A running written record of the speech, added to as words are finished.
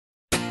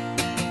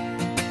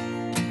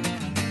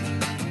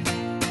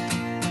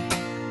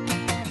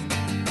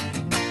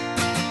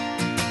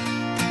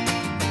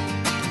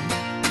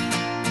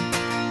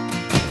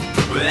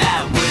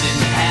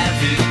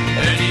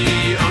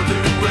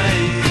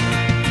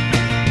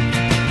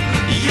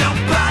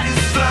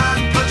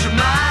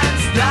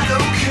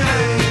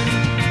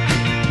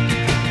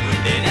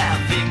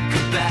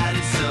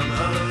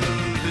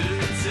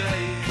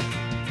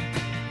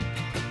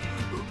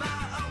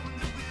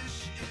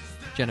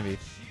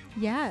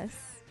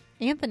Yes.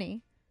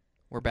 Anthony.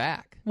 We're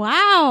back.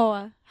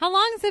 Wow. How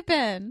long has it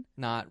been?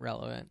 Not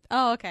relevant.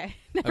 Oh, okay.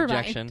 Never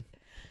Objection.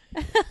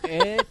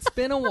 It's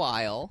been a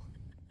while.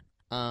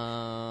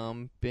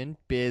 Been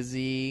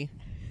busy.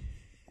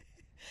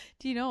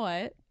 Do you know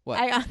what? What?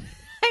 I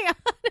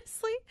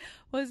honestly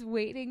was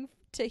waiting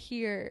to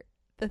hear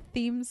the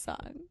theme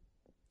song.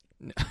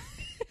 No.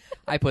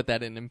 I put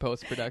that in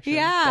post-production.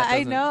 Yeah,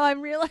 I know.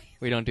 I'm realizing.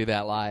 We don't do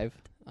that live.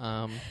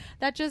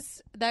 That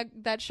just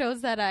that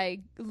shows that I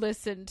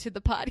listen to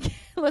the podcast,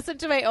 listen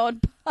to my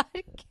own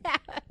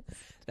podcast.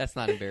 That's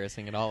not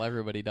embarrassing at all.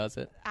 Everybody does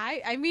it.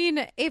 I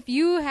mean, if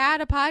you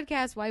had a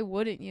podcast, why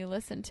wouldn't you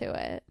listen to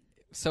it?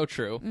 So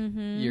true.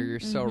 Mm-hmm, You're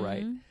so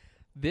right.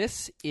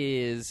 This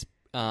is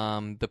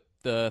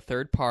the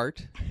third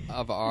part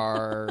of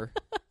our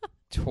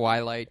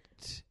Twilight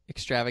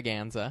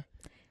extravaganza.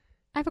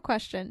 I have a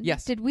question.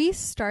 Yes. Did we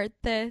start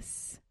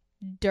this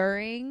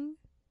during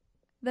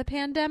the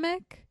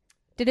pandemic?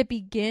 Did it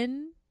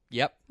begin?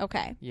 Yep.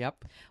 Okay.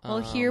 Yep. Well,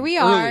 here we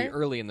are.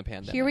 Early in the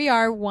pandemic. Here we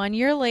are 1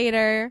 year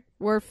later.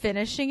 We're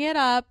finishing it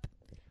up.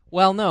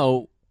 Well,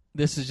 no.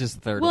 This is just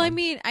the third one. Well, I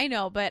mean, I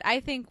know, but I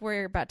think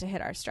we're about to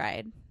hit our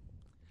stride.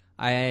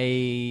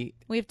 We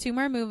have 2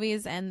 more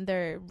movies, and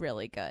they're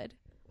really good.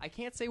 I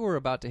can't say we're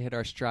about to hit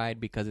our stride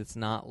because it's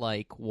not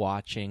like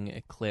watching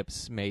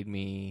Eclipse made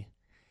me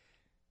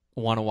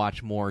want to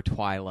watch more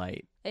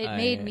Twilight. It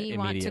made me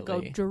want to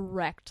go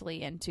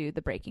directly into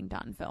the Breaking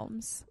Dawn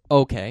films.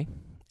 Okay.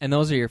 And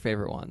those are your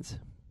favorite ones?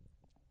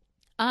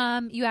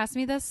 You asked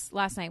me this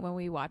last night when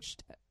we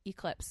watched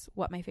Eclipse,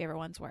 what my favorite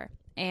ones were.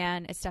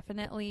 And it's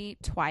definitely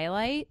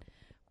Twilight,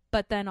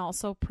 but then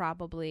also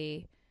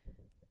probably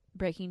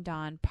Breaking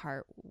Dawn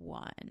Part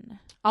 1.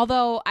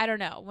 Although, I don't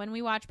know. When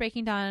we watch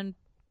Breaking Dawn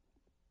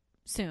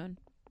soon,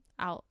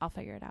 I'll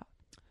figure it out.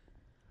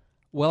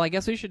 Well, I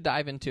guess we should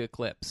dive into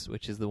Eclipse,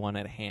 which is the one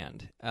at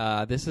hand.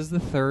 This is the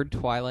third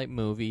Twilight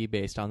movie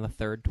based on the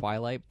third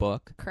Twilight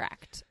book.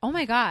 Correct. Oh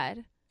my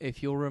God.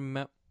 If you'll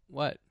remember...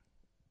 What?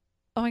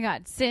 Oh my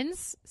God.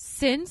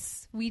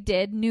 Since we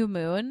did New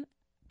Moon,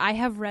 I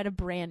have read a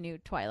brand new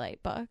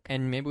Twilight book.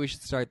 And maybe we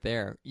should start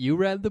there. You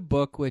read the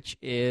book, which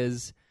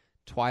is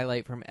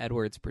Twilight from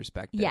Edward's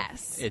perspective.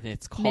 Yes. And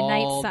it's called...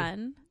 Midnight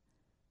Sun.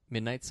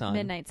 Midnight Sun.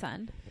 Midnight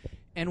Sun.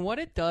 And what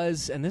it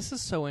does, and this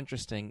is so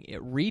interesting,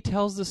 it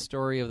retells the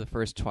story of the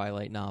first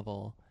Twilight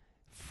novel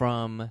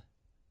from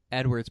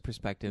Edward's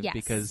perspective. Yes.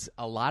 Because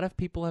a lot of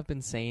people have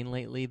been saying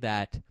lately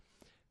that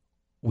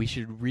we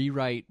should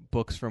rewrite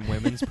books from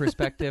women's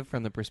perspective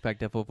from the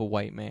perspective of a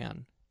white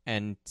man.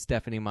 And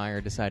Stephenie Meyer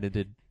decided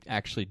to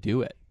actually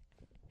do it.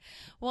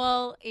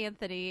 Well,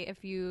 Anthony,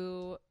 if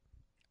you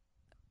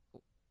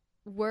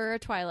were a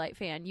Twilight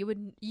fan, you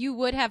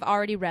would have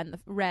already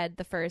read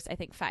the first, I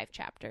think, 5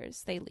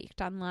 chapters. They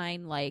leaked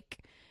online like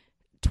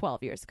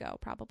 12 years ago,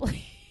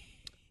 probably.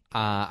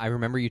 I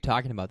remember you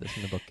talking about this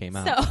when the book came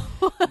out.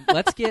 So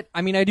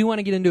I do want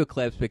to get into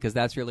Eclipse because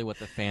that's really what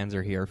the fans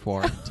are here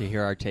for, to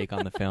hear our take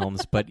on the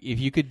films. But if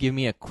you could give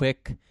me a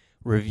quick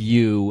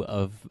review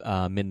of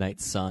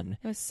Midnight Sun.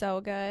 It was so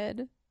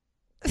good.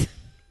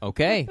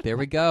 Okay, there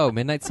we go.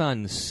 Midnight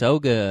Sun, so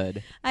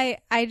good.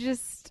 I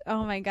just,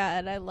 oh my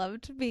God, I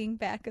loved being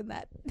back in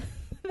that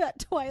that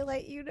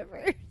Twilight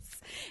universe.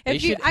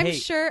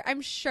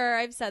 I'm sure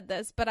I've said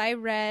this, but I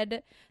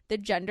read the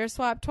gender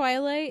swap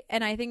Twilight,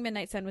 and I think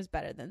Midnight Sun was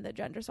better than the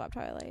gender swap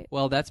Twilight.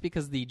 Well, that's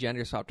because the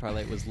gender swap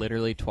Twilight was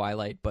literally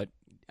Twilight, but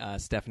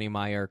Stephenie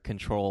Meyer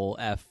Control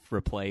F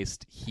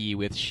replaced he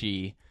with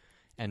she,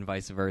 and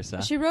vice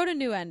versa. She wrote a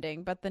new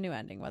ending, but the new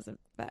ending wasn't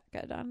that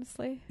good,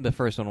 honestly. The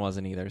first one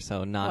wasn't either,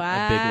 so not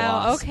a big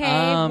loss.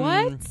 Okay,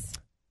 what?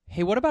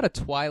 Hey, what about a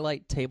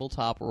Twilight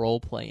tabletop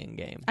role-playing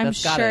game? I'm That's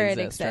sure gotta it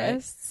exist,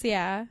 exists. Right?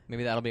 Yeah.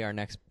 Maybe that'll be our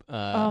next.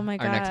 Oh my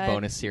our God. next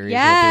bonus series.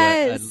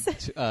 Yes. We'll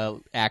do a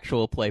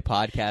actual play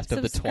podcast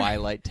of the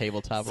Twilight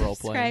tabletop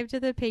role-playing. Subscribe to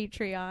the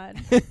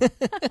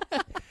Patreon.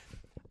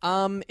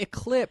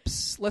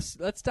 Eclipse.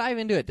 Let's dive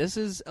into it. This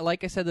is,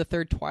 like I said, the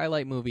third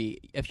Twilight movie.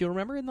 If you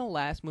remember in the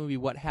last movie,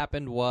 what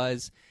happened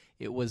was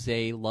it was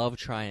a love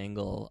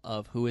triangle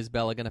of who is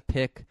Bella going to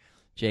pick,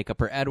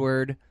 Jacob or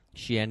Edward.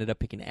 She ended up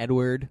picking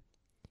Edward,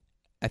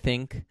 I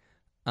think.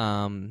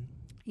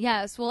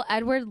 Yes, well,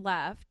 Edward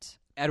left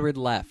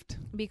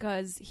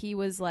because he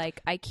was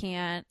like, I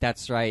can't.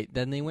 That's right.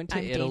 Then they went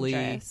to Italy.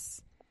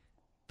 Dangerous.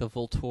 The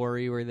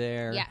Volturi were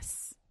there.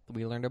 Yes.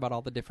 We learned about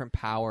all the different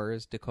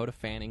powers. Dakota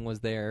Fanning was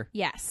there.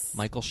 Yes.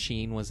 Michael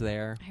Sheen was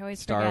there. I always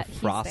Star forget of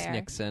he's Frost there.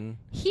 Nixon.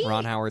 He-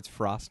 Ron Howard's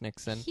Frost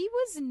Nixon. He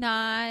was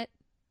not.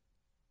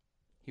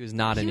 He was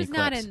not in Eclipse.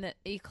 Not in the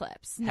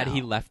Eclipse. No. Had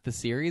he left the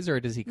series, or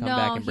does he come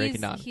back in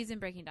Breaking Dawn? He's in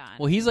Breaking Dawn.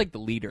 Well, he's like the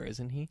leader,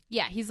 isn't he?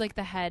 Yeah, he's like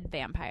the head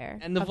vampire.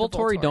 And the of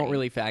Volturi don't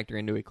really factor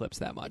into Eclipse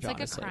that much, It's like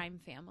honestly. a crime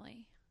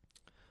family.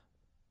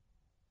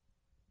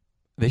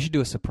 They should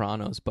do a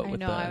Sopranos, but I with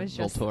know, the I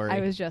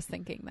was just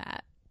thinking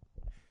that.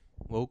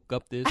 Woke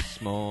up this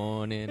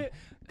morning,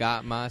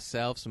 got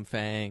myself some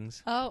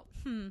fangs. Oh,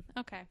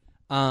 okay.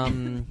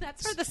 Um,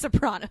 That's for the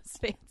Sopranos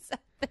fans.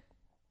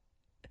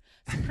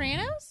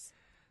 Sopranos?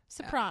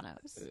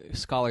 Sopranos.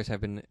 Scholars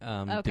have been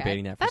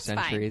debating that for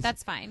centuries.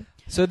 That's fine.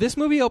 So this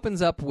movie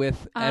opens up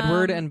with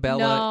Edward and Bella.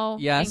 No,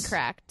 yes.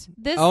 incorrect.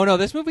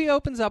 This movie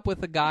opens up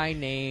with a guy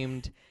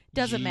named...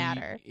 Doesn't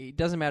matter. It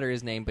doesn't matter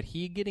his name, but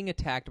he getting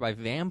attacked by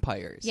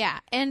vampires. Yeah,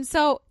 and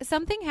so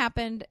something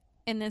happened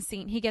in this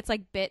scene. He gets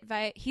like bit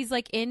by... He's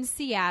like in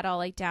Seattle,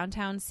 like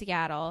downtown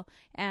Seattle,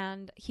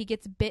 and he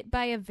gets bit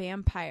by a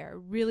vampire,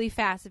 really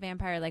fast. A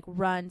vampire like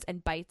runs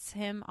and bites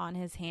him on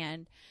his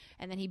hand,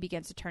 and then he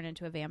begins to turn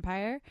into a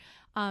vampire.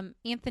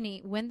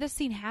 Anthony, when this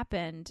scene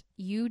happened,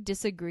 you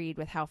disagreed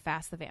with how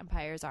fast the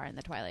vampires are in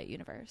the Twilight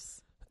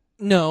universe.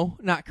 No,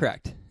 not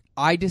correct.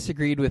 I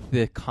disagreed with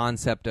the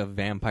concept of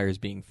vampires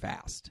being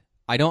fast.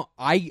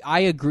 I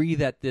agree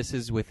that this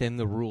is within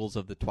the rules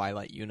of the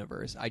Twilight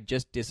universe. I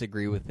just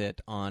disagree with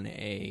it on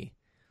a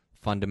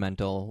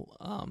fundamental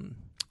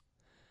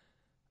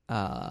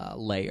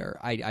layer.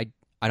 I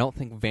don't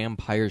think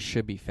vampires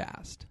should be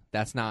fast.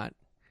 That's not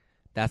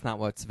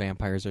what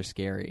vampires are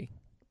scary.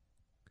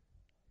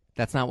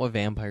 That's not what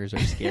vampires are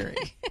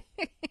scary.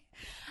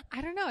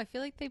 I don't know. I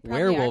feel like they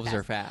probably werewolves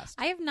are fast. fast.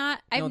 I've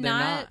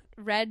not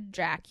read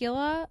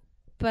Dracula,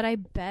 but I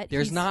bet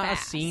there's not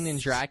fast. a scene in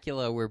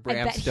Dracula where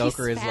Bram bet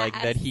Stoker he's is like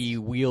fast. that he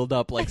wheeled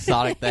up like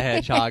Sonic the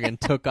Hedgehog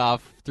and took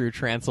off through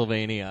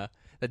Transylvania.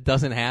 That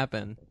doesn't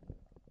happen.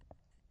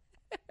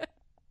 I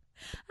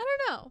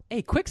don't know.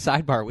 Hey, quick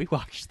sidebar. We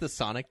watched the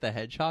Sonic the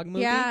Hedgehog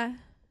movie. Yeah.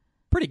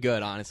 Pretty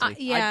good, honestly.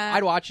 Yeah.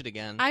 I'd watch it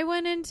again. I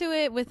went into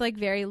it with like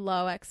very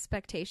low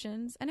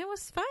expectations, and it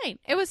was fine.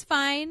 It was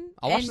fine.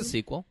 I'll watch the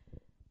sequel.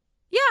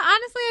 Yeah,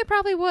 honestly, I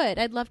probably would.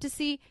 I'd love to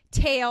see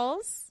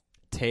Tails.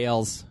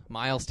 Tails.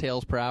 Miles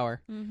Tails per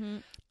hour. Mm-hmm.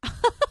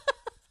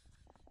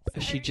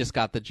 She just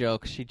got the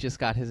joke. She just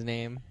got his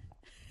name.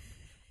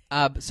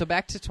 So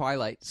back to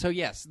Twilight. So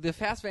yes, the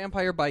fast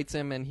vampire bites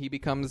him and he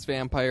becomes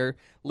vampire.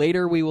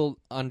 Later we will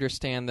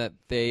understand that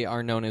they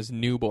are known as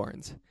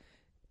newborns.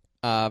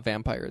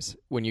 Vampires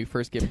when you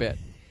first get bit.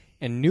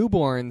 And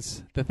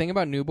newborns, the thing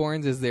about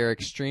newborns is they're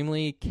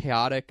extremely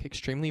chaotic,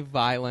 extremely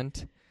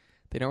violent.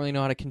 They don't really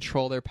know how to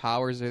control their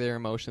powers or their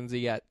emotions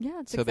yet. Yeah,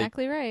 that's So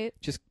exactly right.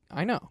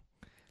 I know.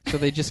 So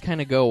they just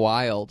kind of go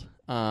wild.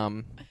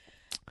 And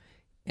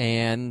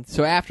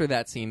so after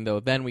that scene, though,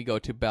 then we go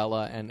to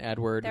Bella and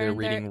Edward. They're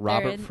reading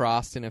Robert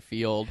Frost in a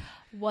Field.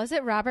 Was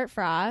it Robert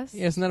Frost?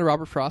 Yeah, isn't that a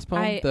Robert Frost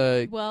poem?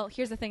 Well,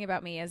 here's the thing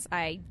about me is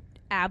I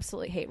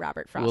absolutely hate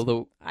Robert Frost.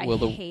 I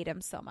hate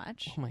him so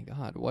much. Oh my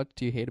God, what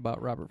do you hate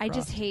about Robert Frost? I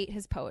just hate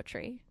his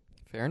poetry.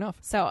 Fair enough.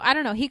 So I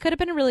don't know. He could have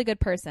been a really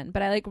good person,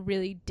 but I like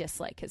really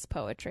dislike his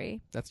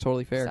poetry. That's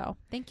totally fair. So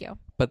thank you.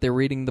 But they're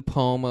reading the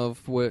poem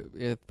of Will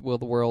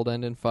the World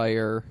End in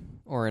Fire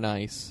or in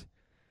Ice?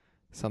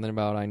 Something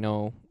about I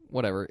know.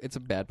 Whatever. It's a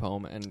bad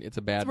poem and it's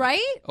a bad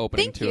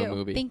opening to a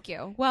movie. Thank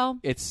you. Well,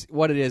 it's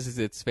what it is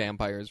it's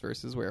vampires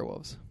versus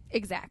werewolves.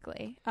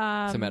 Exactly.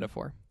 It's a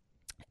metaphor.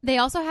 They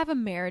also have a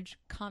marriage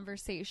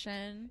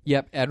conversation.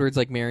 Yep. Edward's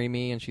like, marry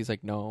me, and she's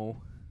like,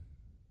 no.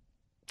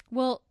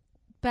 Well,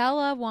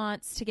 Bella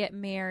wants to get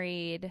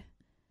married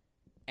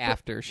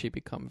after she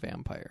become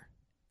vampire.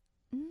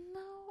 No,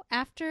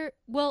 after.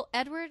 Well,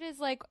 Edward is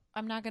like,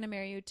 I'm not going to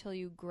marry you till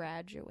you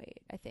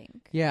graduate, I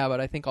think. Yeah, but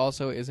I think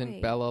also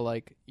isn't Bella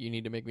like, you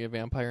need to make me a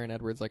vampire, and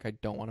Edward's like, I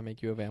don't want to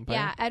make you a vampire.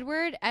 Yeah,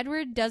 Edward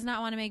does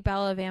not want to make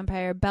Bella a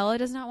vampire. Bella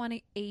does not want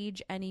to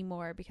age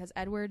anymore because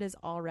Edward is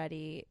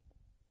already,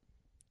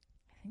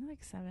 I think,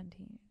 like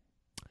 17.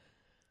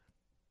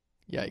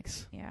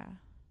 Yikes. Yeah.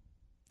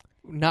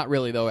 Not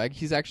really though.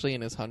 He's actually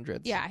in his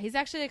hundreds. Yeah, he's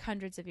actually like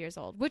hundreds of years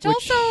old. Which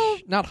also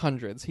not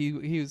hundreds. He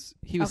was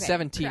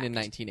 17 correct. in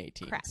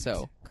 1918. Correct.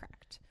 So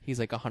correct. He's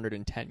like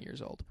 110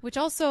 years old. Which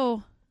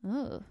also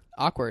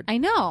awkward. I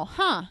know,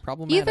 huh?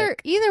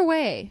 Problematic. Either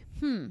way,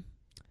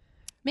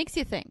 makes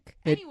you think.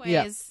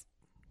 Anyways,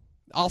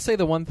 I'll say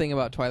the one thing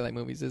about Twilight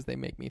movies is they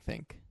make me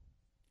think.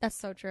 That's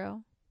so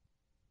true.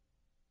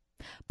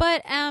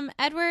 But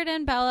Edward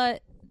and Bella,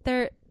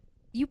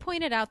 you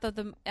pointed out that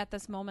at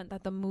this moment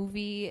that the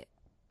movie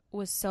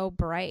was so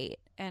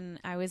bright, and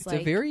I was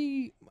like,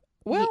 a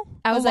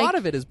lot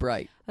of it is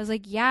bright. I was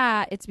like,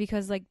 yeah, it's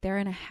because like they're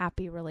in a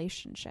happy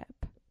relationship.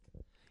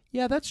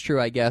 Yeah, that's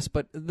true, I guess.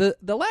 But the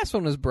last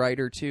one was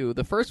brighter too.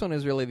 The first one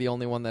is really the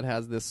only one that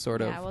has this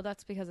sort of well,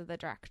 that's because of the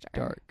director.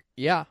 Dark.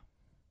 Yeah.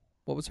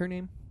 What was her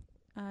name?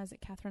 Is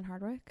it Catherine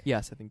Hardwicke?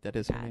 Yes, I think that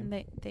is her name.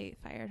 And they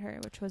fired her,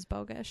 which was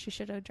bogus. She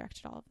should have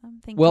directed all of them.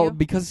 Thank you. Well,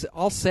 because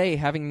I'll say,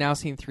 having now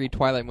seen 3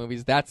 Twilight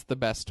movies, that's the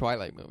best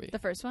Twilight movie. The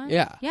first one?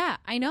 Yeah. Yeah,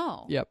 I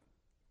know. Yep.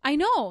 I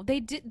know.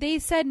 They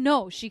said,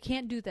 no, she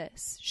can't do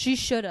this. She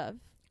should have.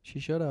 She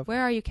should have.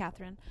 Where are you,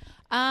 Catherine?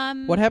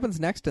 What happens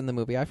next in the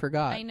movie? I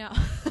forgot. I know.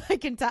 I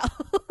can tell.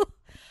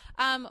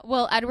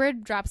 Well,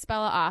 Edward drops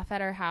Bella off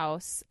at her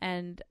house,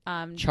 and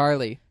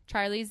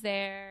Charlie's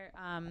there.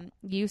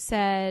 You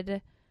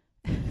said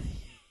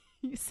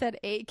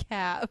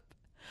ACAB.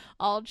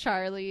 All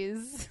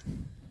Charlies.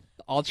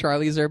 All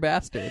Charlies are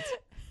bastards.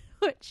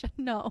 Which,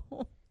 no.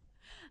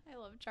 I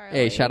love Charlie.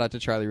 Hey, shout out to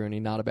Charlie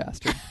Rooney, not a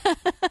bastard.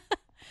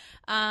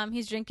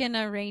 He's drinking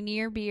a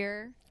Rainier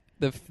beer.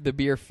 the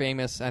beer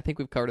famous. I think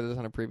we've covered this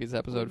on a previous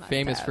episode. must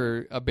Famous have.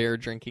 for a bear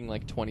drinking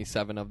like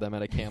 27 of them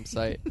at a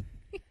campsite.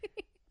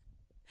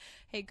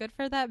 Hey, good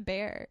for that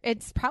bear.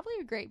 It's probably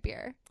a great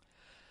beer.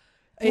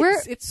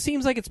 It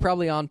seems like it's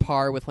probably on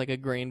par with like a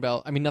Grain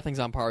Belt. I mean, nothing's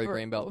on par with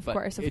Grain Belt, Of but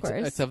course.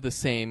 it's of the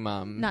same.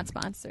 Not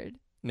sponsored.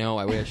 No,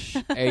 I wish.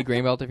 Hey,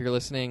 Grain Belt, if you're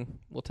listening,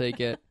 we'll take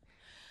it.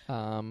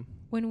 When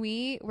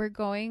we're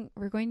going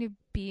to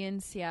be in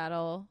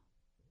Seattle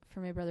for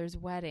my brother's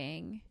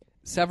wedding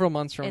Several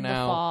months from in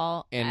now, the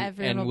fall. and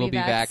Everyone will we'll be be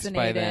vaxxed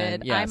by then.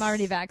 vaccinated. Yes. I'm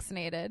already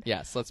vaccinated.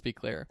 Yes, let's be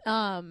clear.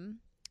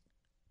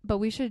 But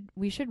we should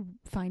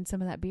find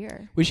some of that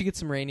beer. We should get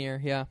some Rainier.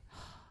 Yeah.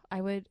 I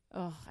would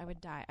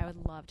die. I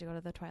would love to go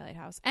to the Twilight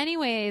House.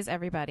 Anyways,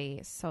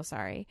 everybody, so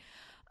sorry.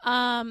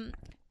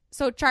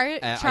 So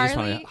Charlie, I just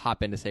want to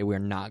hop in to say we're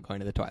not going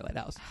to the Twilight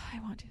House. I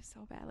want to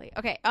so badly.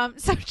 Okay.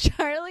 So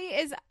Charlie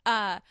is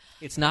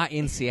It's not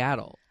in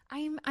Seattle.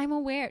 I'm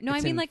aware. No,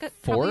 It's I mean in like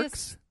probably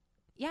Forks.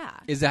 yeah.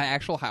 Is that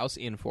actual house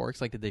in Forks?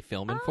 Like, did they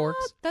film in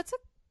Forks? That's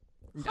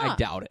I huh.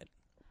 doubt it.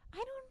 I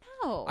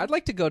don't know. I'd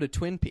like to go to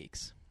Twin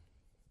Peaks.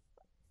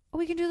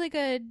 We can do like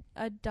a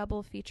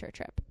double feature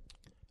trip.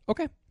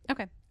 Okay.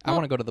 Okay. I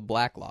want to go to the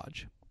Black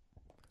Lodge.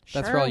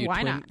 That's sure, for all you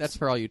why twin. not? That's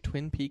for all you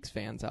Twin Peaks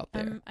fans out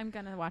there. I'm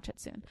gonna watch it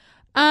soon.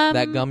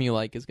 That gum you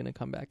like is gonna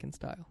come back in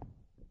style.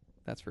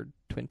 That's for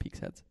Twin Peaks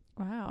heads.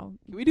 Wow.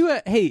 Can we do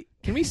a? Hey,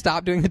 can we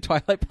stop doing the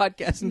Twilight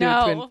podcast and do a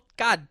No. Twin?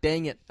 God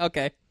dang it.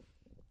 Okay.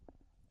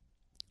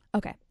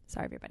 Okay.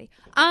 Sorry, everybody.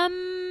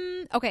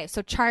 Okay.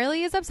 So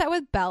Charlie is upset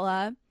with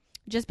Bella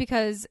just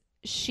because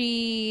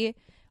she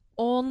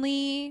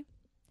only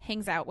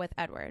hangs out with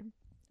Edward.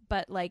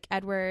 But like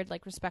Edward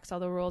like respects all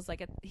the rules.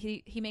 Like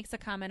he makes a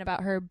comment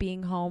about her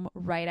being home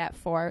right at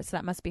 4, so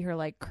that must be her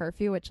like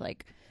curfew, which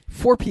like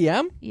 4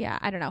 p.m. yeah,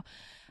 I don't know.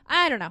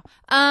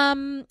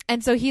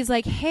 And so he's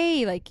like,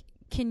 hey, like,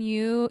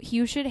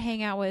 you should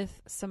hang out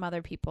with some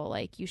other people.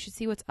 Like, you should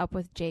see what's up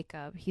with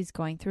Jacob. He's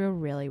going through a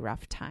really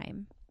rough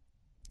time.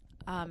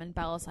 And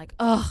Bella's like,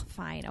 ugh,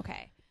 fine,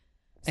 okay.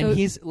 So,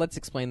 And let's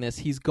explain this.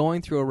 He's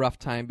going through a rough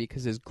time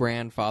because his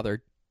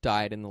grandfather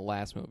died in the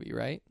last movie,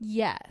 right?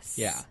 yes.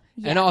 Yeah.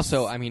 Yes. And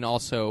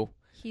also,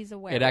 he's a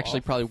werewolf. it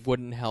actually probably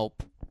wouldn't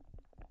help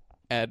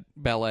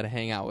Bella to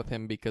hang out with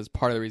him because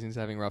part of the reason he's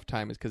having a rough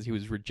time is because he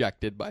was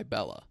rejected by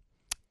Bella.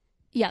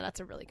 Yeah, that's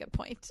a really good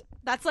point.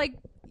 That's like,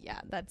 yeah,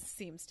 that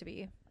seems to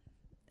be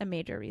a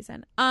major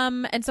reason.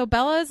 And so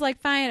Bella is like,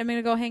 fine, I'm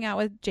gonna go hang out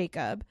with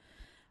Jacob.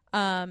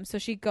 So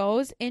she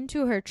goes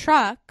into her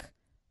truck.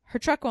 Her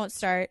truck won't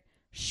start.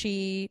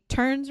 She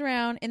turns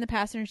around in the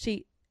passenger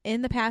seat.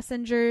 In the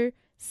passenger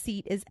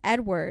seat is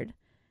Edward.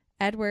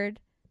 Edward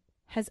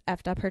has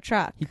effed up her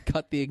truck. He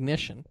cut the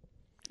ignition,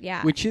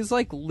 Yeah. which is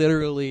like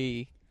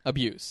literally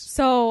abuse.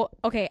 So,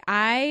 okay,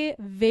 I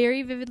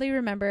very vividly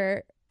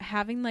remember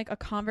having like a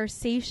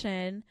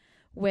conversation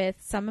with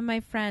some of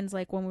my friends,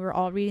 like when we were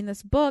all reading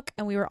this book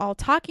and we were all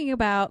talking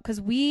about, because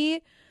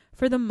we,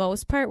 for the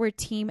most part, were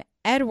Team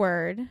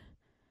Edward.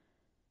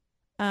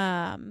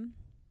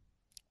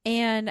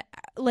 And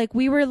like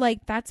we were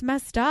like, that's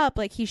messed up.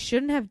 Like he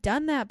shouldn't have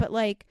done that. But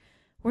like,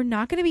 we're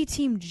not going to be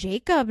Team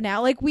Jacob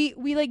now. Like we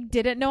like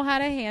didn't know how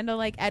to handle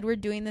like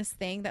Edward doing this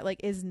thing that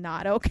like is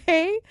not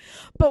okay.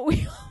 But we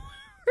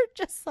were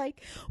just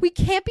like, we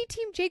can't be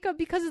Team Jacob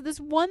because of this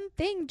one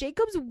thing.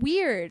 Jacob's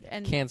weird.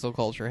 And Cancel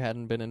culture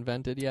hadn't been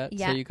invented yet,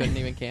 Yeah. so you couldn't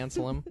even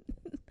cancel him.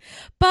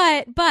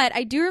 But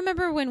I do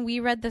remember when we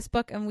read this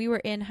book and we were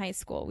in high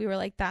school, we were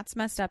like, that's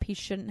messed up. He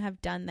shouldn't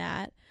have done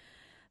that.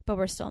 But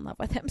we're still in love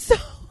with him. So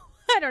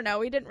I don't know.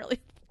 We didn't really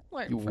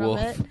learn from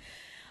Woof.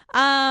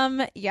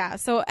 it. Yeah.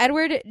 So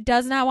Edward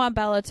does not want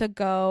Bella to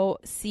go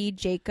see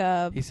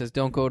Jacob. He says,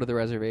 "Don't go to the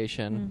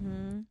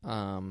reservation."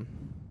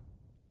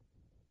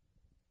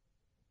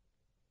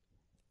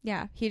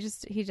 Yeah. He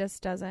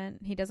just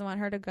doesn't. He doesn't want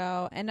her to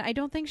go. And I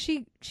don't think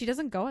she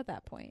doesn't go at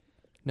that point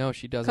No,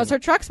 she doesn't. because her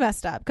truck's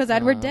messed up because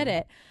Edward did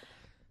it.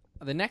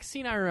 The next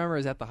scene I remember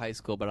is at the high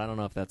school, but I don't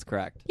know if that's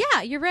correct.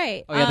 Yeah, you're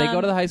right. Oh yeah, they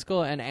go to the high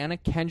school, and Anna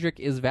Kendrick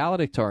is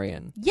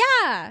valedictorian,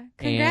 Yeah.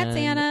 Congrats, And-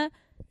 Anna.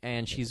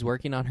 and she's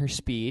working on her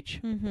speech.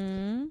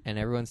 Mm-hmm. And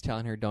everyone's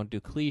telling her, "Don't do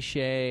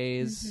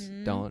cliches.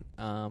 Mhm.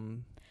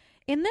 Don't."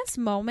 In this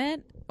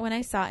moment, when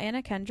I saw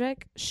Anna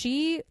Kendrick,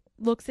 she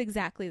looks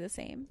exactly the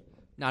same.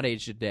 Not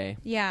aged a day.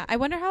 Yeah, I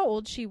wonder how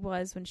old she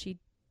was when she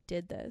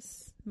did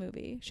this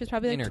movie. She was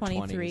probably In like her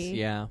 23. 20s.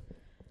 Yeah.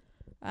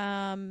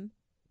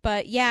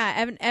 But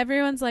yeah,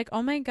 everyone's like,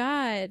 "Oh my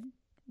god,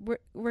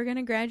 we're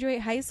gonna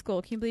graduate high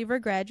school. Can you believe we're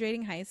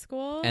graduating high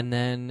school?" And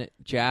then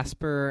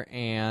Jasper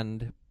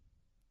and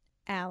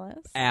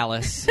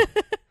Alice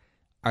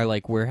are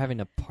like, "We're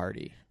having a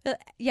party."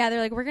 Yeah, they're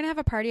like, "We're gonna have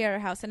a party at our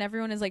house," and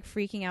everyone is like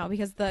freaking out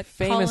because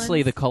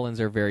Famously, the Cullens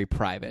are very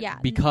private. Yeah.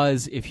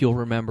 Because if you'll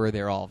remember,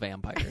 they're all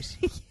vampires.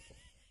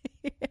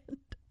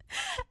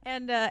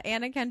 and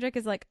Anna Kendrick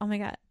is like, "Oh my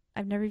god,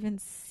 I've never even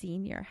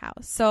seen your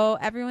house." So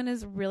everyone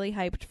is really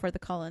hyped for the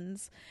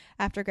Cullens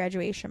after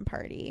graduation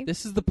party.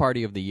 This is the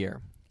party of the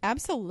year.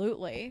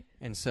 Absolutely.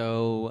 And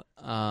so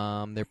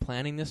they're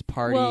planning this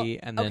party, Well,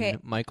 and then okay.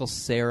 Michael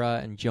Cera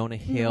and Jonah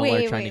Hill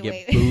Wait, are trying to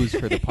wait, get booze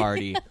for the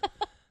party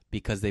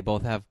because they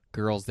both have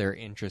girls they're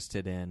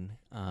interested in.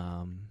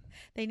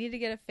 They need to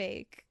get a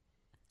fake.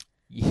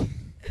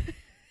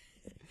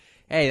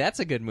 Hey, that's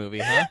a good movie,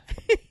 huh?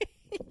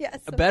 Yes.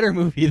 A better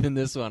movie than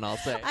this one, I'll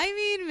say. I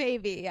mean,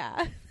 maybe,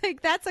 yeah.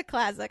 Like, that's a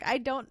classic. I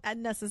don't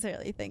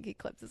necessarily think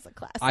Eclipse is a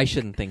classic. I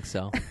shouldn't think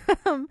so.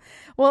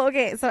 Well,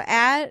 okay, so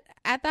at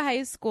the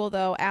high school,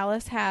 though,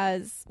 Alice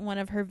has one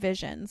of her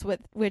visions,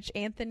 with which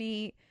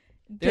Anthony...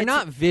 They're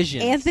not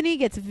visions. Anthony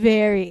gets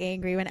very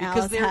angry when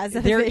because Alice has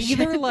a they're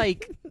vision. either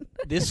like,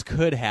 this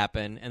could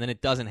happen, and then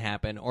it doesn't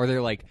happen, or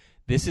they're like,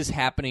 this is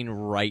happening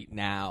right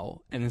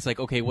now. And it's like,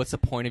 okay, what's the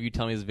point of you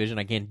telling me this vision?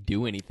 I can't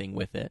do anything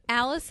with it.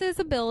 Alice's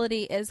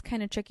ability is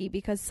kind of tricky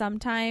because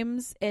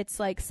sometimes it's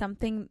like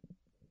something...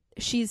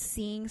 she's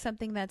seeing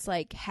something that's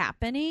like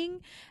happening,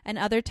 and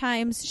other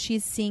times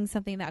she's seeing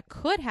something that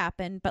could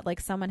happen, but like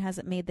someone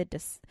hasn't made the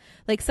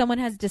like someone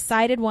has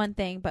decided one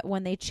thing, but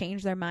when they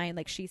change their mind,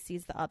 like she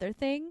sees the other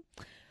thing.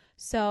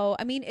 So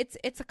I mean,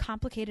 it's a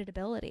complicated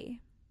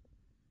ability.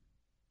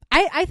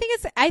 I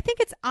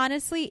think it's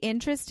honestly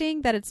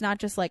interesting that it's not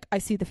just like I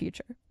see the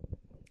future.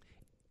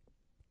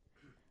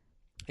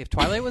 If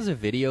Twilight was a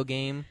video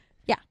game,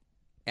 yeah,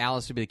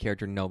 Alice would be the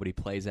character nobody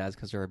plays as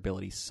because her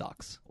ability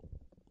sucks.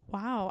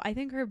 Wow, I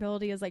think her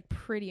ability is like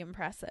pretty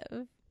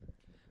impressive.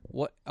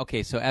 What?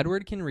 Okay, so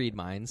Edward can read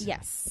minds.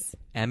 Yes.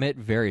 Emmett,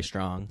 very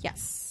strong.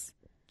 Yes.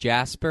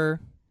 Jasper.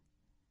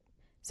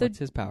 So what's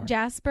his power?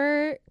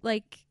 Jasper,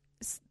 like,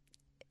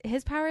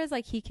 his power is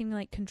like he can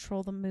like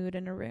control the mood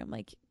in a room.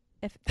 Like,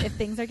 if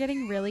things are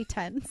getting really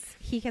tense,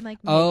 he can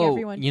like make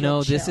everyone. You feel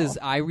know, this chill. is.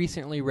 I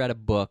recently read a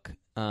book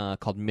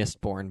called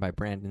Mistborn by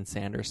Brandon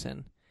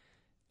Sanderson,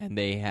 and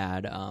they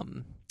had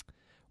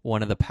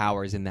one of the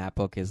powers in that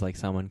book is like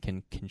someone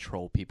can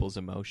control people's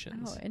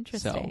emotions. Oh,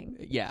 interesting.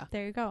 So, yeah.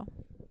 There you go.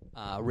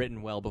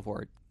 Written well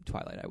before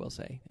Twilight, I will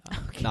say.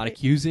 Okay. Not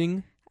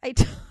accusing.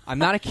 I'm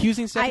not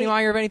accusing Stephanie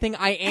Meyer of anything.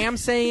 I am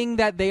saying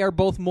that they are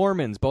both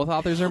Mormons. Both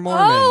authors are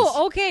Mormons.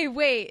 Oh, okay.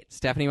 Wait.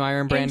 Stephanie Meyer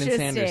and Brandon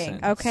Interesting.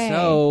 Sanderson. Okay.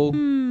 So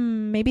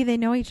maybe they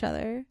know each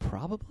other.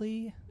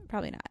 probably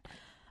not.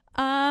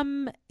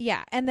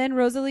 Yeah. And then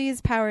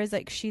Rosalie's power is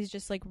like she's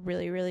just like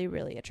really, really,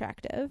 really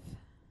attractive.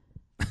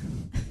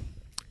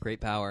 great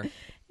power.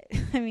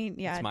 I mean,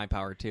 yeah. It's my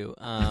power too.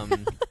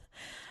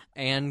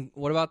 And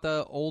what about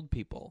the old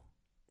people?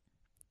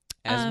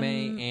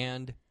 Esme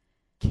and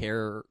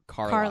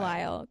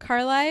Carlisle.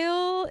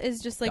 Carlisle is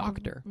just like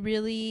Doctor.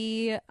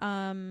 really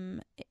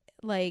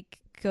like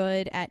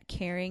good at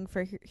caring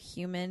for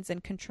humans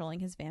and controlling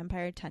his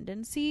vampire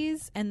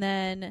tendencies. And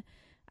then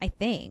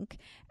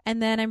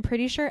I'm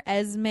pretty sure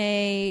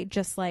Esme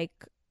just like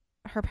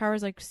her power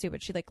is like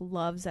stupid. She like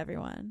loves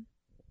everyone.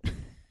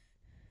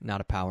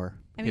 Not a power.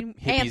 I mean,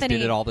 hippies Anthony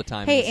did it all the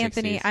time. Hey, in the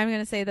Anthony, 60s. I'm going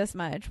to say this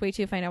much. Wait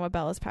till you find out what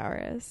Bella's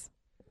power is.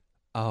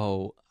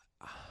 Oh,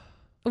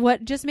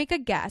 What? Just make a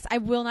guess. I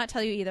will not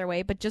tell you either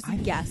way, but just I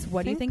guess.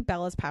 What do you think- think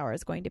Bella's power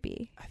is going to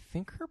be? I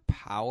think her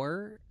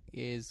power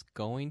is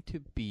going to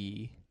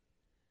be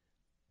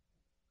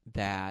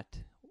that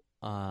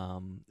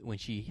when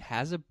she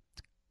has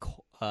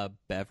a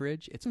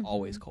beverage, it's Mhm.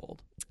 always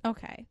cold.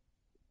 Okay.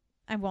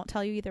 I won't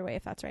tell you either way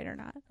if that's right or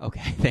not.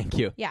 Okay, thank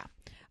you.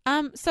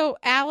 So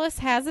Alice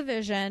has a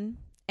vision,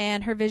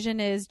 and her vision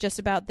is just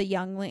about the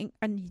youngling,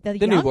 the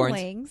newborns.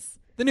 younglings.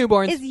 The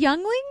newborns. Is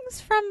younglings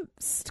from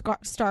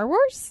Star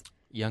Wars?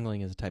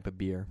 Youngling is a type of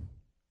beer.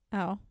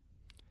 Oh.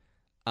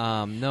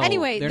 No.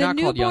 Anyway, they're the not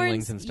called newborns-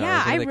 younglings in Star yeah,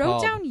 Wars. What I are they wrote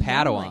called? down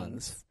Padawans.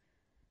 younglings.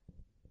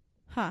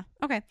 Huh.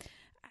 Okay.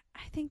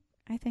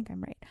 I think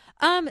I'm right.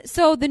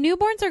 So the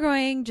newborns are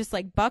going just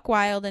like buck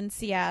wild in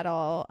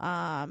Seattle.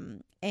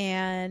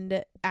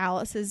 And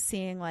Alice is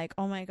seeing like,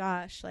 oh my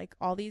gosh, like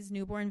all these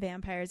newborn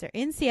vampires are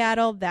in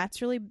Seattle. That's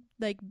really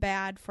like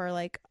bad for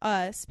like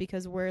us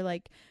because we're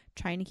like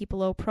trying to keep a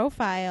low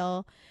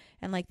profile,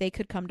 and like they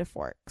could come to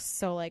Forks.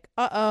 So like,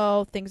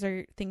 things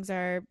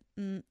are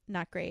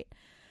not great.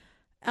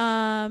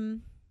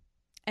 And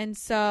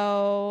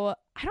so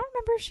I don't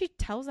remember if she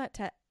tells that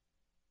to.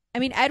 I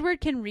mean,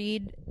 Edward can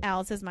read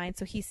Alice's mind,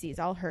 so he sees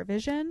all her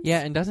visions. Yeah,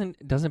 and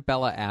doesn't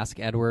Bella ask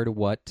Edward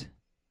what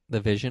the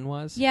vision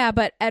was? Yeah,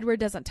 but Edward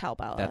doesn't tell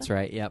Bella. That's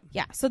right. Yep.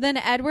 Yeah. So then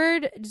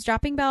Edward is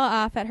dropping Bella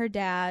off at her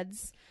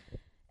dad's,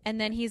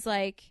 and then he's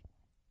like,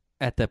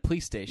 At the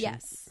police station.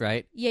 yes.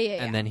 Right?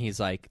 Yeah. And then he's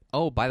like,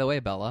 oh, by the way,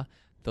 Bella,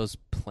 those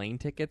plane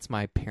tickets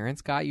my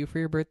parents got you for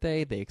your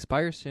birthday, they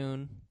expire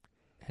soon.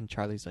 And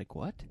Charlie's like,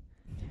 what?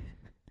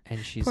 And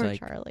she's Poor like,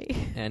 Charlie.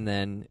 and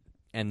then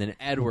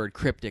Edward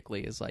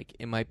cryptically is like,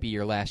 it might be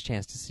your last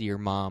chance to see your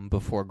mom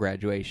before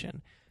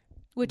graduation.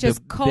 Which is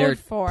code they're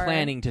for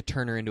planning to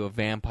turn her into a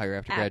vampire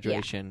after Yeah.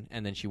 graduation,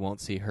 and then she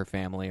won't see her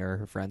family or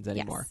her friends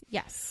anymore.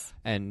 Yes.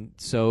 And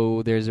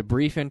so there's a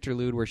brief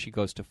interlude where she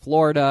goes to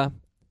Florida.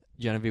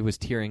 Genevieve was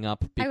tearing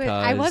up because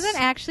I wasn't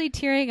actually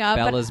tearing up.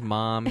 Bella's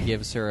mom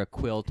gives her a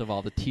quilt of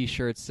all the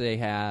T-shirts they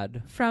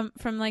had. From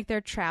like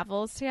their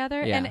travels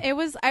together, Yeah. and I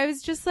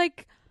was just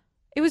like,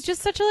 it was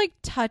just such a like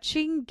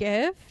touching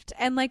gift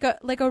and like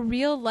a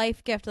real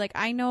life gift. Like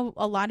I know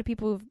a lot of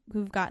people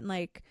who've gotten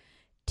like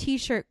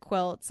t-shirt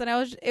quilts, and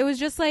it was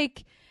just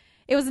like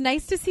it was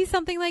nice to see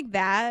something like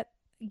that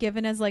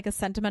given as like a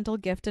sentimental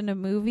gift in a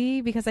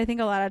movie, because I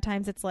think a lot of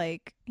times it's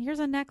like, here's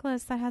a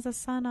necklace that has a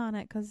sun on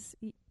it because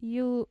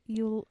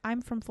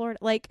I'm from Florida.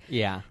 Like,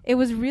 yeah, it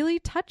was really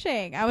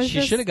touching.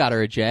 She should have got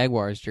her a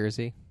Jaguars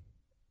jersey.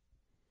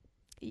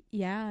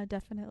 Yeah,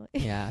 definitely.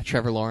 Yeah,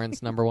 Trevor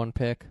Lawrence, number 1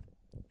 pick.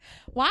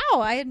 Wow,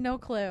 I had no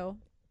clue.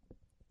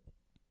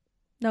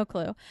 No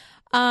clue.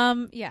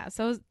 Yeah,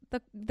 so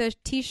the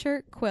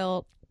t-shirt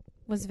quilt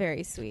was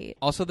very sweet.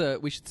 Also,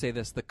 we should say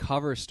this, the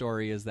cover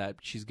story is that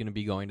she's going to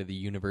be going to the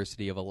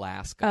University of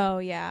Alaska. Oh,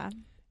 yeah.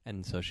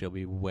 And so she'll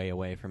be way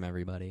away from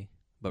everybody.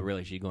 But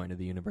really, she's going to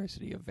the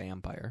University of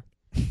Vampire.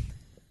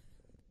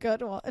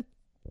 Good one.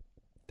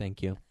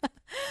 Thank you.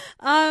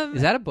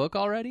 Is that a book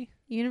already?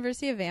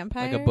 University of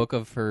Vampire? Like a book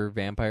of her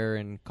vampire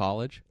in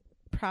college?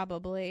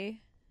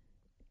 Probably.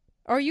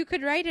 Or you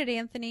could write it,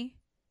 Anthony.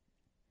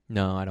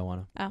 No, I don't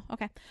want to. Oh,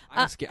 okay.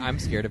 I'm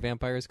scared of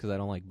vampires because I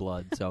don't like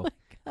blood, so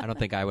I don't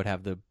think I would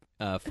have the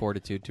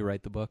fortitude to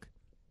write the book.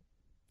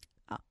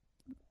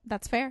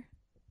 That's fair.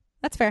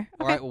 That's fair.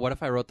 Okay. Or what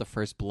if I wrote the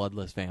first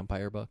bloodless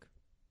vampire book?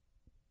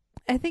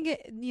 I think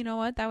you know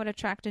what? That would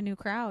attract a new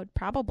crowd.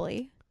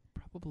 Probably.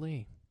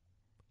 Probably.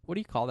 What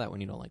do you call that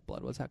when you don't like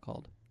blood? What's that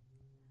called?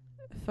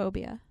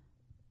 Phobia.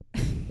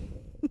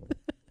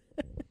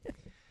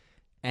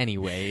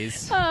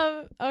 Anyways.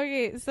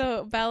 Okay,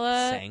 so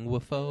Bella.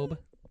 Sanguiphobe?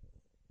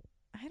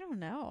 I don't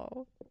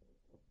know.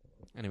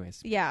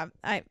 Anyways. Yeah.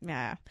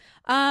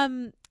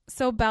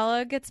 So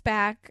Bella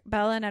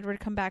and Edward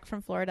come back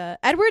from Florida.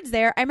 Edward's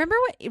there. I remember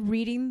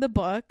reading the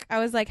book. I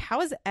was like,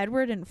 how is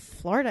Edward in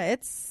Florida?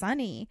 It's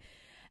sunny.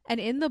 And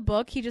in the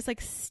book, he just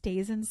like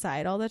stays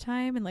inside all the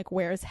time and like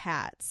wears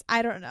hats.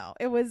 I don't know.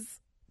 It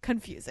was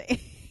confusing.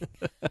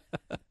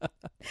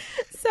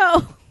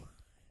 So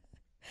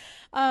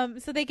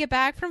they get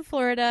back from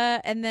Florida,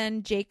 and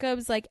then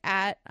Jacob's like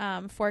at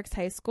Forks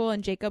High School,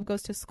 and Jacob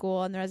goes to school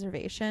on the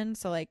reservation.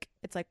 So like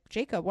it's like,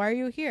 Jacob, why are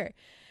you here?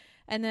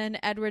 And then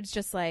Edward's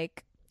just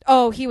like,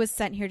 oh, he was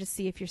sent here to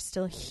see if you're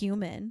still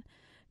human,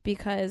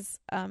 because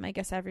I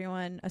guess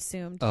everyone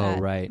assumed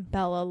that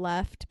Bella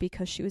left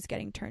because she was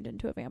getting turned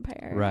into a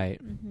vampire.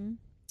 Right.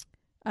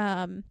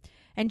 Mm-hmm.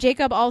 And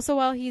Jacob also,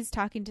 while he's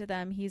talking to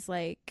them, he's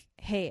like,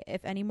 hey,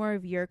 if any more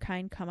of your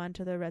kind come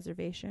onto the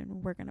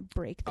reservation, we're going to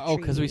break the treaty. Oh,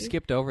 because we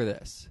skipped over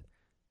this.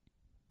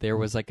 There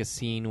was like a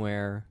scene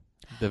where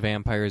the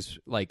vampires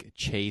like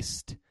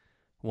chased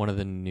one of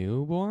the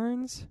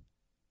newborns?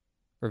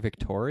 Or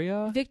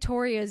Victoria?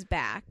 Victoria's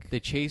back.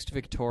 They chased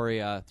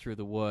Victoria through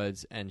the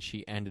woods, and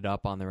she ended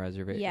up on the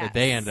reservation. Yes.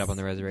 They ended up on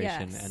the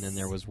reservation, Yes. and then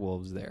there was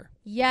wolves there.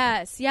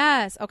 Yes.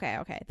 Okay.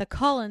 The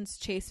Cullens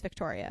chased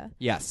Victoria.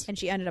 Yes. And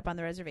she ended up on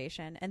the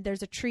reservation. And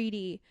there's a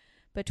treaty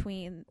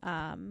between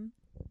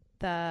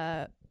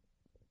the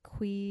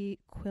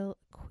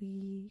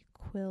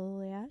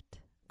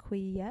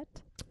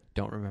Quiet?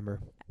 Don't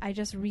remember. I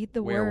just read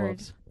the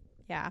Werewolves. word.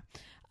 Yeah.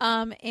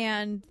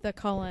 And the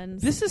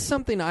Cullens. This is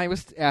something I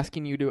was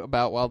asking you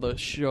about while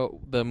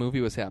the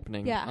movie was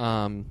happening.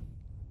 Yeah.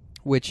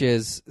 Which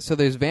is, so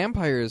there's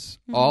vampires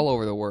all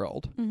over the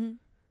world. Mm-hmm.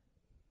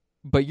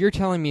 But you're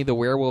telling me the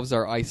werewolves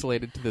are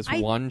isolated to this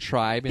one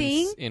tribe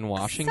in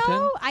Washington?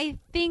 So I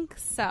think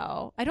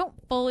so. I don't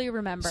fully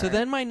remember. So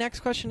then my next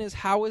question is,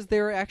 how is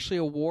there actually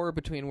a war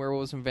between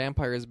werewolves and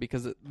vampires?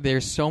 Because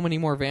there's so many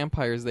more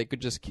vampires, they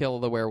could just kill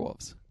the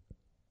werewolves.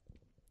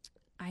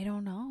 I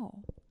don't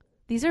know.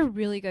 These are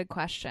really good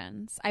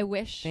questions.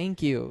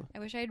 Thank you. I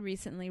wish I had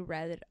recently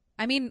read it.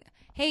 I mean,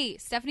 hey,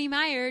 Stephenie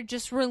Meyer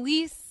just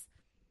released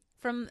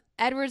from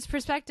Edward's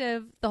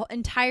perspective the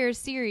entire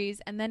series,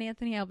 and then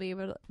Anthony, I'll be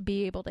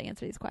able to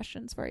answer these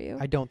questions for you.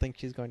 I don't think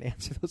she's going to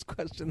answer those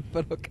questions,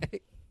 but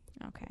okay.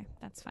 Okay,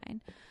 that's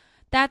fine.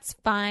 That's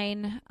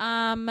fine.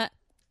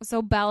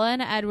 So Bella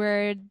and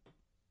Edward,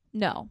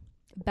 no.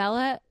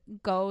 Bella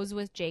goes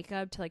with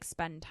Jacob to like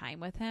spend time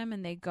with him,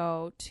 and they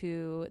go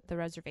to the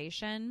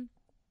reservation.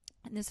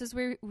 And this is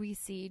where we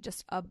see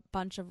just a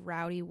bunch of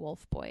rowdy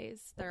wolf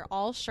boys. They're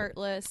all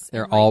shirtless.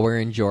 They're all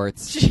wearing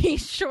jorts.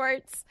 Jeans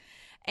shorts.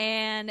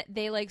 And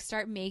they like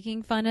start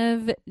making fun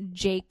of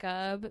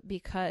Jacob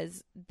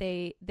because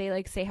they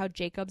like say how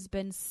Jacob's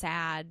been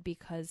sad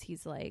because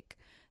he's like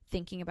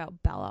thinking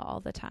about Bella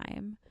all the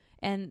time.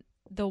 And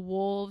the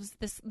wolves,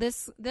 this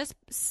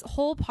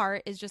whole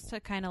part is just to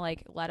kind of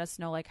like let us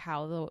know like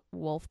how the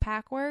wolf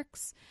pack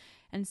works.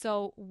 And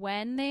so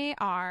when they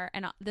are,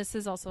 and this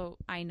is also,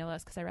 I know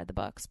this because I read the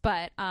books,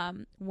 but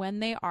when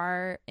they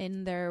are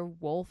in their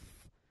wolf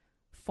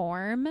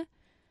form,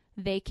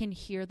 they can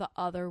hear the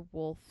other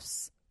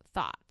wolf's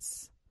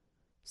thoughts.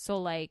 So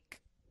like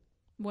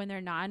when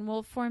they're not in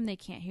wolf form, they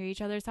can't hear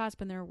each other's thoughts,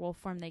 but when they're in wolf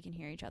form, they can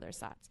hear each other's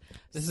thoughts.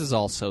 This is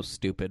all so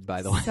stupid,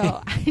 by the way.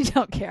 So I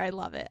don't care. I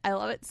love it. I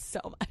love it so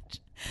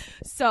much.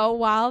 So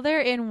while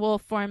they're in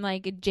wolf form,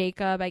 like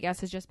Jacob, I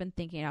guess, has just been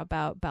thinking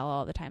about Bella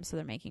all the time, so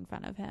they're making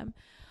fun of him.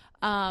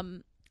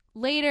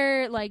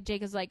 later, like,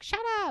 Jake is like, shut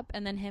up.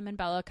 And then him and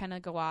Bella kind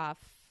of go off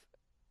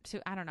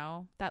to, I don't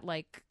know, that,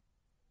 like,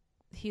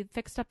 he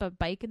fixed up a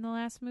bike in the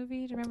last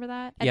movie. Do you remember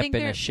that? Yep,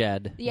 in a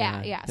shed.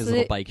 Yeah. His So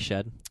little bike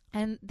shed.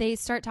 And they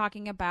start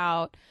talking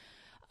about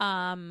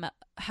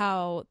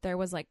how there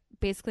was, like,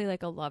 basically,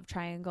 like, a love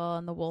triangle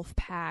in the wolf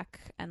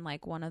pack, and,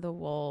 like, one of the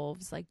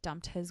wolves, like,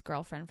 dumped his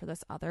girlfriend for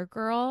this other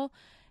girl.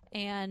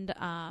 And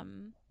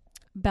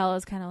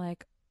Bella's kind of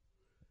like,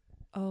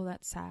 oh,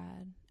 that's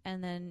sad.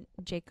 And then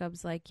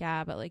Jacob's like,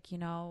 yeah, but, like, you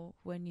know,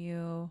 when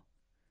you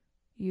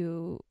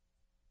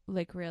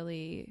like,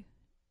 really,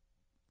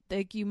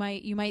 like, you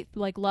might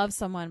like love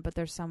someone, but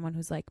there's someone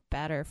who's, like,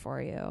 better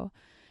for you.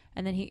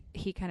 And then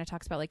he kind of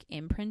talks about, like,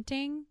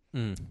 imprinting,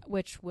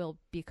 which will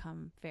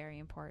become very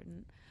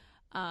important.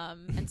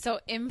 And so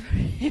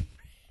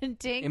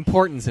imprinting.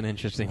 Important's an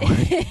interesting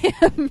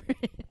word.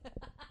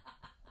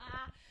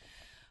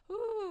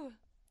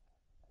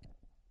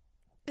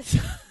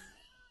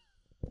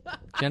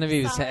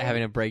 Genevieve is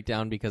having a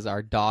breakdown because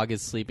our dog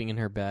is sleeping in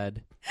her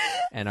bed,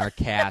 and our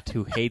cat,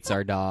 who hates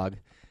our dog,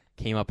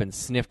 came up and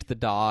sniffed the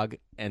dog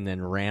and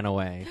then ran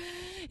away.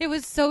 It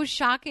was so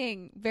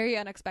shocking, very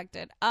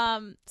unexpected.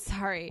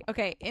 Sorry.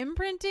 Okay,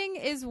 imprinting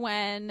is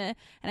when, and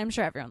I'm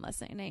sure everyone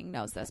listening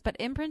knows this, but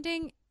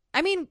imprinting,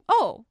 I mean,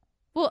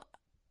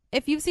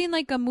 if you've seen,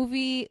 like, that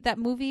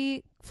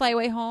movie Fly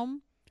Away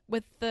Home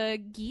with the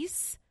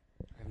geese.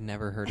 I've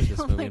never heard of this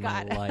movie in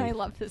my God, life. I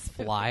love this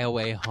movie. Fly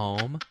Away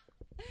Home.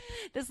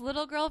 This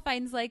little girl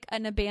finds, like,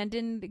 an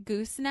abandoned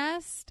goose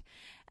nest,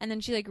 and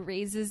then she, like,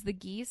 raises the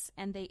geese,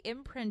 and they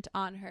imprint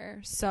on her.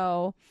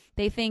 So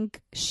they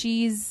think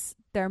she's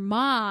their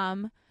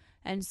mom,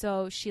 and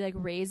so she, like,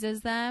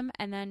 raises them,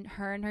 and then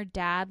her and her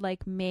dad,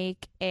 like,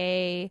 make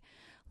a,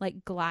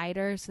 like,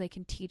 glider so they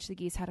can teach the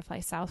geese how to fly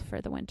south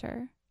for the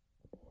winter.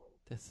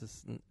 This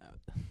is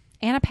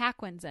Anna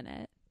Paquin's in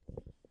it.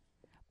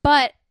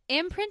 But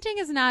imprinting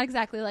is not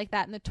exactly like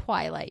that in the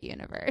Twilight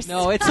universe.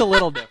 No, it's a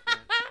little different.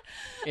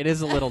 It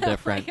is a little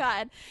different. Oh my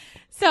God.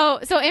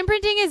 So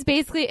imprinting is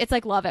basically, it's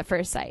like love at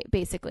first sight,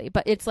 basically,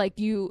 but it's like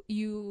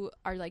you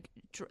are, like,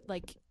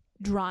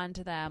 drawn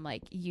to them,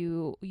 like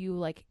you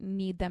like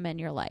need them in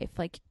your life,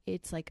 like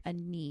it's like a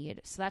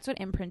need. So that's what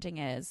imprinting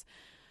is.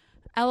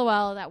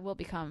 LOL, that will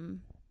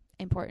become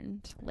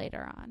important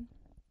later on.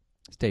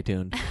 Stay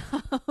tuned.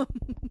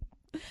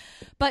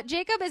 But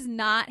Jacob is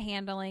not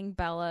handling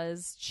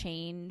Bella's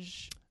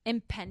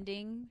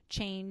impending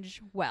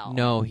change well.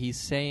 No, he's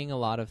saying a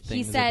lot of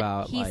things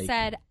He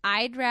said,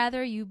 I'd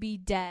rather you be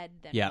dead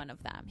than one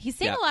of them. He's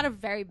saying a lot of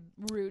very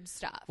rude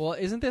stuff. Well,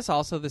 isn't this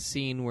also the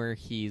scene where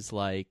he's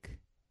like,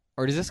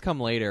 or does this come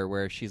later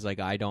where she's like,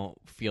 I don't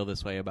feel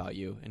this way about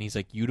you, and he's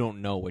like, you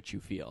don't know what you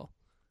feel.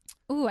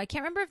 Ooh, I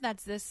can't remember if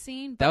that's this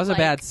scene. But that was like,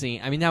 a bad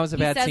scene. I mean, that was a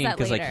bad scene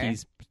because, like, later.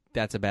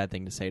 That's a bad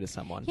thing to say to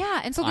someone.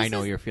 Yeah, and so I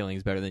know your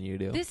feelings better than you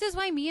do. This is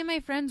why me and my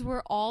friends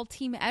were all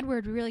Team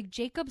Edward. We were like,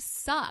 Jacob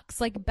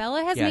sucks. Like,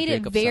 Bella has made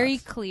Jacob it very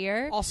sucks.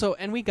 clear. Also,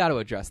 and we got to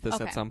address this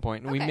at some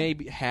point, and we may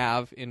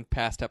have in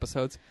past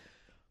episodes.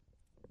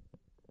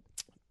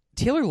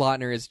 Taylor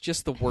Lautner is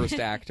just the worst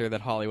actor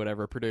that Hollywood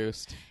ever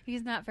produced.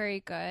 He's not very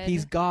good.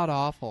 He's god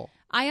awful.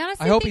 I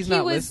honestly hope think he's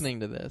not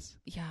listening to this.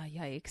 Yeah,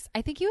 yikes.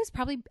 I think he was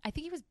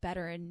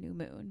better in New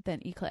Moon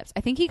than Eclipse.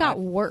 I think he got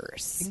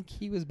worse. I think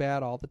he was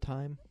bad all the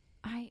time.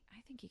 I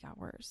think he got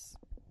worse.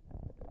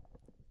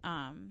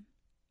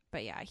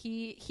 But yeah,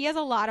 he has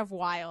a lot of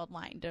wild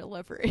line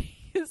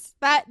deliveries.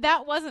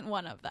 that wasn't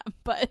one of them,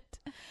 but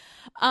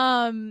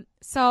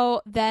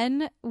so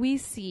then we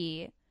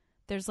see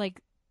there's,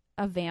 like,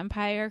 a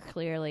vampire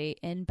clearly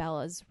in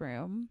Bella's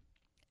room,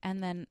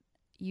 and then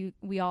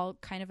we all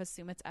kind of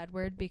assume it's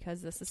Edward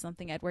because this is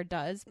something Edward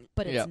does,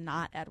 but it's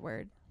not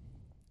Edward.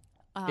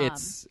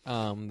 It's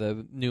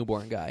the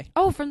newborn guy.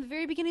 Oh, from the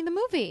very beginning of the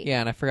movie.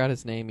 Yeah, and I forgot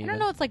his name. I don't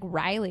know. It's like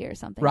Riley or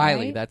something.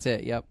 Riley, right? That's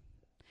it. Yep.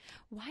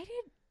 I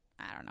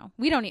don't know.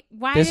 We don't.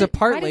 Why? There's a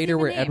part later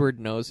where name? Edward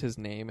knows his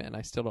name, and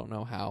I still don't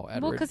know how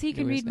Edward. Well, because he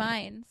can read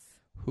minds.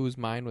 Whose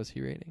mind was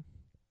he reading?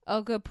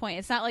 Oh, good point.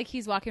 It's not like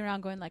he's walking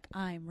around going like,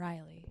 "I'm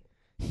Riley."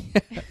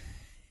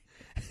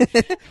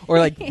 Or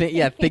like,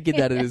 thinking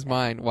that in his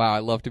mind. Wow, I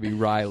love to be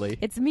Riley.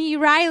 It's me,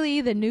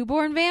 Riley, the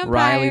newborn vampire.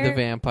 Riley the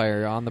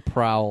vampire on the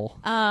prowl.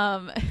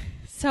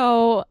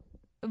 So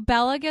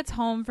Bella gets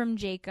home from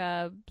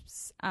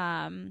Jacob's,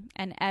 and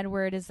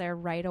Edward is there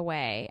right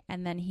away,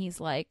 and then he's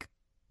like,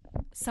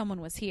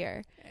 "Someone was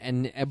here."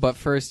 But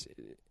first,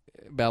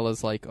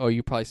 Bella's like, "Oh,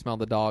 you probably smell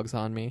the dogs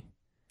on me."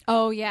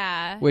 Oh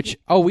yeah. Which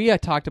we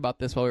had talked about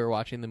this while we were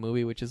watching the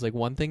movie, which is like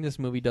one thing this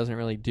movie doesn't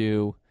really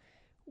do,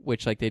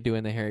 which like they do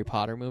in the Harry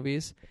Potter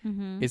movies,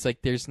 is like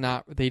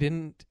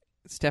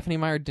Stephenie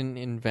Meyer didn't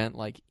invent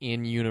like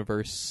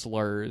in-universe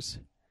slurs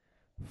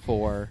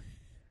for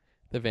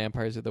the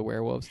vampires or the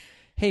werewolves.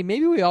 Hey,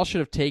 maybe we all should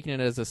have taken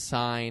it as a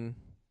sign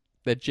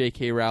that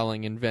J.K.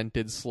 Rowling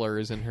invented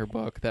slurs in her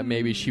book, that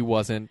maybe she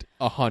wasn't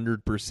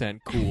 100%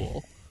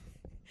 cool.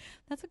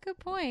 That's a good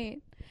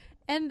point.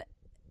 And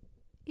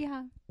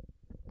yeah,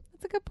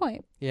 That's a good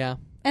point. Yeah.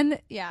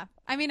 And yeah,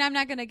 I mean, I'm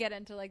not going to get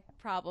into like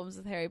problems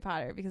with Harry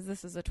Potter because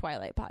this is a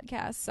Twilight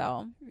podcast.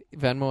 So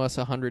Venmo us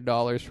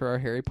 $100 for our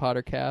Harry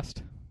Potter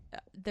cast.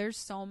 there's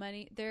so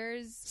many.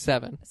 There's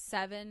 7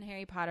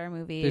 Harry Potter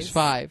movies. There's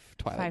 5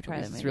 Twilight Twilight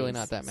movies. movies. It's really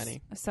not that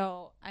many.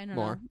 So I don't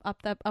More. know.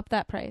 Up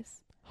that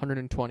price.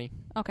 120.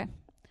 Okay.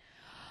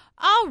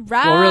 All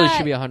right. Well, it really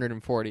should be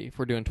 140 if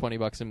we're doing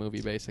 $20 a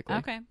movie, basically.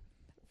 Okay.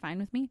 Fine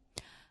with me.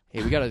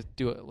 Hey, we gotta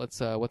do it. Let's.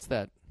 What's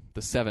that?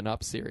 The 7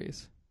 Up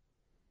series.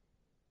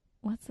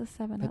 What's the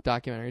 7 A Up?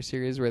 documentary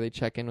series where they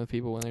check in with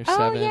people when they're Oh,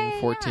 7,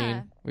 yeah, 14.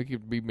 yeah. We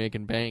could be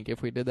making bank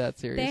if we did that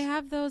series. They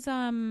have those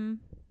on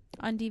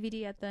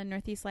DVD at the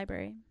Northeast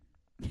Library.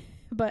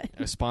 But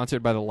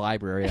Sponsored by the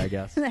library, I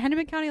guess. the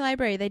Hennepin County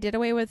Library, they did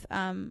away with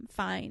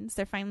fines.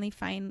 They're finally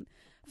fine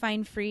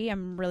free.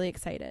 I'm really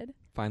excited.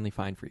 Finally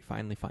fine free.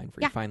 Finally fine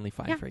free. Yeah. Finally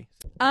fine Yeah. free.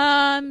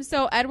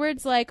 So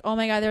Edward's like, oh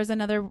my god, there's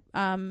another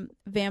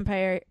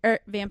vampire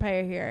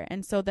here,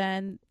 and so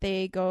then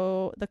the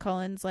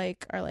Cullens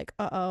are like,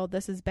 uh-oh,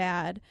 this is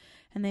bad,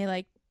 and they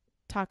like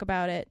talk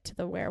about it to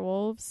the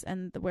werewolves,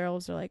 and the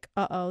werewolves are like,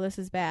 uh-oh, this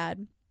is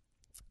bad.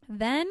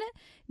 Then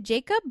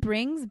Jacob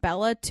brings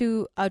Bella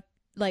to a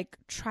like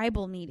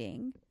tribal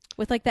meeting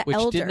with like the Which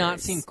elders. did not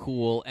seem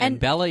cool. And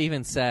Bella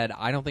even said,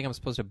 I don't think I'm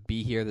supposed to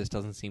be here. This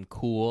doesn't seem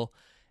cool.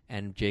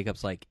 And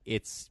Jacob's like,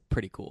 it's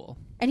pretty cool.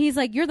 And he's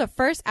like, you're the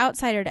first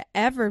outsider to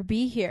ever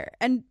be here.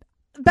 And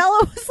Bella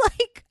was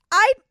like,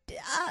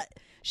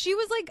 she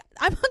was like,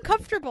 I'm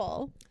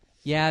uncomfortable.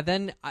 Yeah,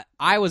 then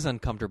I was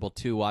uncomfortable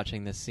too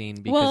watching this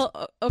scene because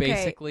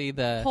basically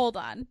hold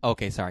on.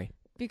 Okay, sorry.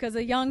 Because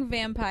a young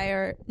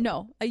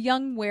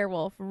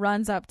werewolf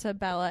runs up to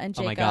Bella and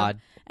Jacob Oh my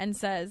God. and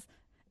says,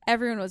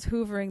 everyone was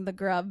hoovering the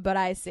grub, but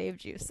I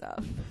saved you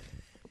some.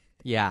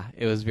 Yeah,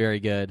 it was very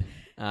good.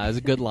 It was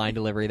a good line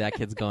delivery. That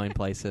kid's going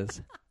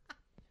places.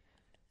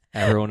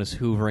 Everyone is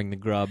hoovering the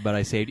grub, but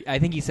I saved you. I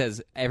think he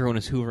says, everyone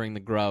is hoovering the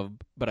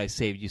grub, but I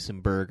saved you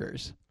some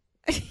burgers.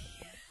 I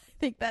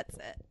think that's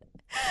it.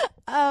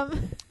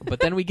 But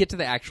then we get to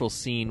the actual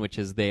scene, which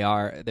is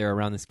they're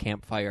around this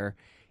campfire,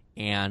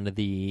 and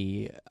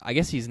I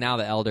guess he's now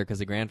the elder because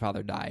the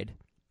grandfather died.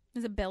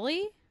 Is it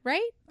Billy,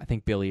 right? I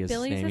think Billy is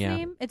Billy's his name. his Yeah.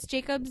 name? It's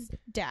Jacob's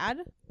dad?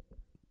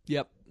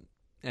 Yep.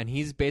 And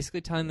he's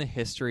basically telling the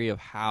history of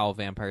how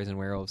vampires and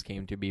werewolves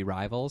came to be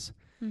rivals.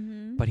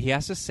 Mm-hmm. But he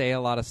has to say a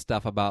lot of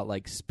stuff about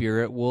like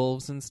spirit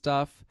wolves and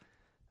stuff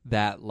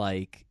that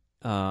like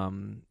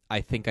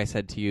I think I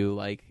said to you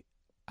like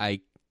I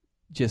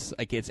just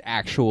like it's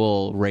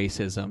actual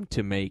racism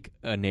to make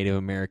a Native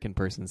American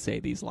person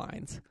say these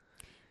lines.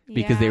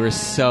 Because they were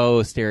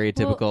so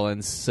stereotypical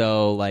and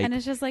so like and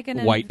it's just like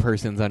white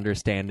person's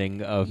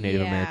understanding of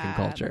Native American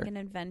culture. Like an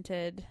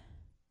invented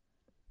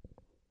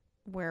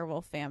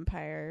werewolf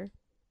vampire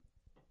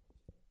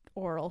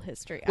oral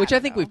history. Which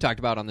I think know. we've talked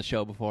about on the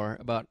show before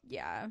about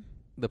Yeah.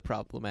 the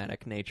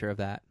problematic nature of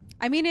that.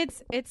 I mean,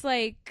 it's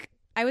like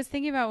I was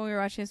thinking about when we were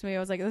watching this movie. I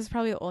was like, this is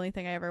probably the only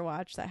thing I ever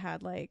watched that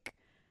had like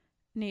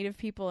Native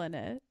people in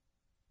it,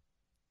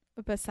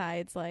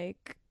 besides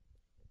like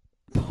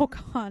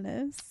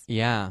Pocahontas.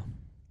 Yeah.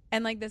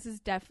 And like this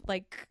is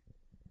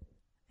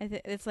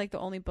it's like the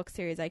only book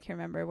series I can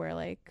remember where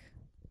like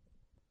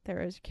there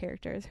was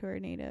characters who are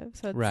Native.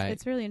 So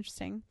it's really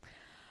interesting.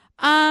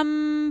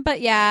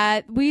 But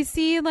yeah, we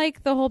see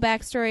like the whole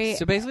backstory.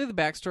 So basically the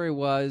backstory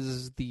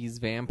was these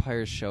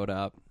vampires showed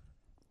up.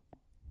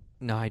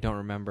 No, I don't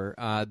remember.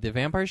 The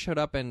vampires showed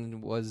up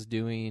and was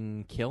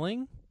doing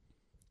killing.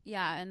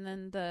 Yeah, and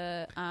then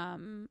the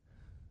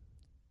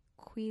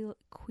You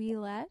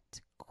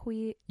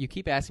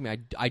keep asking me.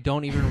 I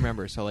don't even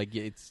remember. So like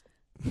it's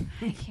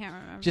I can't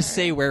remember. just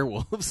say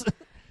werewolves.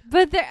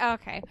 But they're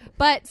okay.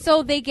 But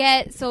so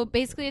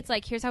basically it's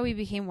like here's how we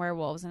became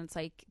werewolves, and it's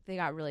like they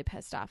got really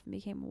pissed off and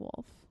became a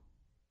wolf.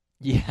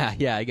 Yeah.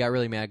 I got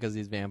really mad because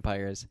these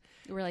vampires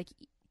We're like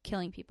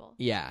killing people.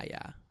 Yeah.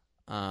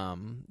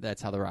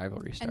 That's how the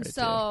rivalry started. And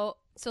so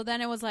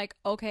then it was like,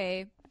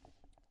 okay,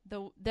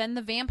 then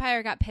the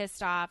vampire got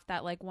pissed off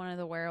that like one of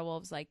the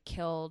werewolves like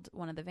killed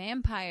one of the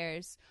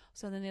vampires.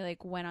 So then they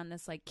like went on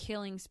this like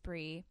killing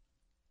spree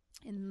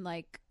in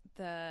like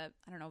the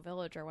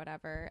village or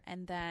whatever.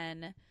 And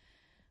then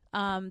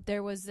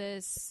there was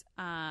this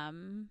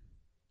one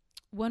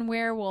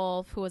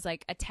werewolf who was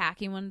like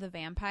attacking one of the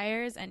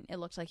vampires, and it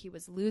looked like he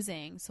was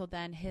losing. So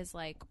then his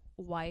like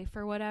wife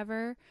or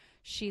whatever,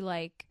 she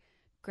like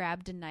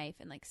grabbed a knife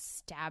and like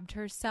stabbed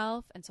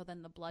herself, and so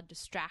then the blood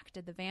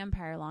distracted the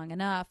vampire long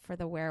enough for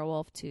the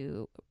werewolf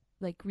to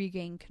like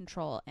regain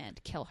control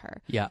and kill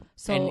her. Yeah.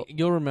 So and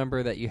you'll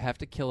remember that you have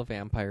to kill a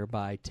vampire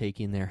by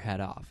taking their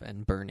head off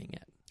and burning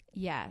it.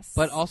 Yes.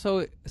 But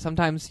also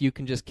sometimes you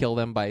can just kill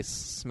them by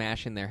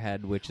smashing their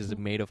head, which is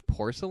made of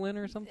porcelain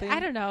or something. I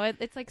don't know.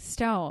 It's like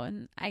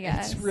stone, I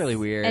guess. It's really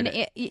weird.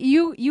 And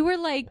you were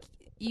like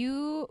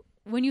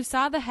when you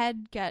saw the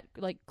head get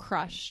like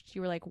crushed,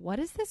 you were like, "What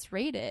is this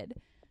rated?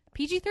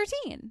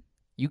 PG-13."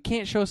 You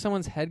can't show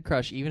someone's head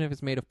crush even if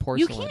it's made of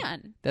porcelain. You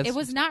can. It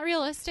was not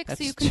realistic, that's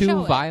so you can show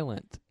too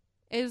violent.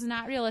 It was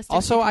not realistic.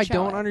 Also, You can I show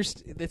don't it.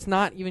 understand. It's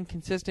not even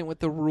consistent with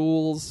the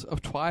rules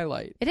of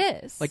Twilight. It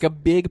is. Like, a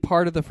big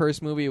part of the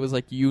first movie was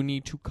like, you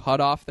need to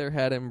cut off their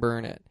head and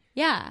burn it.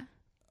 yeah.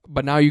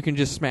 But now you can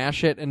just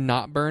smash it and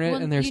not burn it,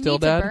 Well, and they're you still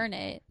need dead. to burn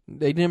it.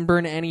 They didn't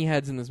burn any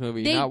heads in this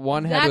movie. Not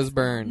one head was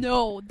burned.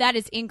 No, that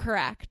is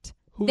incorrect.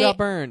 Who got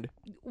burned?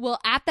 Well,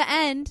 at the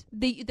end,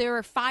 there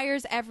were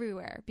fires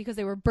everywhere because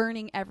they were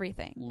burning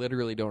everything.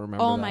 Literally don't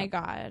remember. Oh that. my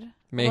god.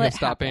 May Well, have it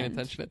stopped paying happened.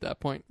 attention at that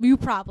point. You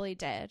probably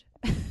did.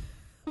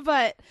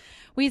 But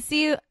we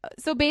see,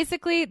 so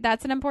basically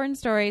that's an important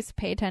story, so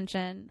pay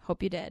attention.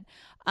 Hope you did.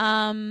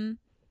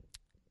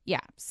 Yeah.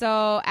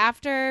 So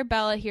after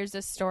Bella hears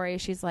this story,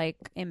 she's like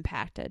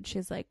impacted.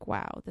 She's like,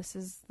 wow, this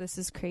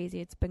is crazy.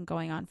 It's been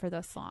going on for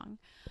this long.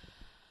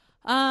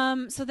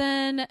 So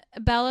then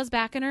Bella's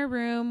back in her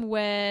room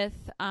with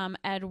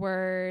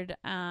Edward,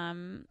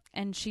 and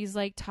she's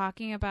like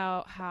talking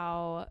about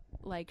how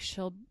like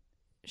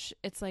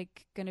it's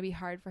like gonna be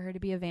hard for her to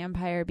be a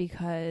vampire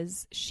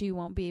because she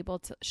won't be able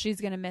to.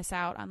 She's gonna miss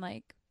out on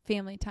like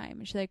family time,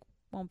 and she like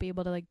won't be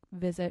able to like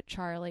visit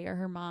Charlie or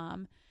her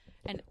mom.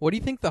 And What do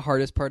you think the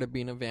hardest part of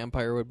being a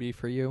vampire would be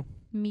for you?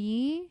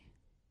 me,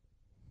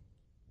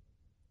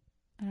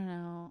 I don't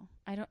know.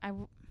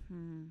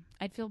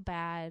 I'd feel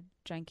bad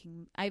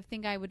drinking. I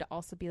think I would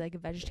also be like a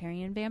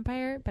vegetarian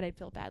vampire, but I'd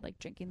feel bad like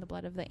drinking the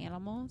blood of the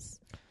animals.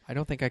 I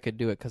don't think I could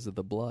do it because of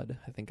the blood.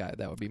 I think that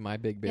would be my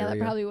big barrier. Yeah, that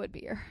probably would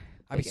be your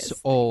I'd be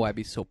biggest I'd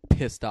be so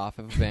pissed off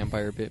if a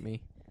vampire bit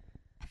me.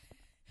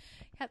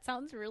 That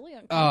sounds really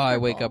uncomfortable. Oh, I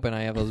wake up and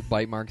I have those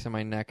bite marks in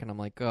my neck, and I'm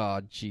like,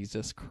 oh,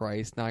 Jesus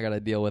Christ, now I got to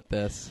deal with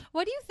this.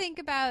 What do you think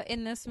about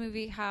in this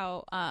movie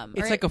how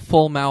It's like a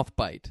full mouth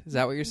bite. Is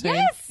that what you're saying?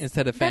 Yes!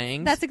 Instead of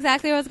fangs? That's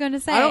exactly what I was going to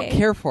say. I don't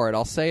care for it.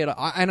 I'll say it.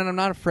 And I'm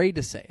not afraid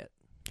to say it.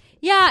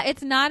 Yeah,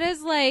 it's not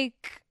as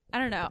like, I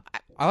don't know.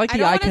 I like I the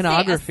don't wanna say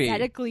iconography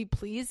aesthetically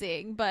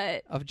pleasing,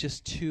 but of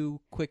just two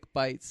quick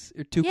bites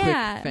or two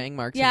Yeah. quick fang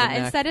marks in yeah, the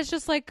neck. instead it's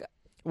just like,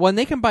 Well, and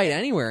they can bite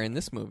anywhere in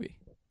this movie.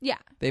 yeah,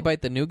 They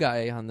bite the new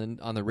guy on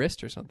the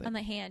wrist or something. on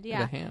the hand. Or Yeah.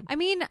 the hand. I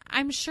mean,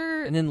 I'm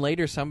sure. And then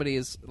later somebody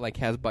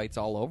has bites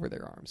all over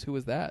their arms. Who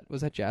was that?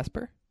 Was that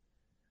Jasper?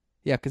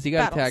 Yeah, because he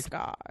got battle attacked.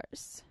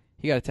 scars.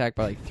 He got attacked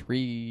by like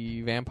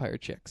 3 vampire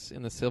chicks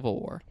in the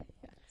Civil War.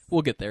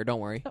 We'll get there. Don't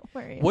worry. Don't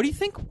worry. What do you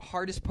think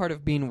hardest part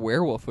of being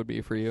werewolf would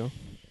be for you?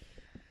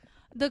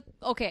 The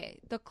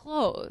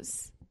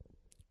clothes.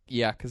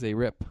 Yeah, because they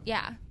rip.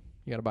 Yeah.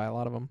 You got to buy a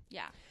lot of them.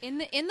 Yeah. In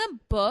the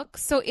book,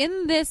 so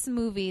in this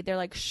movie, they're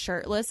like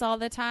shirtless all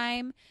the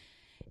time.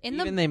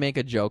 They make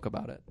a joke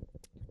about it.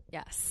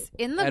 Yes.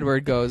 In the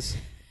Edward goes,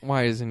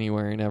 why isn't he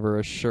wearing ever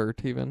a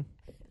shirt even?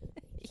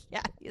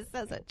 yeah, he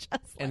says it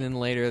just. And then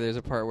later there's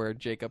a part where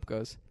Jacob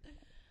goes,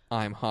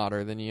 I'm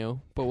hotter than you.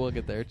 But we'll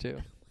get there too.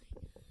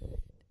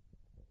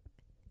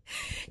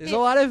 There's a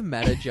lot of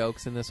meta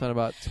jokes in this one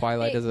about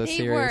Twilight as a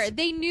series.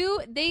 They knew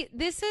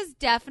this is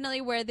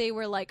definitely where they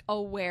were like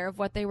aware of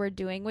what they were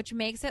doing, which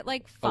makes it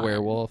like fun. A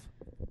werewolf.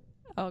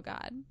 Oh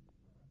god.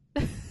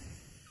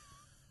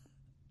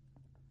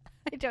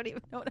 I don't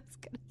even know what I was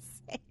gonna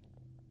say.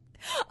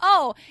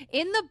 Oh,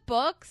 in the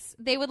books,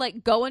 they would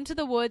like go into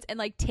the woods and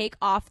like take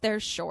off their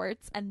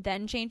shorts and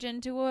then change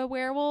into a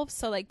werewolf,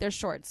 so like their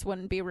shorts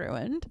wouldn't be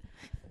ruined.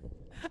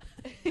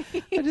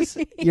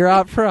 You're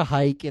out for a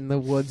hike in the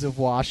woods of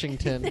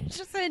Washington. There's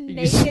just a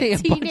You see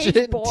naked a bunch teenage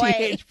of boy.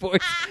 teenage boys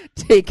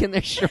taking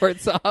their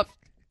shorts off.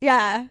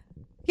 Yeah,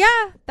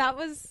 that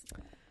was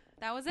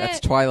it. That's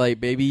Twilight,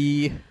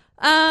 baby.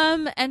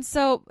 And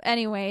so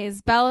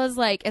anyways, Bella's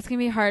like, it's gonna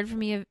be hard for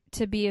me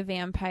to be a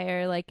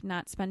vampire, like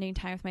not spending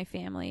time with my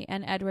family.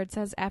 And Edward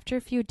says, after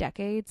a few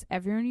decades,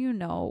 everyone you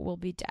know will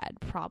be dead.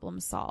 Problem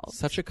solved.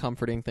 Such a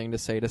comforting thing to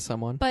say to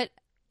someone. But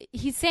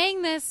he's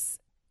saying this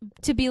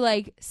to be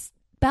like,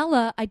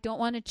 Bella, I don't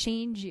want to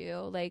change you.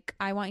 Like,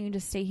 I want you to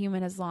stay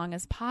human as long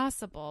as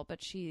possible.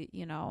 But she,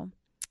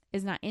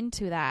 is not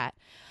into that.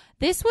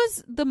 This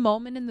was the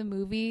moment in the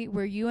movie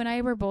where you and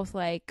I were both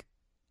like,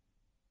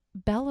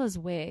 Bella's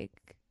wig.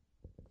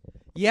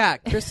 Yeah,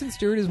 Kristen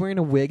Stewart is wearing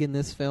a wig in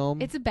this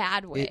film. It's a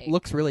bad wig. It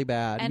looks really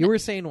bad. And you were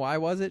saying, why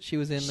was it? She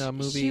was in the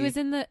movie. She was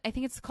in I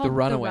think it's called The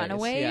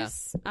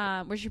Runaways,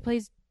 where she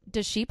plays.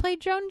 Does she play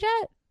Joan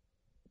Jett?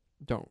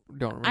 Don't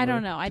remember. I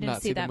don't know. I Did didn't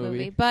not see that the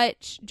movie.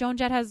 But Joan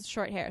Jett has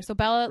short hair. So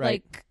Bella,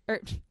 Right.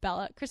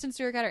 Kristen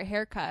Stewart got her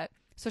hair cut.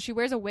 So she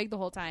wears a wig the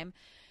whole time.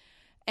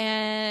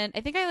 And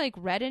I think I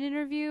read an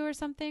interview or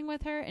something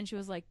with her, and she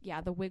was like,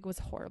 yeah, the wig was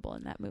horrible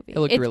in that movie. It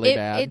looked really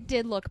bad. It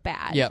did look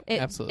bad. Yep, It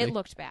absolutely.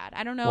 looked bad.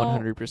 I don't know.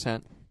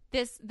 100%.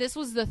 This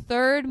was the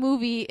third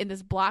movie in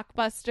this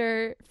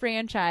blockbuster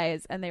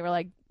franchise, and they were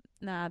like,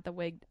 nah, the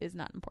wig is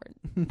not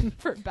important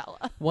for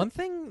Bella. One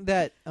thing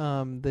that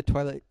the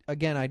Twilight,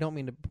 again, I don't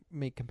mean to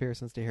make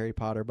comparisons to Harry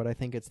Potter, but I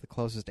think it's the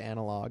closest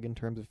analog in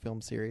terms of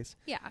film series.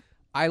 Yeah.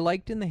 I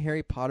liked in the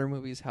Harry Potter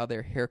movies how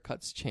their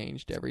haircuts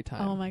changed every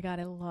time. Oh my god,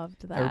 I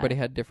loved that. Everybody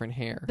had different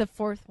hair. The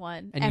fourth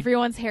one. And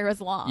Everyone's hair was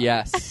long.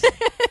 Yes.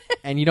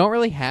 And you don't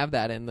really have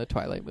that in the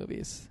Twilight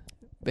movies.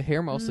 The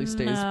hair mostly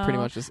stays No. pretty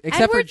much except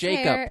Edward's for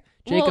Jacob. hair-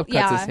 Jacob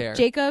cuts his hair.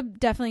 Jacob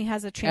definitely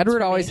has a transformation.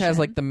 Edward always has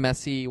like the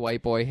messy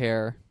white boy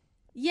hair.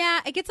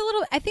 Yeah, it gets a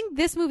little. I think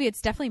this movie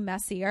it's definitely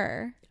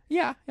messier.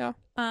 Yeah.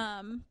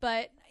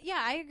 But yeah,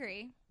 I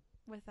agree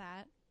with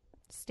that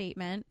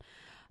statement.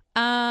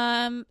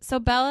 So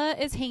Bella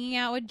is hanging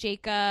out with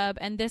Jacob,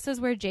 and this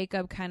is where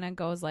Jacob kind of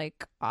goes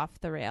like off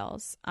the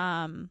rails.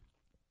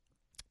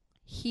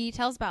 He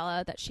tells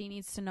Bella that she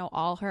needs to know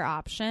all her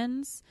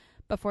options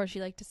before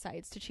she like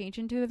decides to change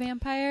into a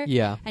vampire.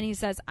 Yeah. And he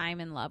says, "I'm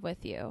in love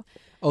with you."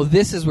 Oh,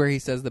 this is where he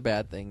says the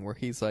bad thing, where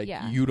he's like,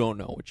 Yeah. you don't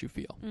know what you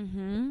feel.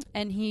 Mm-hmm.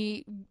 And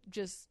he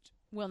just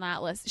will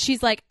not listen.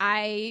 She's like,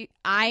 I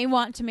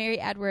want to marry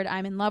Edward.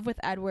 I'm in love with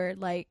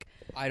Edward. Like,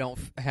 I don't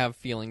have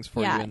feelings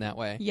for Yeah. you in that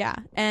way. yeah.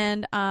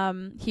 And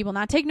he will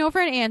not take no for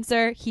an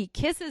answer. He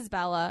kisses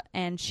Bella,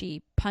 and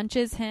she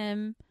punches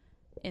him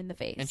in the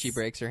face. And she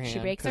breaks her hand. She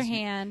breaks her 'cause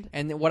hand.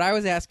 And what I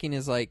was asking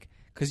is like,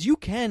 because you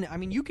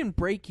can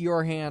break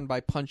your hand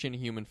by punching a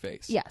human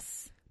face.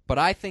 Yes. But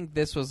I think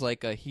this was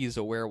like he's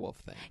a werewolf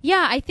thing.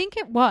 Yeah, I think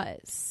it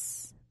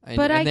was. And,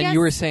 But and I then guess- you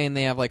were saying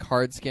they have like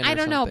hard skin. I or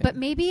don't know, something, but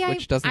maybe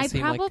which doesn't I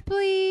seem like-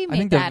 probably I made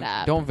think that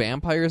up. Don't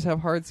vampires have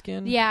hard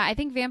skin? Yeah, I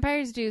think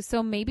vampires do.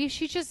 So maybe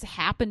she just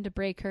happened to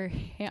break her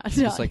hand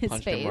Just on like his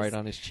punched face. him right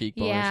on his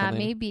cheekbone or Yeah,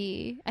 something.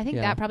 maybe. I think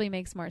Yeah. that probably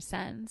makes more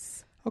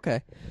sense.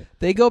 Okay.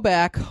 They go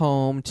back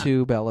home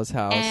to Bella's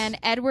house. And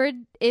Edward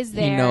is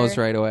there. he knows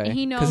right away.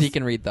 He knows- Because he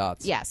can read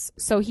thoughts. Yes.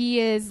 So he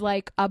is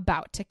like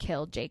about to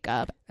kill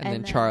Jacob. And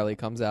then Charlie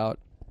comes out.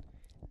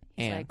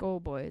 He's And like,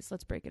 "Oh boys,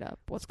 let's break it up.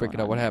 let's break it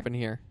up. What happened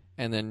here?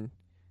 And then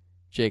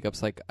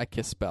Jacob's like, I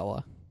kissed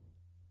Bella.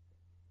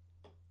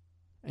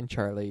 And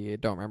Charlie,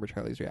 don't remember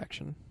Charlie's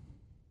reaction.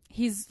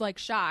 He's like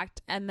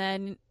shocked, and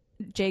then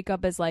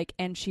Jacob is like,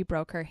 "And she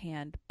broke her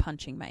hand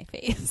punching my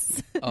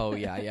face." Oh,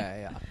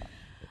 yeah.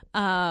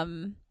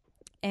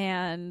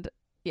 And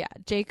yeah,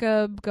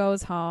 Jacob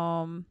goes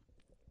home.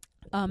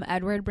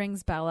 Edward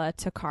brings Bella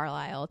to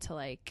Carlisle to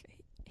like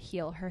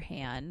heal her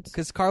hand.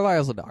 Because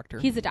Carlisle's a doctor.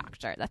 He's a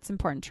doctor. That's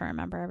important to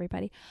remember,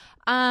 everybody.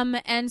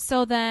 And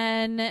so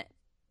then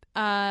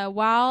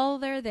while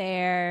they're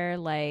there,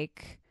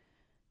 like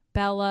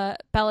Bella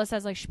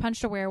says like she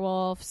punched a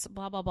werewolf,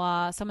 blah blah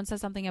blah. Someone says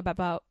something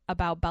about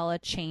Bella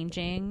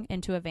changing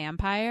into a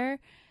vampire,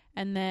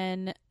 and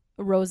then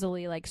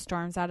Rosalie like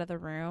storms out of the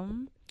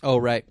room. Oh,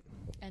 right.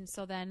 And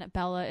so then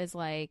Bella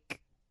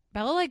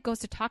goes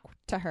to talk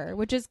to her,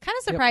 which is kind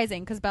of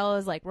surprising because Bella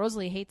is like,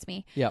 Rosalie hates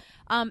me. Yep.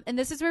 And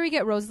this is where we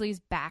get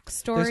Rosalie's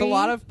backstory. There's a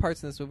lot of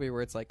parts in this movie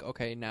where it's like,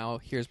 okay, now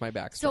here's my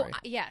backstory. So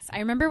yes, I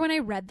remember when I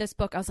read this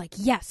book, I was like,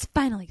 yes,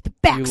 finally the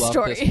backstory. You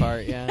love this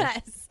part, yeah.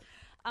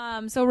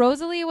 Yes. So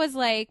Rosalie was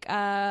like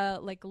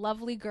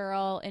lovely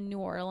girl in New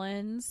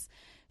Orleans.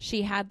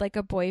 She had like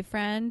a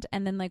boyfriend,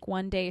 and then like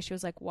one day she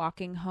was like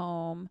walking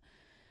home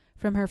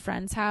from her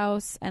friend's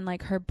house, and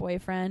like her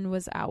boyfriend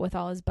was out with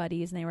all his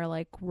buddies, and they were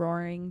like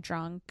roaring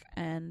drunk,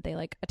 and they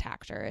like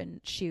attacked her, and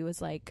she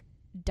was like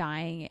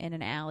dying in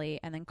an alley,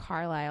 and then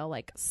Carlisle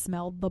like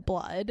smelled the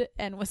blood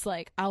and was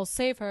like, I'll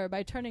save her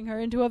by turning her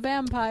into a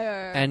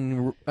vampire.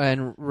 And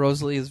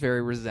Rosalie is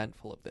very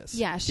resentful of this.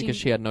 Yeah, because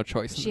she had no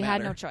choice in the she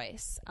had matter. no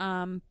choice.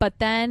 But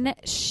then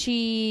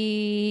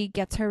she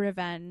gets her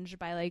revenge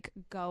by like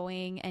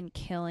going and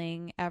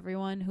killing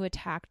everyone who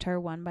attacked her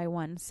one by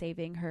one,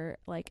 saving her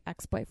like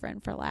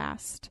ex-boyfriend for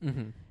last.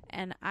 Mm-hmm.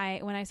 And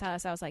when I saw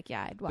this, I was like,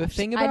 yeah, I'd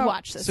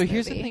watch this So movie.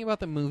 here's the thing about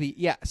the movie.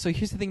 Yeah, so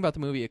here's the thing about the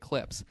movie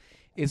Eclipse.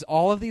 Is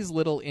all of these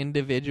little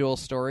individual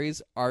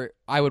stories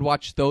I would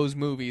watch those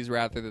movies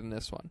rather than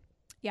this one.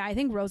 Yeah, I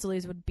think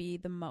Rosalie's would be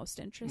the most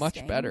interesting.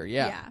 Much better,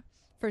 yeah. Yeah,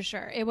 for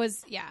sure. It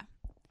was, yeah.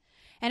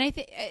 And I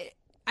think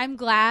I'm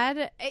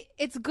glad.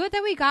 It's good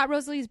that we got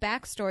Rosalie's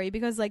backstory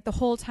because like the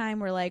whole time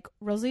we're like,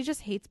 Rosalie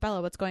just hates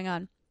Bella. What's going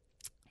on?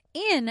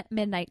 In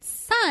Midnight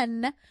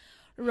Sun,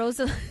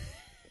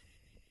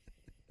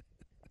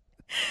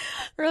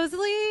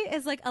 Rosalie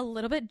is like a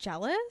little bit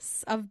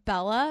jealous of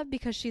Bella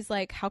because she's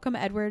like, how come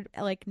Edward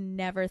like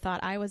never thought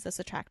I was this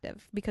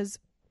attractive? Because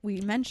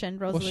we mentioned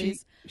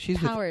Rosalie's she's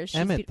powers.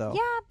 with Emmett, though.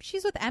 Yeah,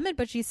 she's with Emmett,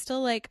 but she's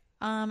still like,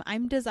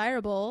 I'm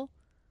desirable.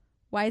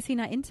 Why is he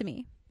not into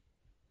me?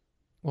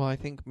 Well, I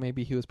think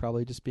maybe he was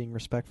probably just being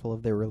respectful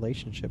of their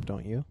relationship,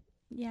 don't you?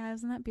 Yeah,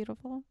 isn't that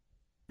beautiful?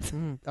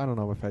 I don't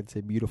know if I'd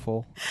say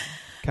beautiful.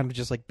 Kind of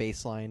just like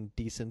baseline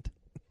decent.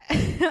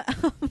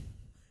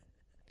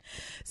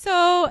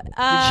 So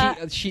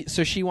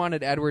she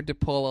wanted Edward to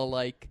pull a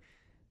like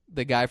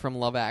the guy from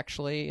Love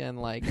Actually and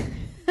like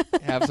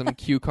have some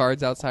cue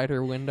cards outside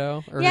her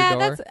window or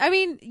her door.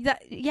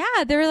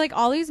 There were like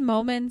all these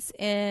moments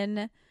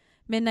in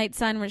Midnight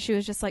Sun where she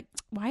was just like,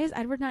 why is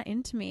Edward not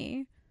into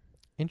me?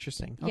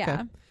 Interesting. Okay.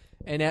 Yeah.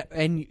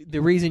 And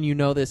the reason you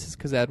know this is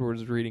because Edward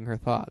was reading her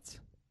thoughts.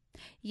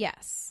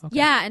 Yes. Okay.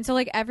 Yeah, and so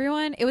like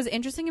everyone, it was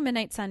interesting in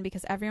Midnight Sun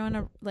because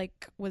everyone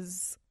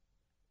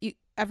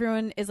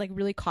everyone is like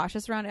really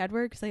cautious around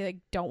Edward because they like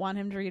don't want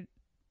him to read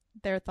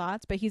their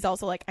thoughts, but he's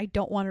also like, I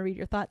don't want to read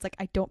your thoughts. Like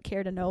I don't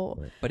care to know.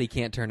 But he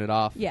can't turn it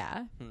off.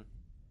 Yeah.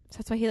 So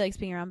that's why he likes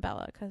being around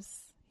Bella because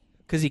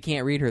Because he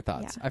can't read her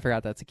thoughts. Yeah. I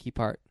forgot that's a key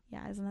part.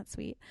 Yeah, isn't that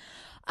sweet?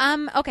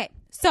 Okay,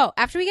 so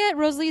after we get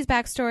Rosalie's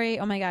backstory,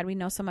 oh my god, we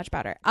know so much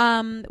about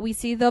her. We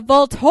see the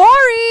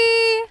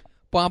Volturi!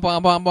 Bwah,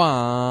 bwah, bwah,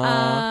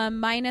 bwah.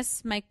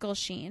 Minus Michael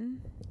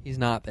Sheen. He's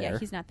not there. Yeah,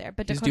 he's not there.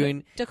 But He's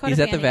Dakota he's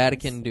at the Fanning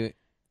Vatican is.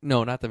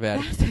 No, not the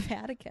Vatican. That's the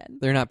Vatican.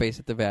 They're not based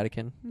at the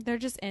Vatican. They're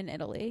just in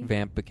Italy.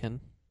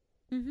 Vampican.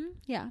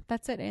 Yeah,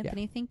 that's it,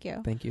 Anthony. Yeah. Thank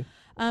you. Thank you.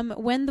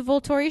 When the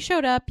Volturi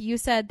showed up, you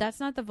said, that's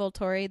not the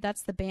Volturi,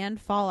 that's the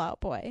band Fall Out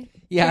Boy.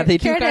 Yeah, they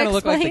do care to kind of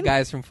look like the explain?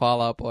 guys from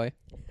Fall Out Boy.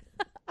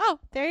 Oh,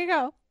 there you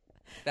go.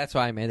 That's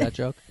why I made that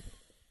joke.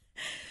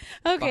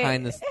 Okay.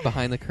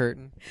 Behind the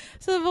curtain.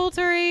 So the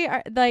Volturi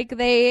are like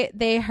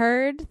they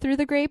heard through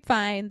the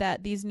grapevine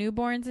that these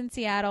newborns in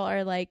Seattle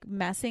are like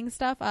messing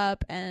stuff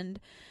up, and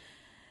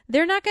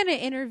they're not going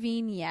to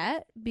intervene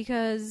yet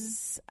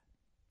because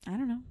I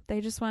don't know. They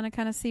just want to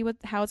kind of see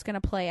how it's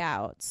going to play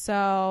out.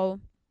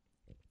 So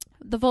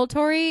the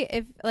Volturi,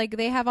 if like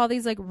they have all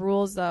these like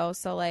rules though,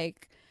 so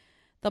like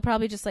they'll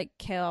probably just like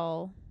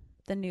kill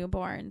the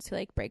newborns who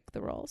like break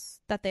the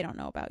rules that they don't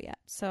know about yet.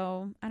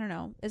 So I don't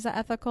know. Is that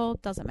ethical?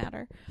 Doesn't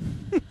matter.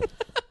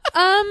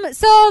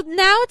 So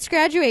now it's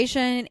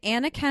graduation.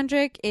 Anna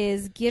Kendrick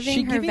is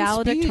giving her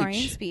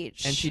valedictorian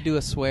speech. And she do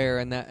a swear,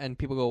 and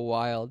people go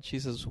wild. She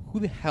says, "Who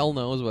the hell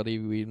knows what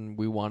we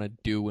want to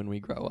do when we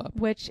grow up?"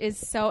 Which is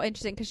so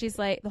interesting because she's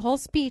like, the whole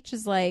speech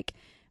is like,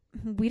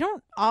 we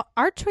don't,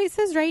 our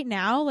choices right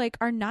now like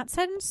are not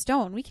set in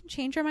stone. We can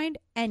change our mind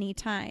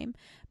anytime.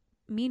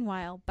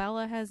 Meanwhile,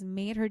 Bella has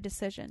made her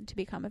decision to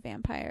become a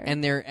vampire.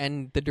 And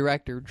the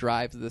director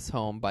drives this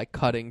home by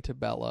cutting to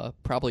Bella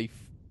probably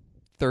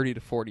 30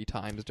 to 40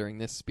 times during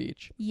this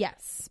speech.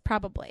 Yes,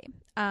 probably.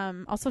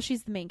 Also,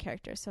 she's the main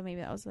character, so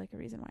maybe that was like a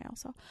reason why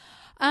also.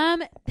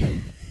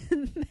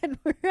 Then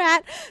we're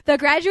at the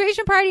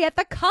graduation party at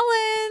the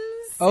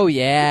Cullens. Oh,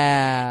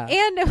 yeah.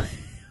 And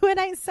when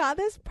I saw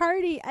this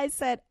party, I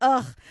said,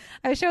 ugh,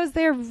 I wish I was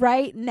there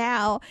right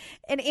now.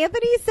 And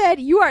Anthony said,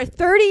 you are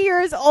 30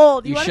 years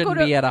old. You shouldn't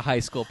be at a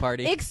high school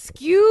party.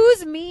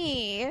 Excuse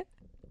me.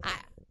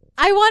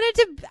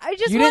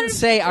 You didn't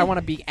say I want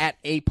to be at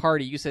a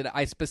party. You said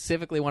I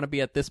specifically want to be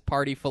at this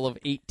party full of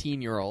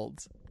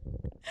 18-year-olds.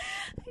 I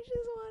just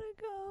want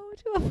to go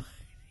to a party.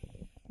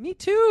 Me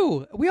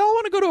too. We all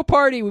want to go to a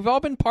party. We've all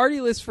been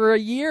partyless for a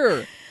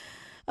year.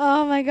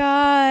 Oh my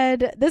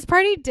God. This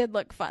party did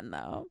look fun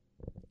though.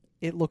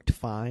 It looked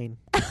fine.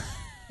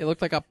 It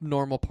looked like a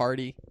normal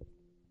party.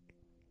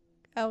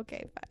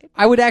 Okay, fine.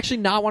 I would actually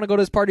not want to go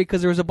to this party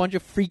because there was a bunch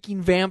of freaking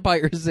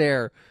vampires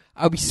there.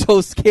 I would be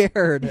so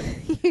scared.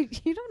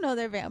 You don't know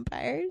they're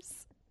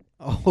vampires.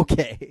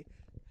 Okay.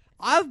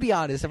 I'll be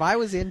honest. If I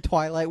was in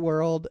Twilight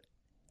World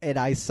and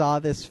I saw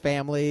this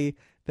family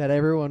that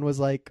everyone was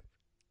like,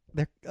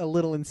 they're a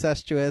little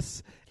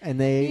incestuous and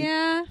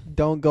they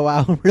don't go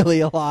out really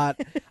a lot,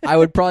 I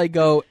would probably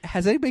go,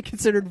 has anybody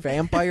considered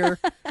vampire?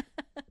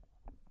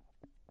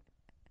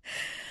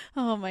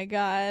 Oh my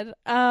God.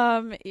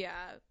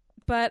 Yeah.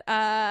 But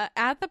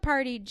at the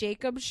party,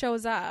 Jacob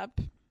shows up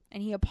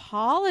and he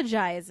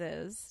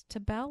apologizes to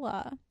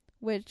Bella,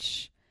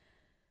 which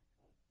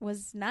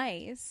was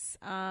nice.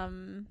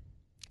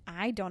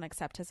 I don't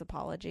accept his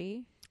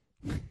apology.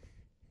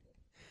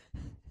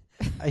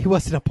 He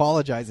wasn't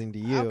apologizing to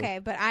you. Okay,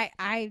 but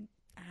I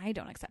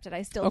don't accept it.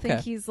 I still think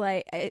he's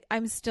like, I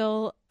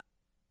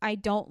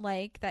don't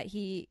like that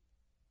he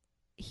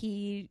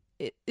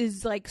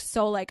is like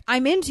so like,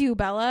 I'm into you,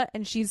 Bella,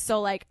 and she's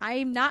so like,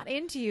 I'm not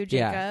into you,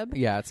 Jacob.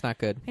 Yeah, it's not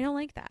good. I don't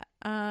like that.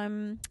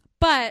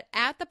 But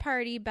at the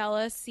party,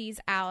 Bella sees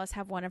Alice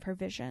have one of her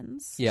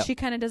visions. Yep. She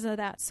kind of does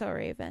that So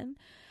Raven.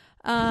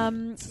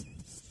 And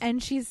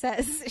she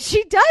says,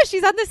 she does.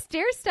 She's on the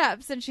stair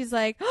steps and she's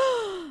like,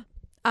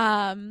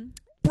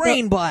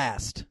 brain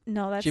blast.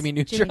 No, that's Jimmy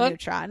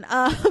Neutron.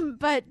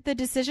 But the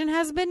decision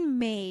has been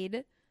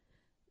made.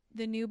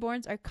 The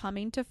newborns are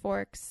coming to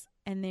Forks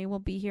and they will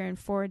be here in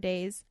 4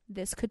 days.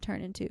 This could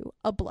turn into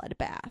a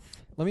bloodbath.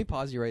 Let me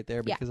pause you right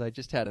there because I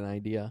just had an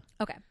idea.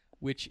 Okay.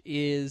 Which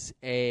is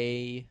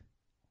a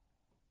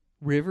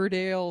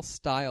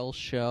Riverdale-style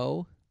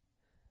show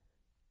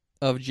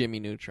of Jimmy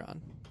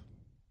Neutron.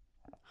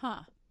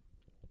 Huh.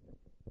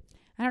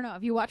 I don't know.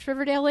 Have you watched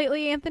Riverdale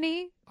lately,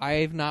 Anthony?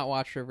 I've not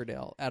watched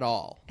Riverdale at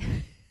all.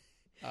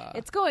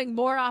 It's going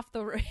more off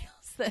the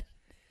rails than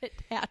it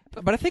had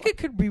before. But I think it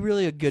could be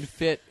really a good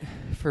fit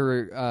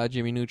for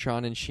Jimmy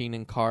Neutron and Sheen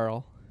and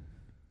Carl.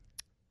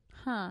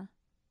 Huh.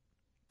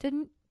 I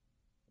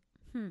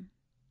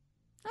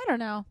don't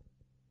know.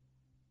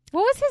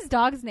 What was his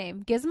dog's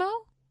name? Gizmo?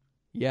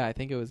 Yeah, I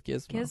think it was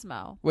Gizmo.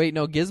 Gizmo. Wait,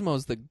 no,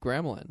 Gizmo's the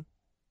gremlin.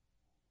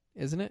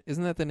 Isn't it?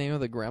 Isn't that the name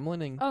of the gremlin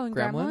in in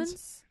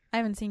Gremlins? I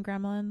haven't seen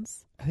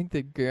Gremlins. I think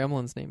the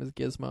gremlin's name is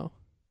Gizmo.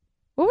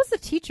 What was the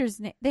teacher's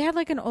name? They had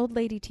like an old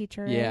lady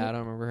teacher, right? Yeah, I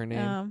don't remember her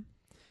name.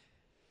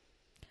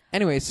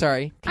 Anyway,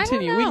 sorry.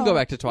 Continue. I We can go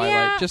back to Twilight.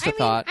 Yeah, Just a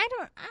thought.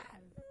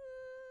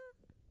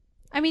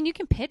 I mean, you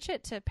can pitch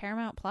it to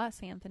Paramount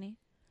Plus, Anthony.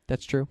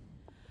 That's true.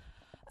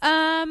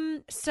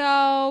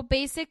 So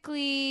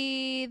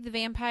basically the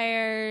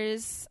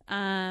vampires,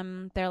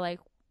 they're like,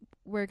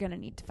 we're gonna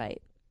need to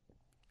fight.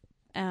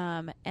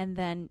 And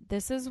then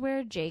this is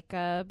where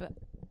Jacob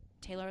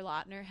Taylor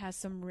Lautner has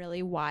some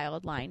really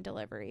wild line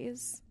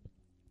deliveries.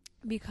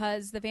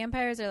 Because the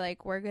vampires are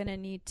like, we're gonna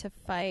need to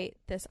fight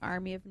this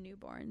army of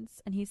newborns.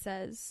 And he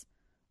says,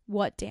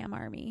 what damn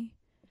army?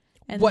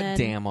 And what then,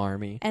 damn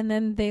army? And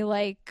then they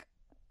like,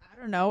 I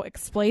don't know,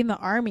 explain the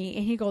army.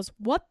 And he goes,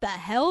 what the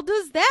hell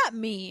does that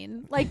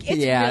mean? Like, it's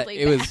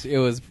really bad. It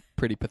was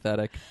pretty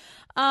pathetic.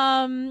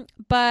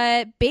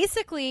 But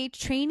basically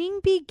training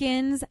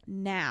begins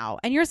now.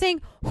 And you're saying,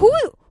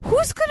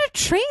 who's gonna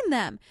train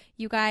them?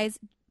 You guys,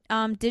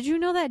 did you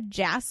know that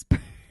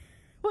Jasper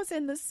was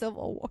in the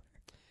Civil War?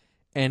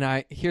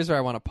 And here's where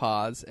I want to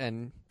pause.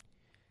 And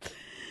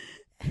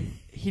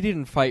he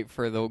didn't fight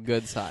for the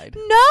good side.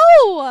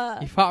 No!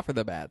 He fought for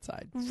the bad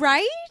side.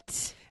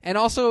 Right? And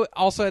also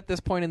at this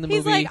point in the movie...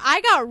 He's like,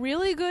 I got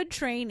really good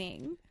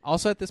training.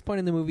 Also at this point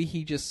in the movie,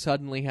 he just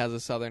suddenly has a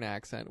southern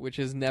accent, which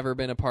has never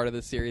been a part of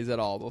the series at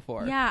all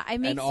before. Yeah,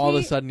 and all of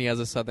a sudden he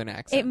has a southern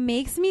accent. It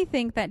makes me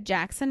think that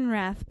Jackson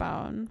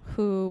Rathbone,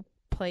 who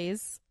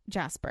plays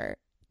Jasper,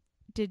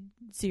 did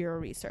zero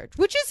research,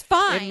 which is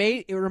fine.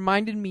 It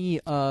reminded me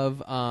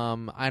of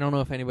I don't know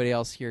if anybody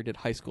else here did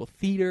high school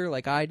theater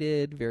like I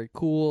did. Very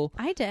cool.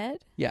 I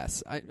did.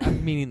 Yes,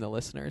 I'm meaning the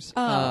listeners.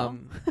 Oh.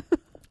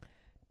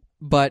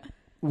 But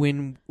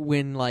when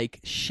like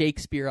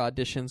Shakespeare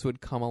auditions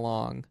would come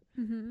along,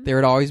 mm-hmm. there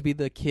would always be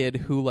the kid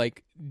who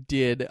like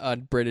did a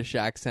British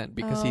accent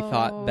because he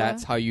thought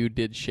that's how you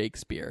did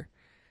Shakespeare.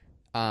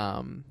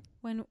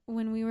 When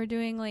we were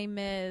doing Les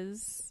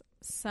Mis,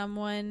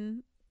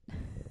 someone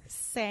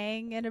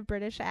sang in a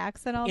British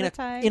accent all the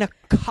time. In a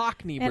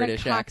Cockney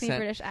British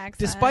accent.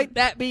 Despite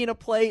that being a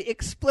play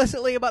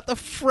explicitly about the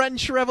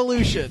French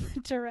Revolution.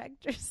 The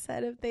director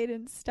said if they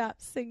didn't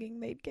stop singing,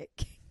 they'd get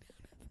kicked.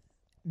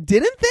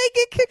 Didn't they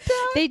get kicked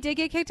out? They did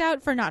get kicked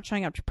out for not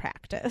showing up to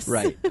practice.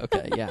 Right.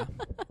 Okay, yeah.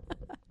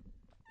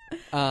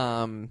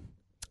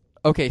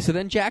 Okay, so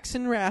then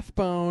Jackson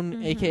Rathbone,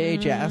 mm-hmm. a.k.a.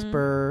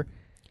 Jasper,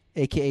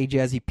 a.k.a.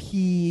 Jazzy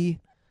P,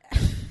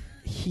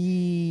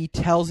 he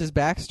tells his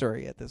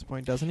backstory at this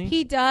point, doesn't he?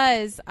 He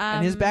does.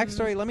 And his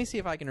backstory, let me see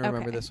if I can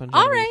remember okay. this one.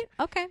 All right,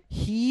 okay.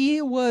 He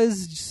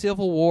was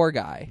Civil War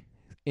guy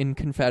in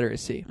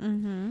Confederacy.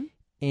 Mm-hmm.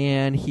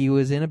 And he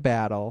was in a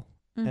battle,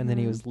 mm-hmm. and then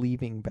he was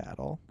leaving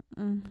battle.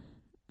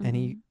 Mm-hmm. And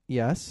he,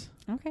 yes?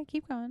 Okay,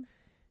 keep going.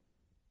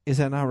 Is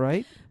that not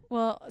right?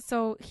 Well,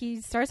 so he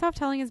starts off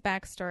telling his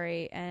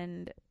backstory,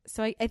 and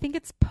so I think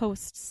it's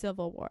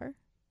post-Civil War.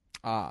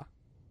 Ah.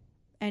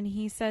 And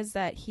he says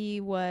that he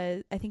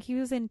was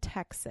in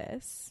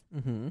Texas,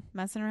 mm-hmm.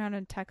 messing around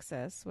in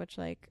Texas, which,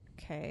 like,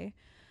 okay.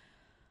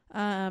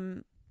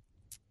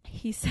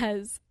 He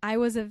says, I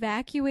was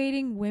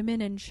evacuating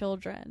women and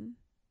children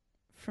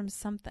from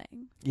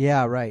something.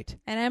 Yeah, right.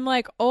 And I'm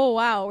like, oh,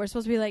 wow, we're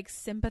supposed to be, like,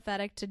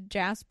 sympathetic to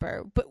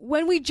Jasper. But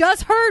when we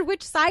just heard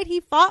which side he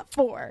fought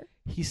for.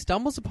 He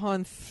stumbles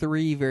upon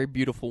 3 very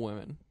beautiful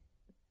women.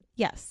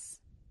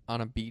 Yes.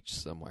 On a beach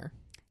somewhere.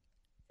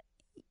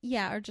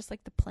 Yeah, or just,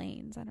 like, the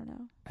plains. I don't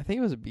know. I think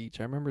it was a beach.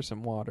 I remember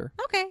some water.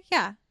 Okay,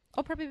 yeah.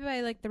 Oh, probably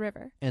by, like, the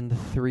river. And the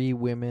 3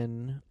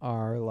 women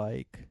are,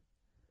 like...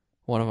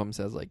 One of them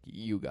says, like,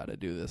 you gotta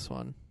do this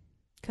one.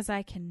 'Cause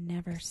I can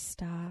never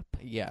stop.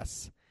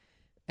 Yes.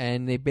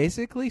 And they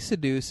basically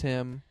seduce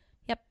him.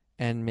 Yep.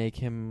 And make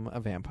him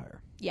a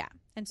vampire. Yeah.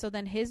 And so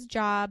then his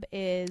job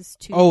is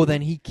to... Oh,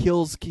 then he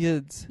kills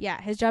kids.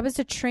 Yeah, his job is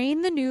to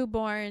train the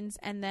newborns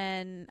and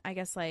then, I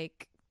guess,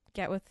 like,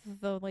 get with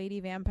the lady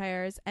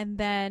vampires. And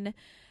then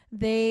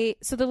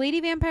so the lady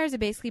vampires are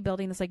basically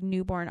building this, like,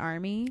 newborn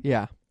army.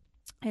 Yeah.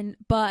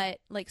 But,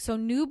 like, so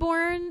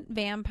newborn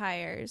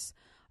vampires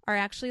are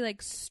actually,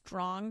 like,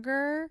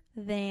 stronger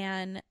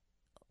than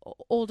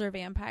older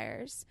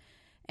vampires.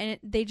 And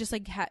they just,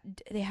 like,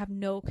 they have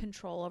no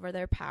control over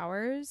their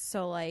powers.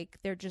 So, like,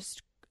 they're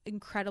just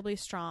incredibly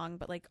strong,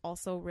 but, like,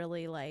 also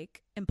really,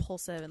 like,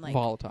 impulsive and, like...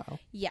 Volatile.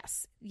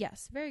 Yes.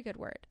 Very good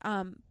word.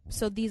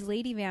 So these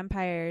lady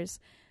vampires,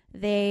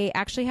 they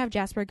actually have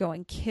Jasper go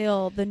and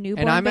kill the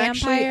newborn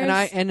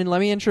vampires. And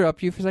let me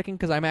interrupt you for a second,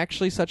 because I'm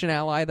actually such an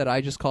ally that I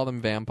just call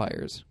them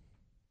vampires.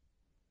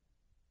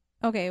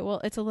 Okay, well,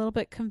 it's a little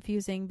bit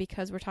confusing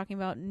because we're talking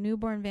about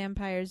newborn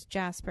vampires,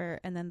 Jasper,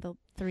 and then the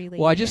 3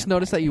 lady Well, I just vampires.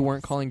 noticed that you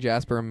weren't calling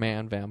Jasper a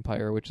man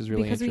vampire, which is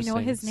really because interesting. Because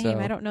we know his name.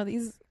 So. I don't know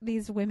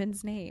these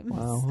women's names.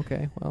 Wow,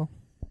 okay, well.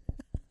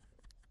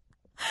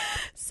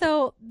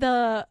 So,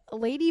 the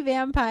lady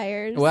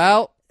vampires...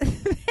 Well...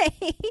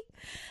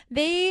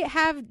 they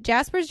have...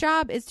 Jasper's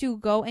job is to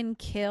go and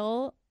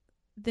kill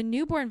the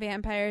newborn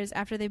vampires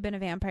after they've been a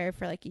vampire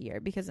for, like, a year,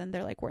 because then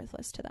they're, like,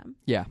 worthless to them.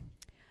 Yeah.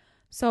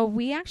 So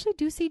we actually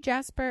do see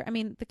Jasper. I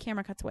mean, the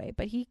camera cuts away,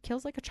 but he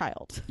kills like a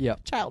child. Yeah.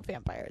 Child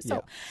vampire.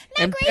 So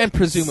yeah. not great. And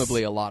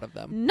presumably a lot of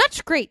them.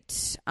 Not great.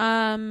 So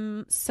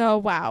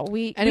wow.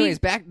 Anyways,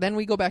 then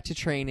we go back to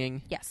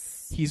training.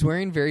 Yes. He's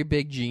wearing very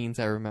big jeans,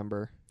 I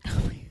remember.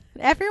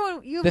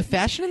 The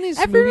fashion in these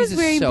everyone's movies is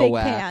wearing so big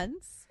whack.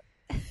 pants.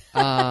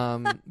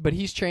 But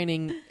he's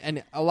training,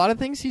 and a lot of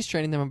things he's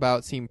training them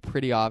about seem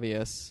pretty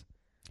obvious.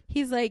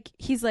 He's like,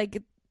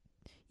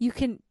 you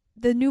can,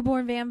 the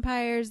newborn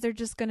vampires, they're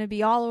just going to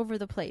be all over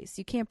the place.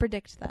 You can't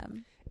predict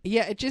them.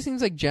 Yeah, it just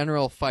seems like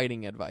general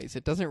fighting advice.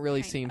 It doesn't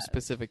really Kind seem of.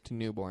 specific to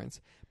newborns.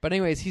 But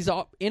anyways,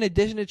 in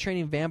addition to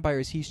training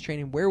vampires, he's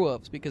training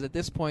werewolves, because at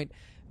this point,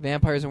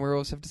 vampires and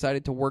werewolves have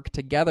decided to work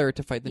together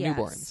to fight the Yes,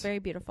 newborns. very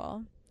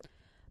beautiful.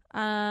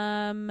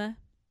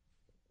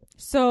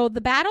 So the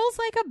battle's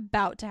like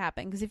about to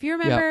happen, because if you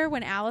remember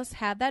when Alice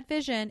had that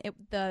vision,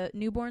 the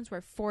newborns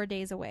were 4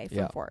 days away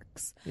from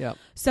Forks. Yeah.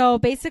 So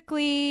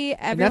basically,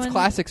 And that's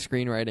classic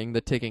screenwriting,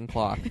 the ticking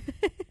clock.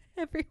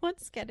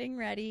 everyone's getting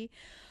ready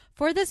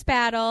for this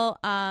battle.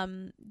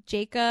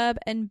 Jacob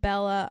and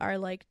Bella are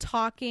like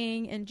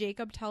talking, and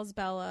Jacob tells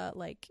Bella,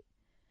 like,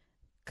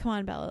 come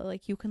on, Bella,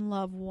 like, you can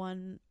love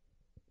one,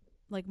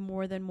 like,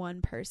 more than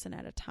one person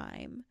at a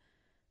time.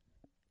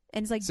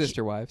 And it's like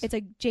Sister wives. It's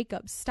like,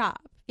 Jacob,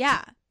 stop.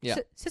 Yeah. Yeah.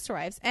 Sister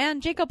wives.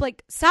 And Jacob,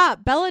 like,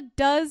 stop. Bella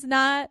does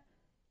not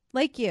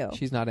like you.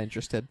 She's not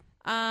interested.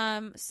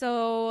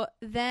 So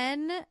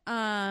then,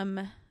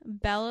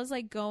 Bella's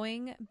like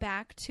going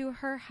back to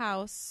her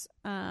house,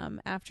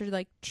 after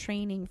like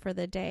training for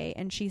the day,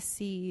 and she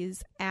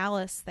sees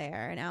Alice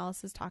there, and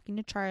Alice is talking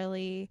to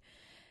Charlie,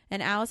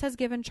 and Alice has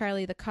given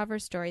Charlie the cover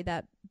story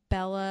that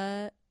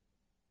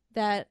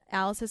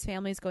Alice's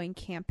family is going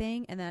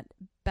camping, and that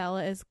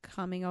Bella is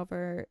coming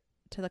over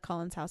to the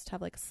Cullens house to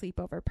have like a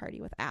sleepover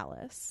party with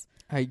Alice.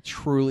 I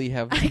truly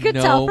have I could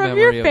no tell from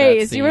memory your of that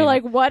face. You were scene.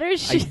 like, what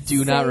is she I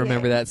do not saying?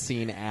 remember that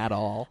scene at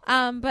all.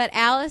 But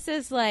Alice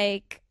is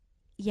like,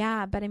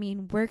 yeah, but I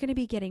mean, we're going to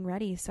be getting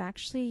ready. So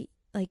actually,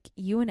 like,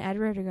 you and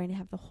Edward are going to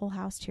have the whole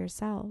house to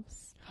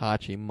yourselves.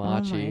 Hachi Oh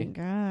machi. my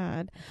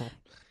God.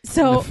 The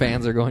So,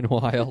 fans are going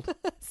wild.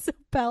 so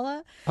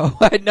Bella. Oh,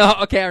 no.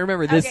 Okay, I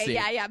remember this scene.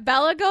 Yeah.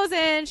 Bella goes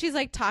in. She's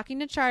like talking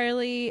to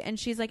Charlie, and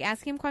she's like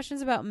asking him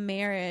questions about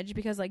marriage,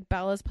 because like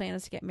Bella's plan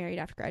is to get married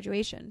after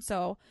graduation.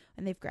 So,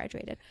 and they've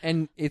graduated.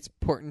 And it's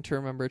important to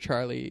remember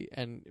Charlie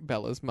and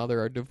Bella's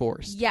mother are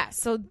divorced. Yes.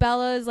 So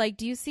Bella is like,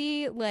 do you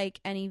see like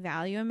any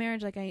value in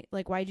marriage?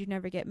 Like why'd you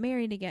never get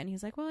married again? And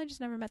he's like, well, I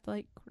just never met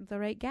the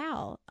right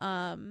gal.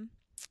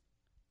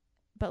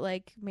 But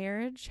like,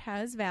 marriage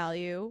has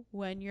value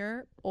when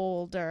you're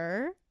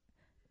older.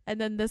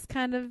 And then this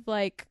kind of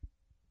like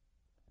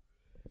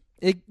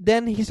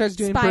Then he starts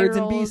doing birds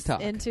and bees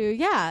spirals talk. into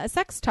a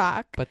sex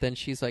talk. But then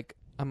she's like,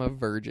 I'm a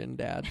virgin,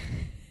 Dad.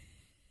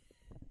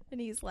 And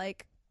he's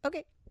like,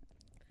 okay.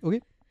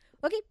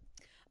 Okay.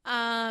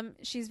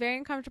 She's very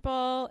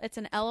uncomfortable. It's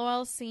an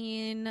LOL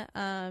scene.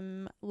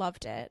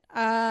 Loved it.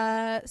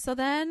 So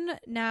then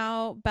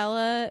now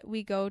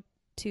we go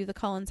to the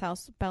Cullens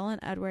house. Bella and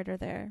Edward are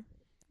there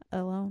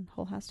alone,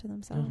 whole house to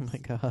themselves. Oh my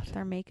God.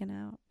 They're making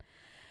out.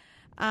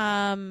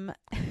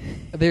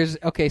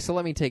 So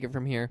let me take it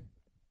from here.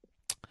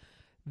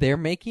 They're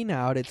making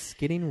out. It's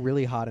getting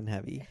really hot and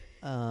heavy.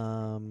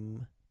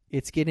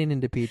 It's getting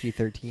into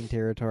PG-13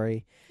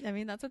 territory. I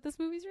mean, that's what this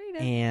movie's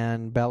rated.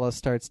 And Bella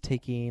starts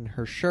taking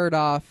her shirt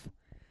off,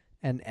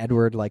 and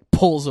Edward like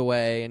pulls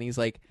away, and he's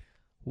like,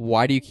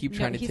 Why do you keep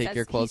trying to he take says-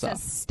 your clothes he off?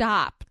 says,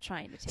 stop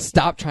trying to take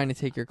Stop trying to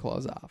take your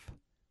clothes off.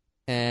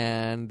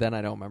 And then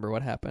I don't remember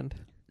what happened.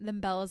 Then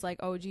Bella's like,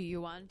 oh, do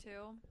you want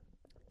to?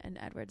 And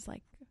Edward's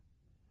like,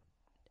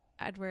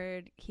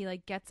 he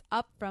like gets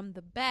up from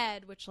the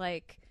bed, which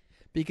like,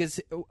 Because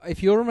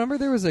if you'll remember,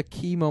 there was a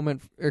key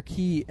moment or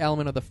key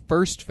element of the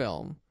first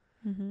film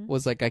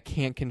was like, I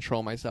can't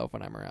control myself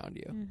when I'm around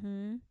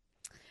you.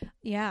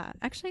 Yeah,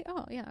 actually,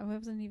 I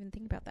wasn't even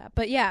thinking about that.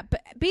 But yeah,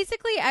 but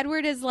basically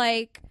Edward is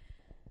like,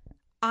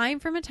 I'm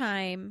from a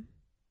time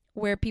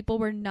where people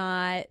were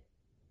not,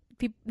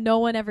 no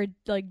one ever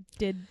like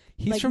did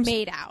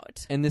made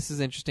out. And this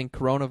is interesting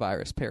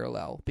coronavirus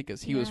parallel,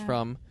 because he was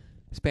from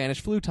Spanish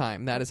flu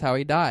time. That is how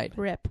he died.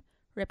 Rip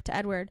to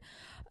Edward.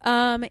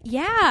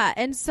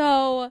 And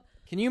so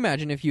can you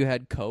imagine if you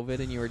had COVID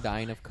and you were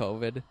dying of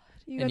COVID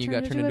and you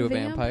got turned into a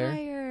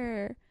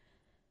vampire?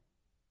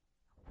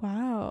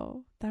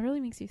 Wow, that really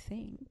makes you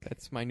think.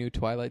 That's my new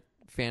Twilight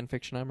fan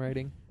fiction I'm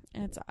writing.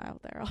 It's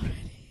out there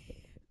already.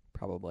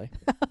 Probably.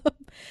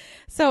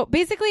 So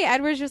basically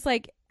Edward's just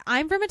like,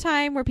 I'm from a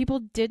time where people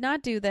did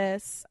not do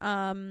this.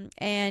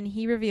 And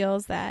he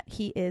reveals that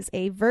he is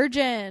a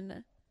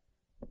virgin.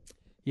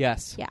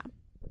 Yes. Yeah.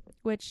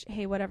 Which,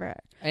 hey, whatever.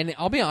 And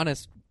I'll be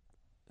honest,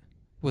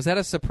 was that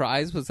a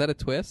surprise? Was that a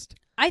twist?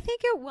 I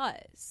think it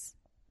was.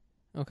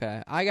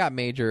 Okay. I got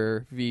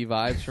major V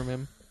vibes from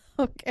him.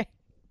 Okay.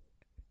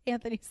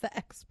 Anthony's the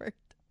expert.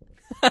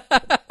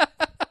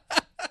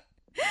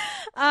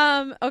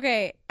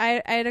 Okay.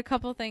 I had a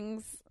couple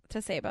things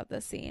to say about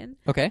this scene.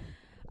 Okay.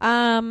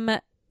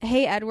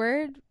 Hey,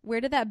 Edward,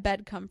 where did that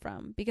bed come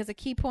from? Because a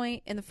key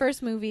point in the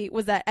first movie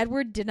was that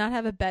Edward did not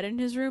have a bed in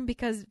his room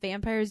because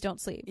vampires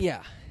don't sleep.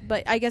 Yeah.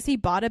 But I guess he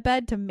bought a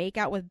bed to make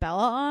out with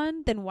Bella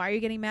on. Then why are you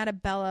getting mad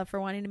at Bella for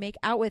wanting to make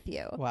out with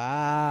you?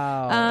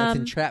 Wow. That's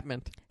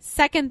entrapment.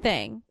 Second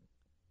thing.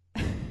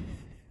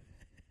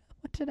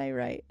 What did I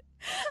write?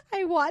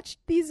 I watched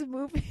these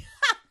movies.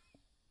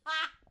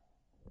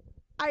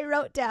 I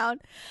wrote down,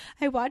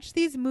 I watched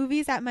these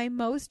movies at my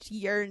most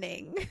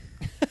yearning.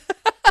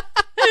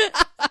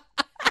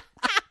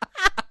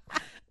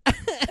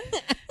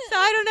 So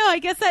I don't know. I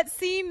guess that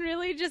scene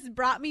really just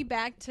brought me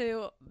back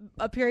to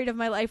a period of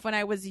my life when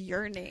I was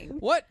yearning.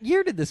 What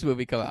year did this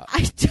movie come out?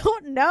 I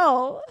don't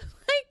know.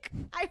 Like,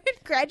 I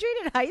had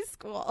graduated high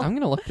school. I'm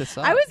gonna look this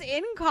up. I was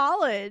in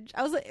college.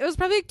 It was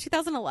probably like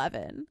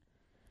 2011.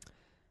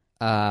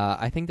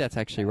 I think that's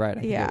actually right.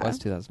 I think Yeah. it was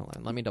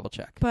 2011. Let me double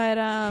check.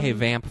 But Hey,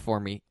 vamp for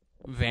me.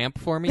 Vamp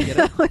for me. Get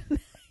it?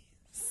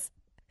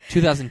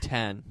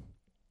 2010.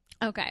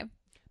 Okay.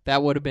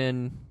 That would have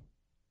been,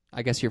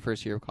 I guess, your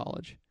first year of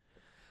college.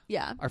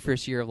 Yeah. Our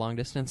first year of long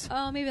distance.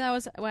 Oh, maybe that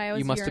was why I was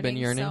You must have been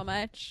yearning so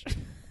much.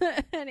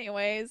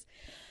 Anyways,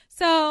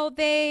 so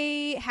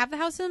they have the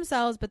house to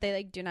themselves, but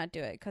they do not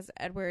do it because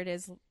Edward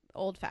is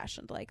old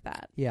fashioned like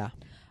that. Yeah.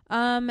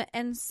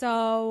 And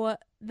so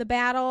the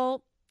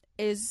battle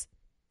is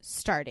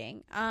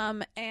starting.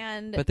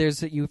 And But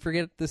you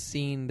forget the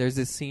scene. There's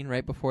this scene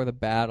right before the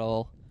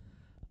battle,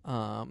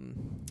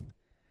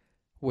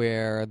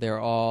 where they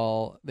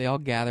all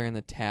gather in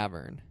the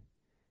tavern,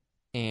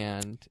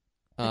 and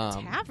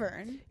the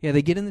tavern. Yeah,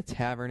 they get in the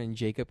tavern, and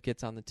Jacob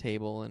gets on the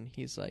table, and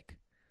he's like,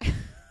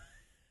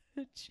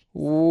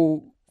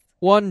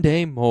 "One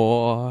day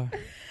more,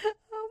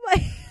 Oh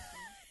my!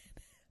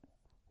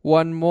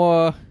 one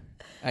more."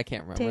 I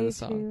can't remember the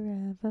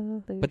song,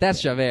 but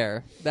that's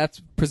Javert.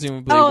 That's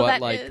presumably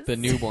what the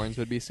newborns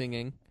would be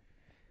singing.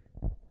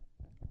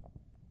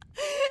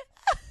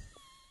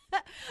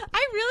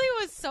 I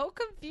really was so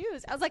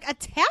confused. I was like, a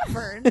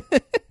tavern?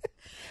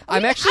 I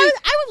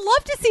would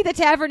love to see the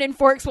tavern in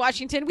Forks,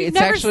 Washington. We've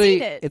never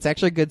seen it. It's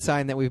actually a good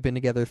sign that we've been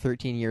together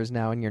 13 years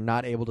now, and you're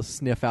not able to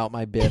sniff out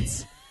my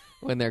bits.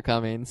 When they're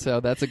coming, so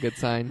that's a good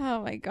sign.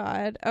 Oh my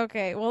god.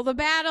 Okay, well the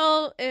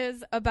battle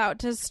is about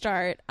to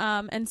start.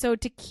 And so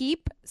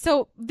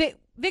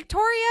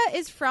Victoria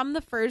is from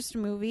the first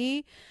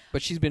movie,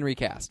 But she's been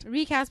recast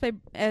by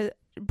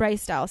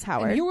Bryce Dallas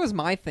Howard. And here was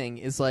my thing: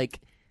 is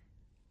like,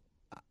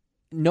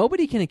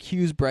 nobody can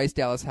accuse Bryce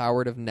Dallas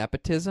Howard of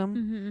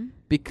nepotism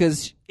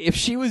because if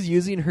she was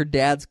using her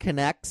dad's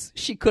connects,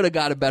 she could have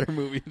got a better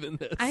movie than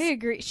this. I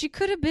agree. She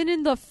could have been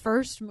in the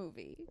first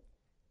movie.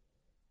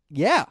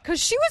 Yeah. Because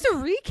she was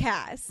a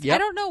recast. Yep. I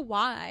don't know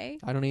why.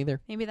 I don't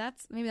either. Maybe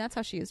that's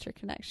how she used her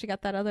connect. She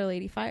got that other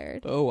lady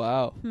fired. Oh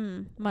wow.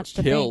 Much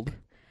to Killed.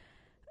 think.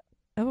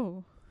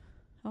 Oh,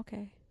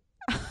 okay.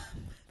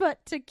 But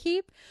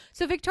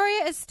so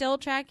Victoria is still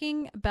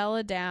tracking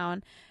Bella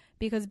down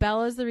because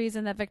Bella is the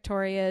reason that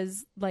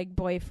Victoria's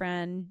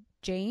boyfriend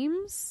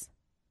James.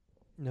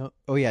 No.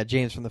 Oh yeah,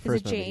 James from the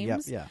first movie.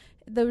 James? Yep, yeah.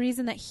 The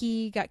reason that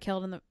he got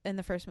killed in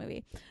the first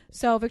movie.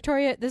 So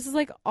Victoria, this is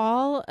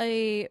all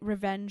a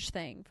revenge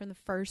thing from the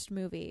first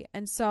movie.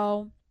 And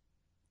so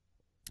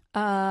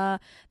they're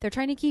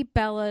trying to keep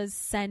Bella's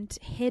scent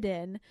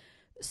hidden.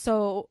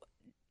 So,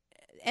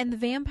 and the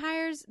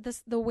vampires,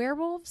 the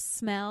werewolf's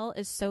smell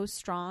is so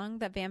strong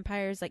that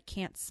vampires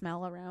can't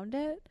smell around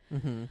it.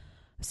 Mm-hmm.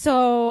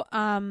 So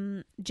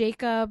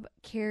Jacob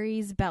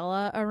carries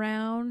Bella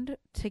around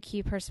to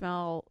keep her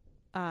smell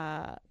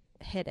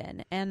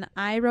hidden, and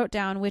I wrote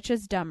down, which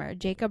is dumber,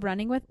 Jacob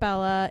running with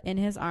Bella in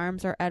his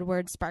arms or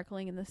Edward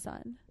sparkling in the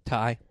sun?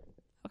 Tie.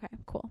 Okay,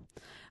 cool.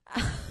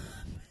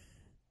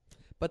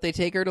 But they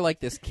take her to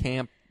this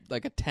camp, a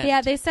tent. Yeah,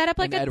 they set up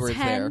a Edward's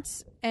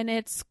tent there. And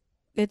it's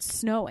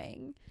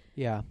snowing.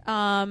 Yeah.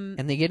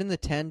 And they get in the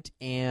tent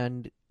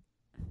and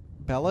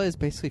Bella is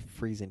basically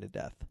freezing to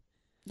death.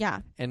 Yeah.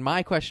 And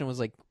my question was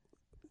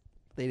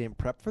they didn't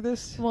prep for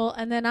this? Well,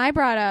 and then I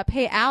brought up,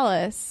 hey,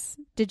 Alice,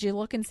 did you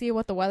look and see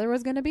what the weather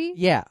was going to be?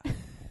 Yeah.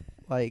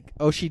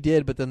 She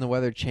did, but then the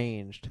weather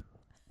changed.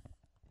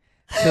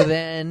 So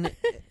then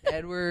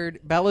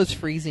Bella's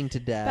freezing to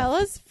death.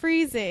 Bella's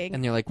freezing.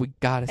 And they're like, we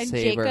gotta and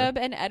save her. And Jacob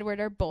and Edward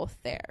are both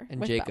there. And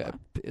with Jacob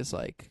Bella. is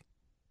like,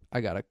 I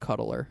gotta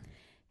cuddle her.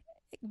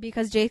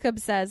 Because Jacob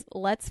says,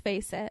 let's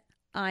face it,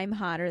 I'm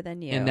hotter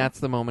than you. And that's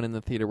the moment in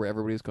the theater where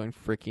everybody was going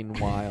freaking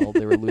wild.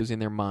 They were losing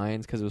their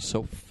minds because it was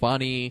so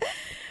funny.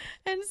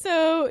 And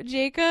so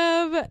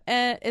Jacob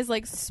is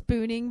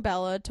spooning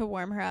Bella to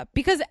warm her up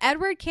because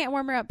Edward can't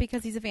warm her up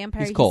because he's a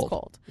vampire. He's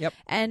cold. Yep.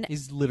 And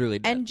he's literally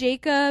dead. And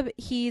Jacob,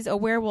 he's a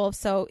werewolf,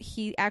 so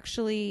he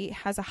actually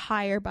has a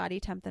higher body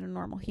temp than a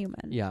normal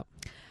human. Yeah.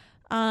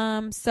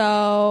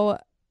 So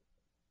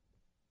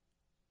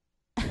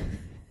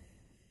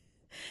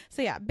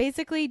yeah,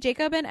 basically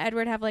Jacob and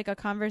Edward have a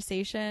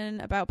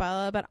conversation about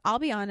Bella, but I'll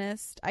be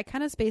honest, I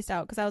kind of spaced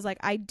out because I was like,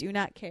 I do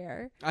not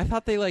care. I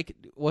thought they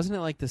wasn't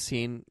it the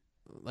scene,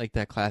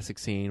 that classic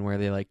scene where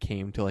they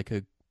came to a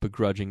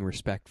begrudging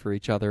respect for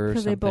each other or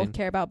because something? they both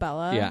care about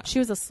Bella. Yeah. She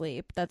was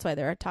asleep. That's why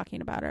they were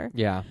talking about her.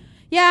 Yeah.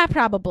 Yeah,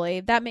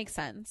 probably. That makes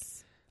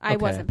sense. I Okay.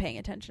 wasn't paying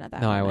attention at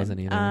that No, moment. I wasn't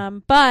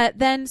either. But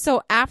then,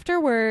 so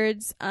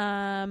afterwards,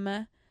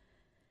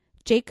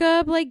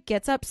 Jacob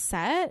gets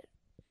upset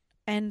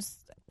and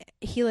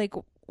he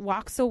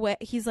walks away.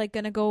 He's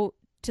gonna go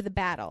to the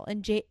battle,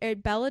 and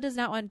Bella does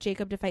not want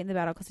Jacob to fight in the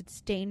battle because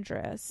it's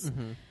dangerous.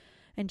 Mm-hmm.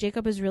 And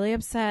Jacob is really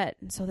upset,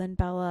 and so then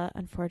Bella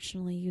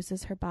unfortunately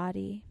uses her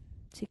body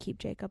to keep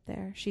Jacob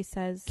there. She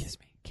says,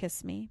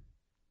 "Kiss me."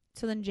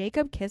 So then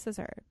Jacob kisses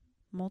her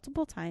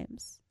multiple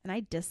times, and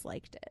I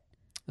disliked it.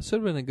 This would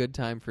have been a good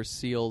time for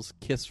Seal's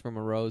 "Kiss from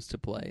a Rose" to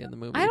play in the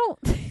movie. I don't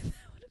think that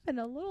would have been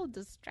a little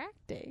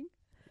distracting.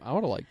 I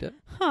would have liked it.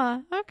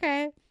 Huh,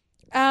 okay.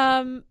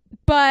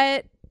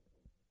 But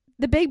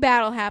the big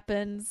battle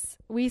happens.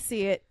 We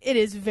see it. It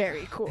is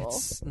very cool.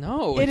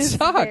 It is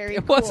sucked. very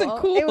It wasn't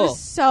cool. It was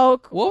so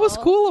cool. What was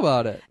cool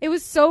about it? It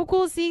was so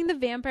cool seeing the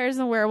vampires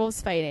and the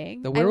werewolves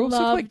fighting. The werewolves I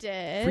look loved like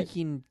it.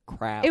 freaking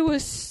crap. It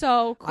was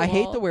so cool. I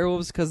hate the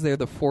werewolves because they're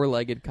the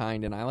 4-legged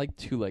kind, and I like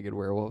 2-legged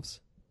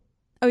werewolves.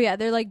 Oh yeah,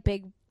 they're like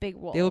big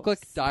wolves. They look like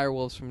dire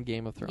wolves from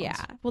Game of Thrones.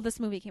 Yeah. Well, this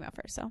movie came out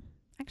first, so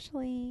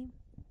actually.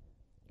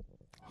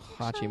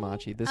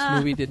 Hachi-machi. This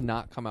movie did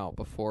not come out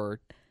before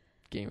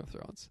Game of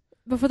Thrones.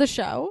 Before the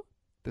show?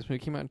 This movie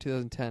came out in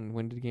 2010.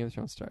 When did Game of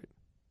Thrones start?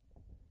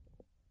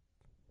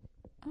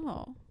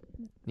 Oh.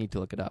 Need to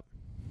look it up.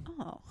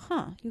 Oh,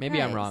 huh.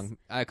 Maybe I'm wrong.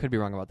 I could be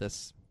wrong about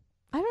this.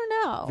 I don't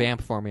know.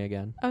 Vamp for me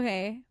again.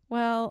 Okay.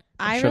 Well,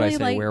 Or should I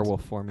say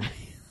werewolf for me?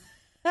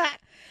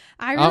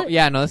 Oh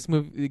yeah, no. This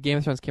movie, Game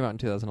of Thrones, came out in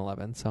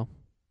 2011. So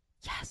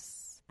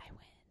yes, I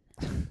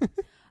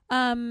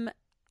win.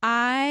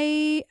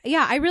 I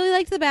really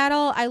liked the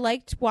battle. I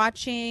liked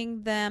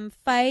watching them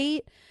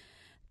fight.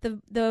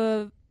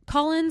 The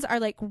Cullens are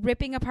like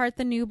ripping apart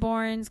the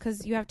newborns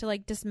because you have to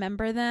like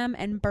dismember them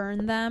and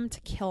burn them to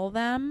kill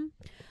them.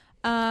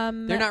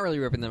 they're not really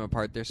ripping them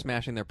apart. They're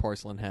smashing their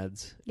porcelain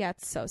heads. Yeah,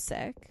 it's so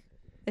sick.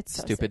 It's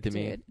so stupid sick, to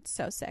me. dude. It's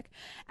so sick.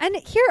 And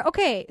here,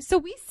 okay, so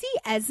we see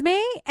Esme,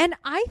 and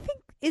I think,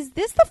 is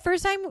this the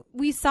first time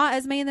we saw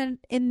Esme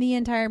in the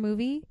entire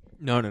movie?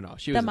 No.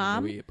 She was in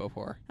mom? the movie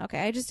before. Okay,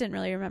 I just didn't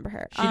really remember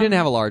her. She didn't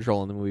have a large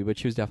role in the movie, but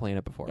she was definitely in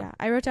it before. Yeah,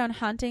 I wrote down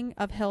Housing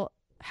of Hill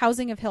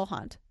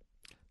Haunt.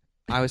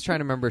 I was trying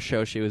to remember a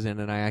show she was in,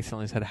 and I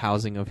accidentally said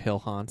Housing of Hill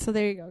Haunt. So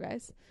there you go,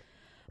 guys.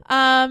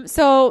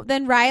 So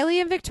then Riley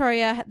and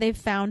Victoria, they've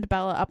found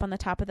Bella up on the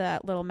top of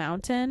that little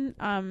mountain.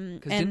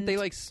 Because didn't they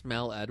like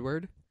smell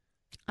Edward?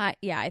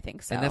 Yeah, I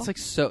think so. And that's like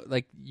so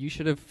like you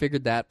should have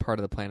figured that part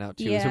of the plan out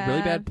too. It was a really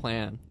Yeah. bad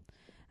plan.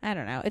 I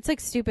don't know. It's like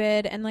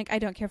stupid, and like I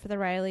don't care for the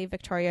Riley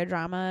Victoria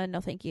drama. No,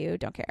 thank you.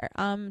 Don't care.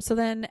 So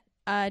then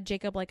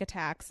Jacob like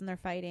attacks and they're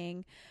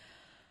fighting.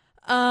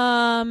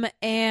 And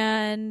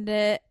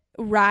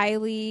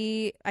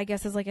Riley, I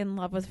guess, is like in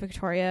love with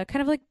Victoria,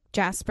 kind of like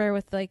Jasper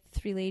with like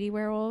 3 lady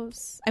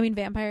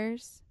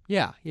vampires.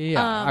 Yeah.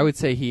 I would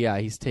say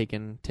he's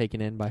taken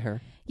in by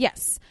her.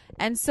 Yes.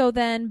 And so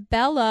then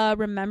Bella,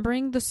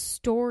 remembering the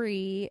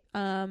story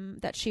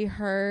that she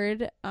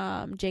heard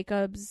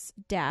Jacob's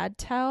dad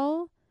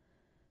tell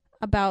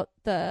about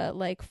the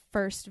like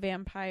first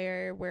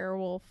vampire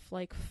werewolf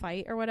like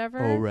fight or whatever.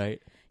 Oh, right.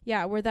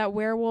 Yeah, where that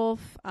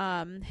werewolf,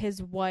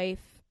 his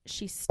wife,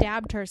 she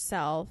stabbed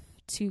herself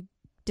to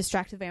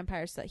distract the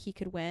vampire so that he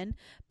could win.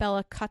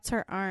 Bella cuts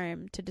her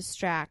arm to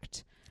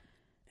distract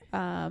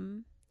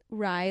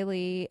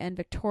Riley and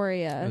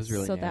Victoria. It was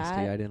really so nasty.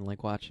 that I didn't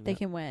like watching they it.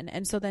 can win.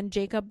 And so then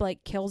Jacob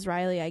like kills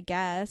Riley, I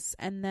guess,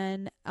 and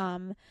then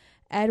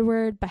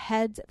Edward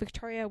beheads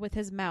Victoria with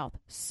his mouth.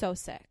 So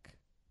sick.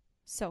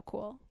 So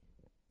cool.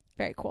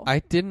 Very cool. I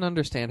didn't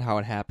understand how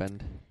it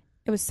happened.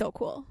 It was so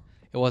cool.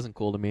 It wasn't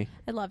cool to me.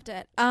 I loved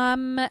it.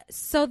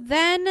 So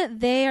then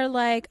they are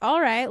like,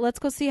 all right, let's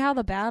go see how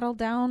the battle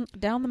down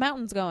the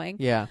mountain's going.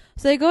 Yeah.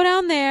 So they go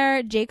down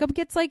there. Jacob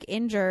gets like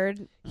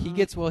injured.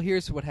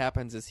 Here's what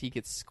happens is he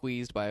gets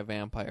squeezed by a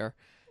vampire.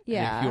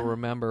 Yeah. And if you'll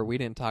remember, we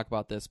didn't talk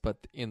about this, but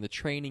in the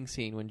training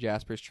scene when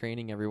Jasper's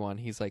training everyone,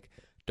 he's like,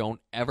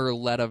 don't ever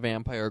let a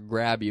vampire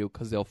grab you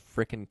because they'll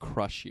frickin'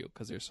 crush you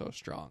because they're so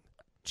strong.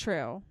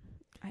 True.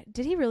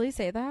 Did he really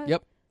say that?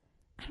 Yep.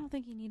 I don't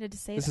think he needed to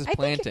say This that. is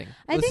planting.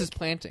 This is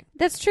planting.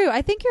 That's true.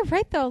 I think you're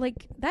right, though.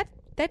 Like,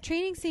 that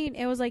training scene,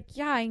 it was like,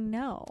 yeah, I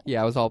know.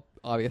 Yeah, it was all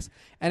obvious.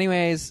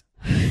 Anyways,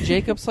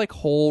 Jacob's like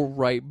whole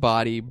right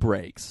body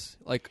breaks.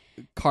 Like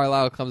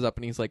Carlisle comes up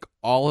and he's like,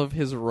 all of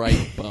his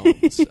right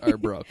bones are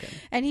broken.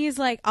 And he's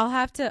like, I'll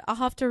have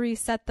to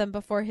reset them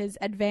before his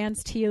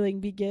advanced healing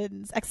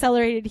begins.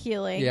 Accelerated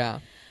healing. Yeah.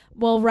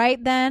 Well,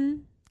 right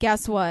then,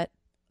 guess what?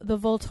 The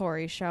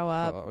Volturi show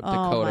up.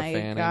 Dakota my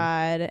Fanning.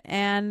 God.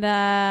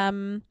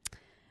 And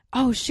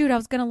oh shoot, I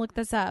was gonna look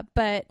this up,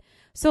 but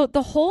so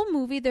the whole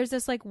movie, there's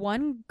this like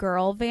one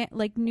girl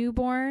like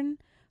newborn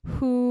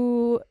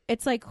who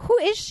it's like, who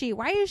is she?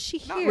 Why is she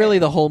here? Not really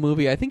the whole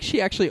movie. I think she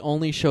actually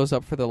only shows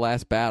up for the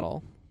last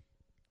battle.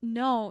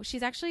 No,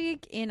 she's actually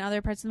in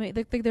other parts of the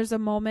movie. Like there's a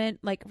moment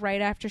like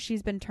right after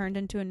she's been turned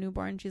into a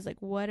newborn. She's like,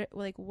 what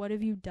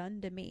have you done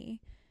to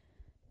me?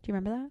 Do you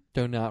remember that?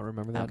 Do not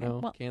remember that. Okay. No,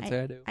 Well, can't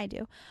say I do. I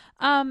do.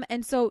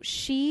 And so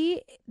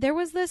there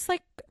was this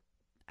like,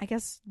 I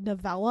guess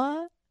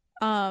novella,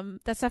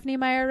 that Stephanie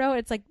Meyer wrote.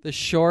 It's like The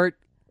short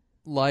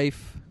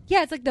life.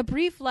 yeah, it's like the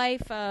brief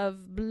life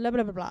of blah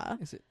blah blah blah.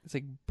 Is it? It's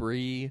like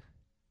Brie.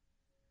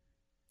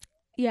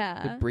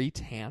 Yeah. With Brie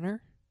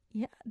Tanner?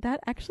 Yeah,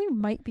 that actually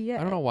might be it.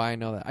 I don't know why I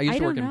know that. I used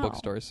to work in know.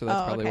 bookstores, so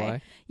that's probably okay.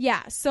 why.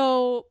 Yeah,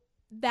 so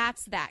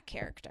that's that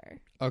character.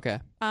 Okay.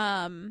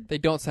 They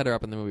don't set her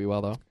up in the movie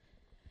well, though.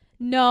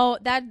 No,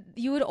 that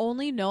you would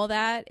only know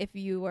that if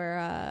you were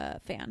a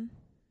fan.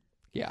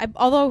 Yeah.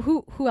 Although,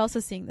 who else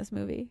is seeing this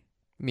movie?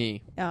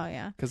 Me. Oh,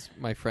 yeah. Because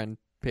my friend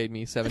paid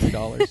me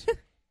 $70.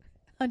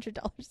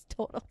 $100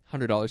 total.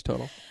 $100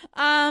 total.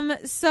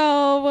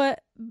 So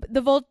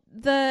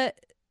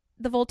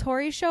the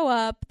Volturi show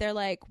up. They're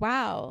like,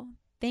 wow,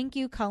 thank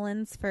you,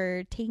 Cullens,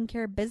 for taking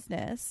care of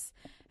business.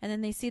 And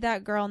then they see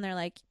that girl and they're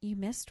like, you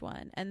missed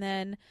one. And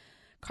then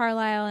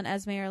Carlisle and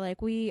Esme are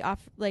like, we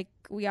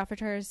offered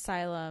her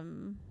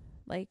asylum.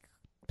 Like,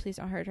 please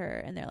don't hurt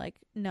her. And they're like,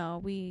 no,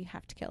 we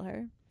have to kill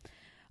her.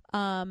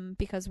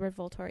 Because we're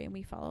Volturi and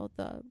we follow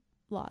the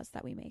laws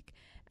that we make.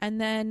 And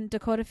then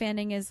Dakota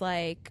Fanning is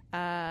like,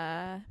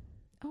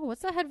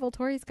 what's the head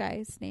Volturi's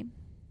guy's name?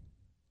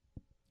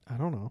 I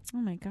don't know. Oh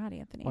my God,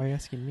 Anthony. Why are you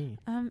asking me?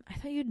 I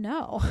thought you'd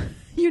know.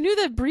 You knew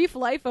the brief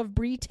life of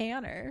Brie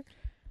Tanner.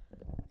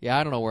 Yeah,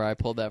 I don't know where I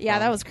pulled that from. Yeah,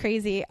 that was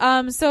crazy.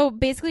 So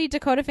basically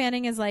Dakota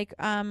Fanning is like,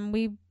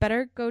 we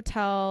better go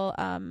tell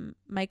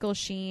Michael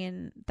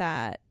Sheen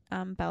that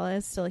Bella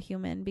is still a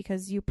human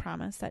because you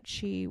promised that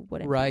she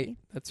wouldn't Right. be.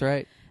 That's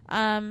right.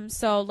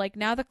 So like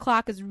now the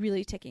clock is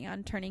really ticking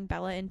on turning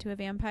Bella into a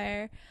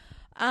vampire.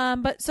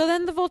 But so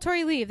then the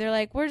Volturi leave. They're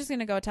like, we're just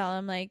gonna go tell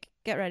him, like,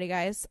 get ready,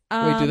 guys.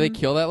 Wait, do they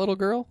kill that little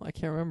girl? I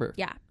can't remember.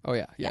 Yeah. Oh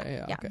yeah.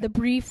 Okay. The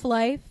brief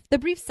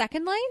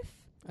second life.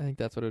 I think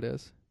that's what it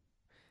is.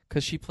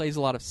 Because she plays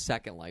a lot of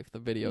Second Life, the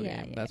video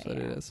game. That's what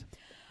it is.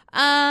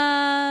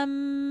 Yeah.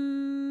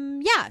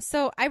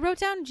 So I wrote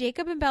down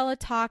Jacob and Bella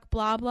talk,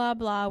 blah blah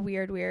blah,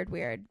 weird.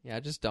 Yeah,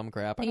 just dumb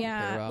crap. I don't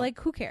care about. Like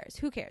who cares?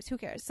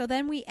 So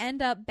then we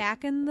end up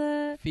back in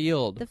the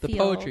field, the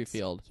poetry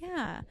field.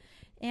 Yeah,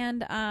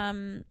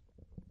 and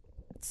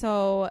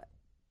so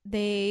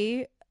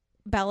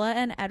Bella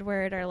and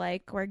Edward are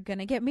like, we're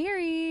gonna get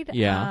married.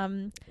 Yeah.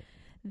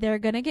 They're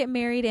gonna get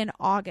married in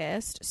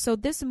August. So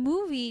this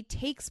movie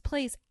takes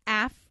place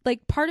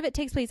part of it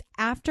takes place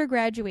after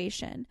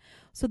graduation.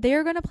 So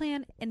they're gonna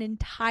plan an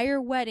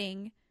entire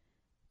wedding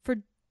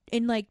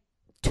in like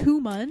 2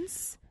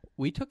 months.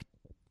 We took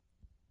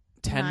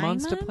 10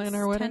 months to plan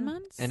our wedding. 10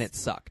 months? And it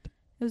sucked.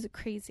 It was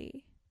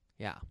crazy.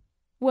 Yeah.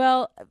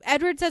 Well,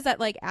 Edward says that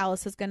like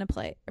Alice is gonna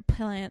plan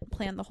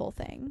the whole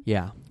thing.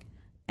 Yeah.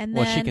 And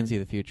then, well, she can see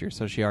the future,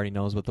 so she already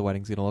knows what the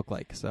wedding's gonna look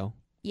like. So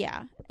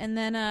yeah. And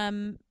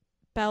then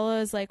Bella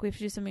is like, we have to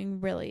do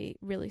something really,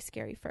 really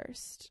scary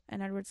first.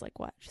 And Edward's like,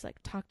 what? She's like,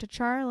 talk to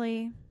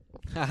Charlie.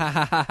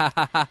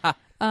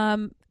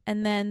 And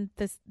then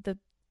the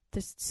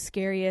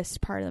scariest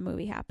part of the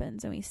movie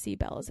happens, and we see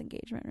Bella's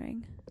engagement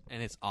ring.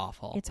 And it's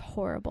awful. It's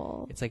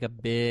horrible. It's like a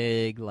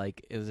big,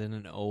 like, is it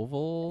an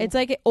oval? It's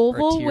like an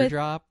oval or a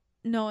teardrop?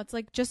 No, it's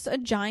like just a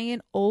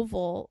giant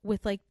oval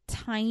with like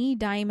tiny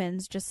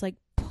diamonds just like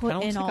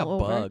put in all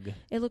over. Bug.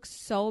 It looks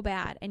so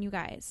bad. And you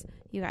guys,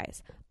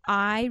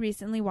 I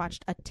recently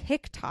watched a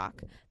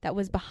TikTok that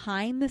was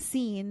behind the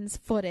scenes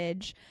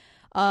footage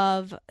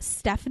of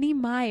Stephenie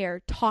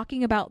Meyer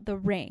talking about the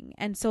ring.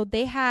 And so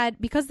they had,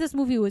 because this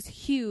movie was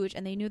huge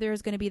and they knew there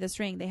was going to be this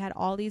ring, they had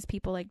all these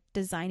people like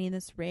designing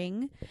this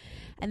ring.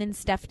 And then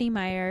Stephenie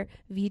Meyer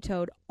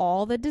vetoed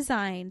all the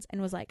designs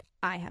and was like,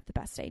 I have the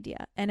best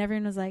idea. And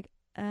everyone was like,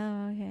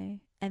 oh,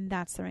 okay. And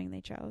that's the ring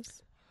they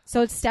chose.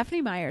 So it's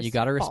Stephenie Meyer's You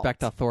got to fault.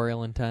 respect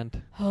authorial intent.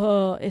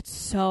 Oh, it's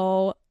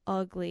so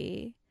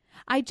ugly.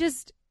 So,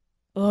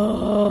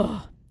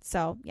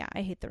 yeah,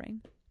 I hate the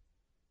ring.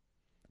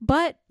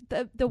 But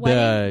the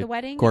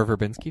wedding. Gore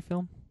Verbinski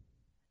film?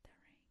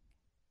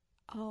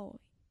 Oh.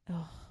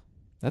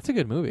 That's a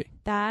good movie.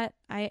 That,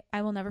 I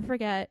will never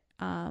forget.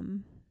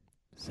 7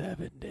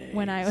 days.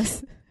 When I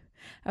was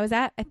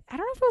at, I don't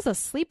know if it was a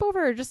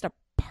sleepover or just a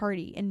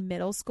party in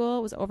middle school.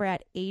 It was over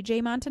at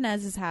AJ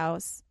Montanez's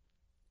house.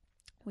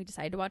 We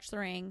decided to watch The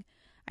Ring.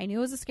 I knew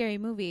it was a scary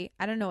movie.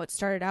 I don't know. It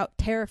started out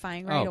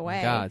terrifying right away.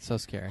 Oh, my God. So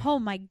scary. Oh,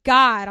 my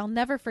God. I'll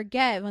never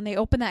forget when they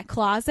opened that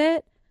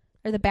closet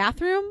or the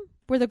bathroom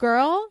where the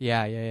girl.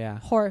 Yeah.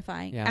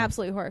 Horrifying. Yeah.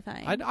 Absolutely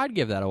horrifying. I'd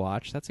give that a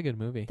watch. That's a good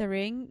movie. The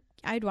Ring.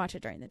 I'd watch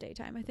it during the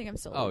daytime. I think I'm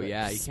still a little bit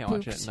you can't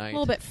watch it at spooked, night. A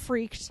little bit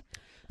freaked.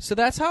 So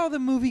that's how the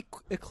movie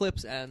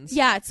Eclipse ends.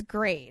 Yeah, it's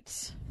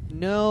great.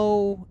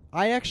 No,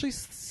 I actually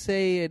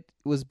say it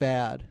was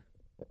bad.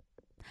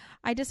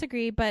 I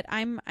disagree, but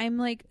I'm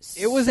like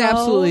It was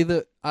absolutely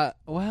the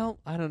well,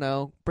 I don't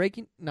know.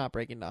 Not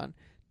Breaking Dawn.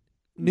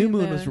 New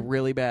Moon was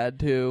really bad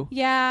too.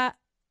 Yeah.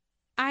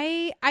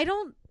 I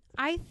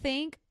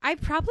think I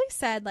probably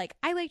said like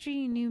I liked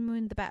reading New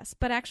Moon the best,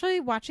 but actually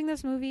watching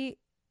this movie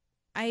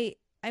I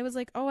was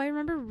like, oh, I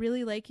remember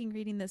really liking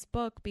reading this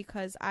book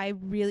because I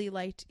really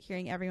liked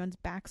hearing everyone's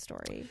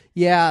backstory.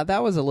 Yeah,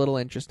 that was a little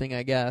interesting,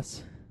 I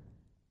guess.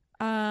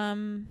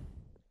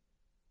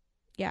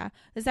 Yeah.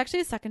 This is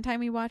actually the second time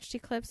we watched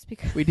Eclipse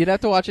because we did have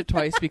to watch it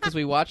twice because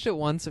we watched it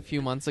once a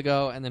few months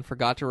ago and then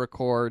forgot to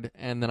record,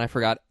 and then I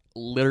forgot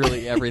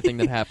literally everything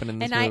that happened in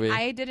this and movie.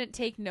 I didn't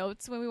take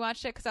notes when we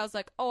watched it because I was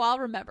like, oh, I'll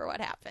remember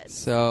what happened.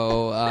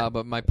 So,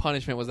 but my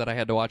punishment was that I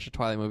had to watch a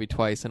Twilight movie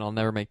twice, and I'll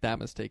never make that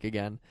mistake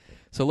again.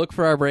 So look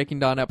for our Breaking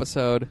Dawn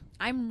episode.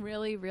 I'm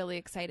really, really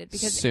excited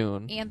because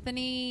soon.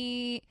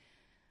 Anthony,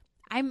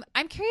 I'm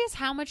curious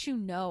how much you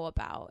know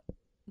about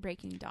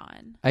Breaking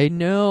Dawn. I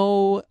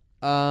know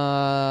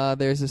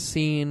there's a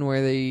scene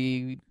where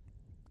they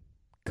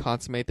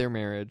consummate their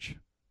marriage,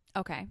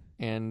 Okay.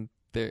 and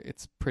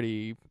it's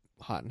pretty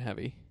hot and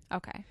heavy.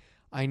 Okay.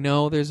 I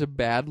know there's a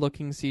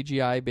bad-looking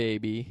CGI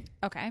baby.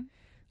 Okay.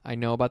 I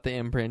know about the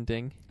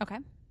imprinting. Okay.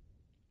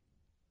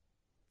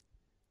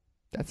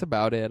 That's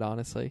about it,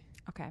 honestly.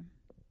 Okay.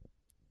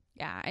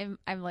 Yeah,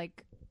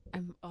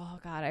 oh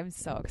God, I'm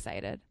so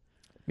excited.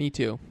 Me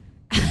too.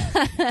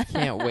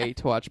 Can't wait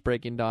to watch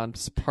Breaking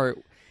Dawn's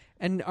part.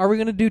 And are we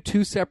going to do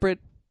 2 separate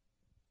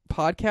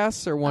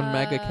podcasts or one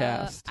mega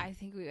cast? I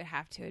think we would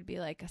have to. It'd be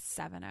like a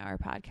 7-hour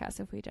podcast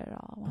if we did it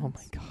all at Oh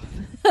once.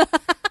 my God.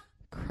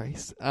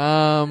 Christ.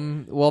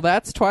 Well,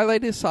 that's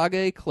Twilight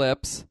Saga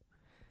Eclipse.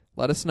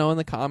 Let us know in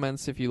the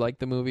comments if you liked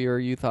the movie or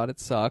you thought it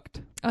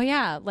sucked. Oh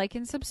yeah, like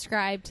and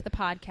subscribe to the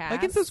podcast.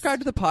 Like and subscribe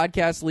to the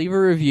podcast. Leave a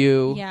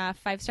review. Yeah,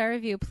 5-star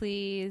review,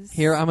 please.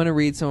 Here, I'm going to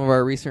read some of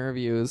our recent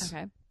reviews.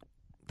 Okay.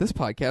 This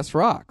podcast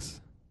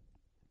rocks.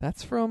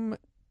 That's from,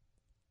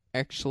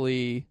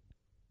 actually,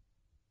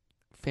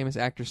 famous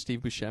actor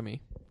Steve Buscemi.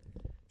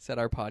 Said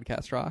our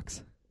podcast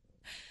rocks.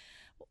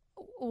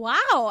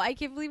 Wow, I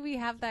can't believe we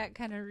have that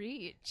kind of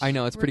reach. I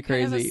know, it's We're pretty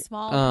kind crazy. of a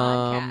small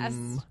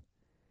podcast.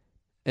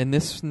 And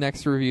this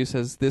next review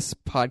says, this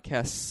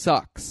podcast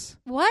sucks.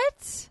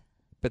 What?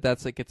 But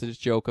that's like, it's a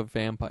joke of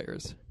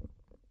vampires.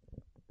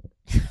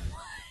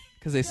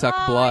 Because they suck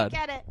blood. I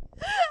get it.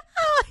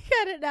 Oh, I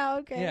get it now.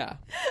 Okay. Yeah.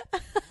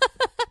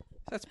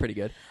 That's pretty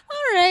good.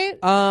 All right.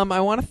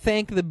 I want to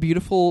thank the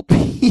beautiful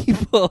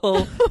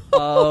people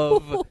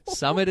of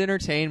Summit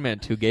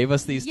Entertainment who gave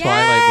us these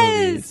Twilight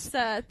movies.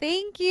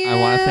 Thank you.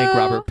 I want to thank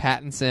Robert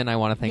Pattinson. I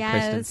want to thank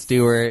Kristen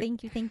Stewart.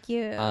 Thank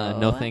you.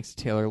 No thanks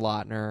to Taylor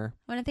Lautner.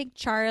 I want to thank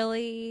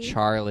Charlie.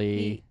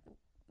 Charlie.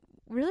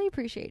 Really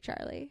appreciate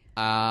Charlie.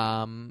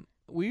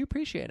 We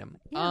appreciate him.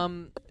 Yeah.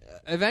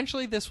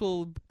 Eventually this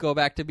will go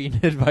back to being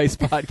an advice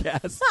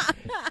podcast.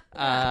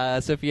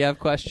 So if you have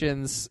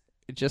questions,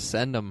 just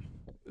send them.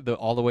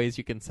 All the ways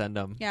you can send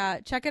them. Yeah,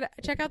 check out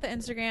the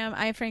Instagram.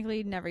 I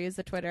frankly never use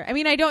the Twitter. I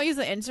mean, I don't use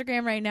the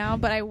Instagram right now,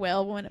 but I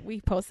will when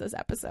we post this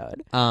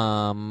episode.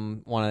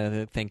 Want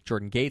to thank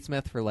Jordan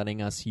Gatesmith for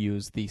letting us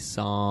use the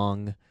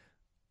song.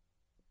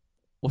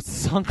 What's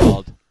the song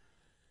called?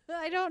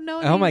 I don't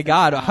know. Oh my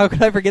God! How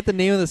could I forget the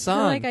name of the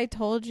song? Like I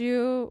told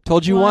you.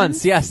 Told you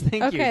once. Yes,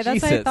 thank you. Okay, that's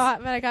Jesus. what I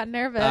thought, but I got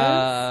nervous.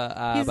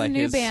 He's a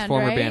new his band,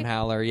 former right? band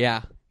Howler.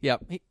 Yeah.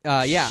 Yep.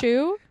 Yeah.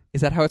 Shoe? Is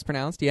that how it's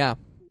pronounced? Yeah.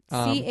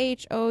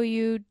 CHOU.RX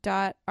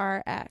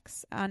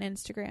on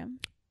Instagram.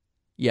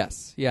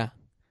 Yes. Yeah.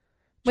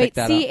 Wait,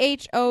 Check that out.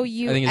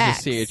 CHOUX. I think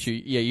it's just CHU.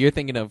 Yeah, you're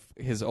thinking of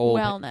his old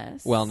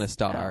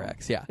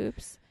Wellness.RX. Yeah.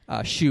 Oops.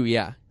 Shoe.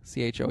 Yeah.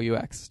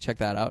 CHOUX. Check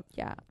that out.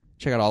 Yeah.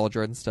 Check out all of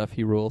Jordan's stuff.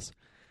 He rules.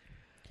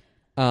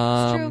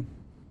 It's true.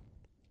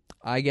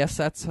 I guess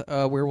that's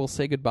where we'll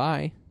say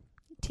goodbye.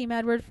 Team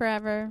Edward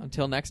forever.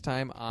 Until next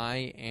time,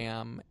 I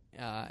am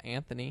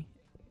Anthony,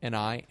 and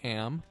I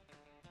am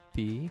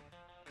the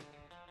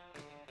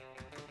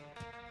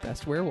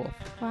best werewolf.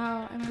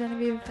 Wow, I'm gonna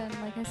be then.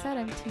 Like I said,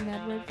 I'm Team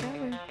Edward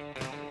forever.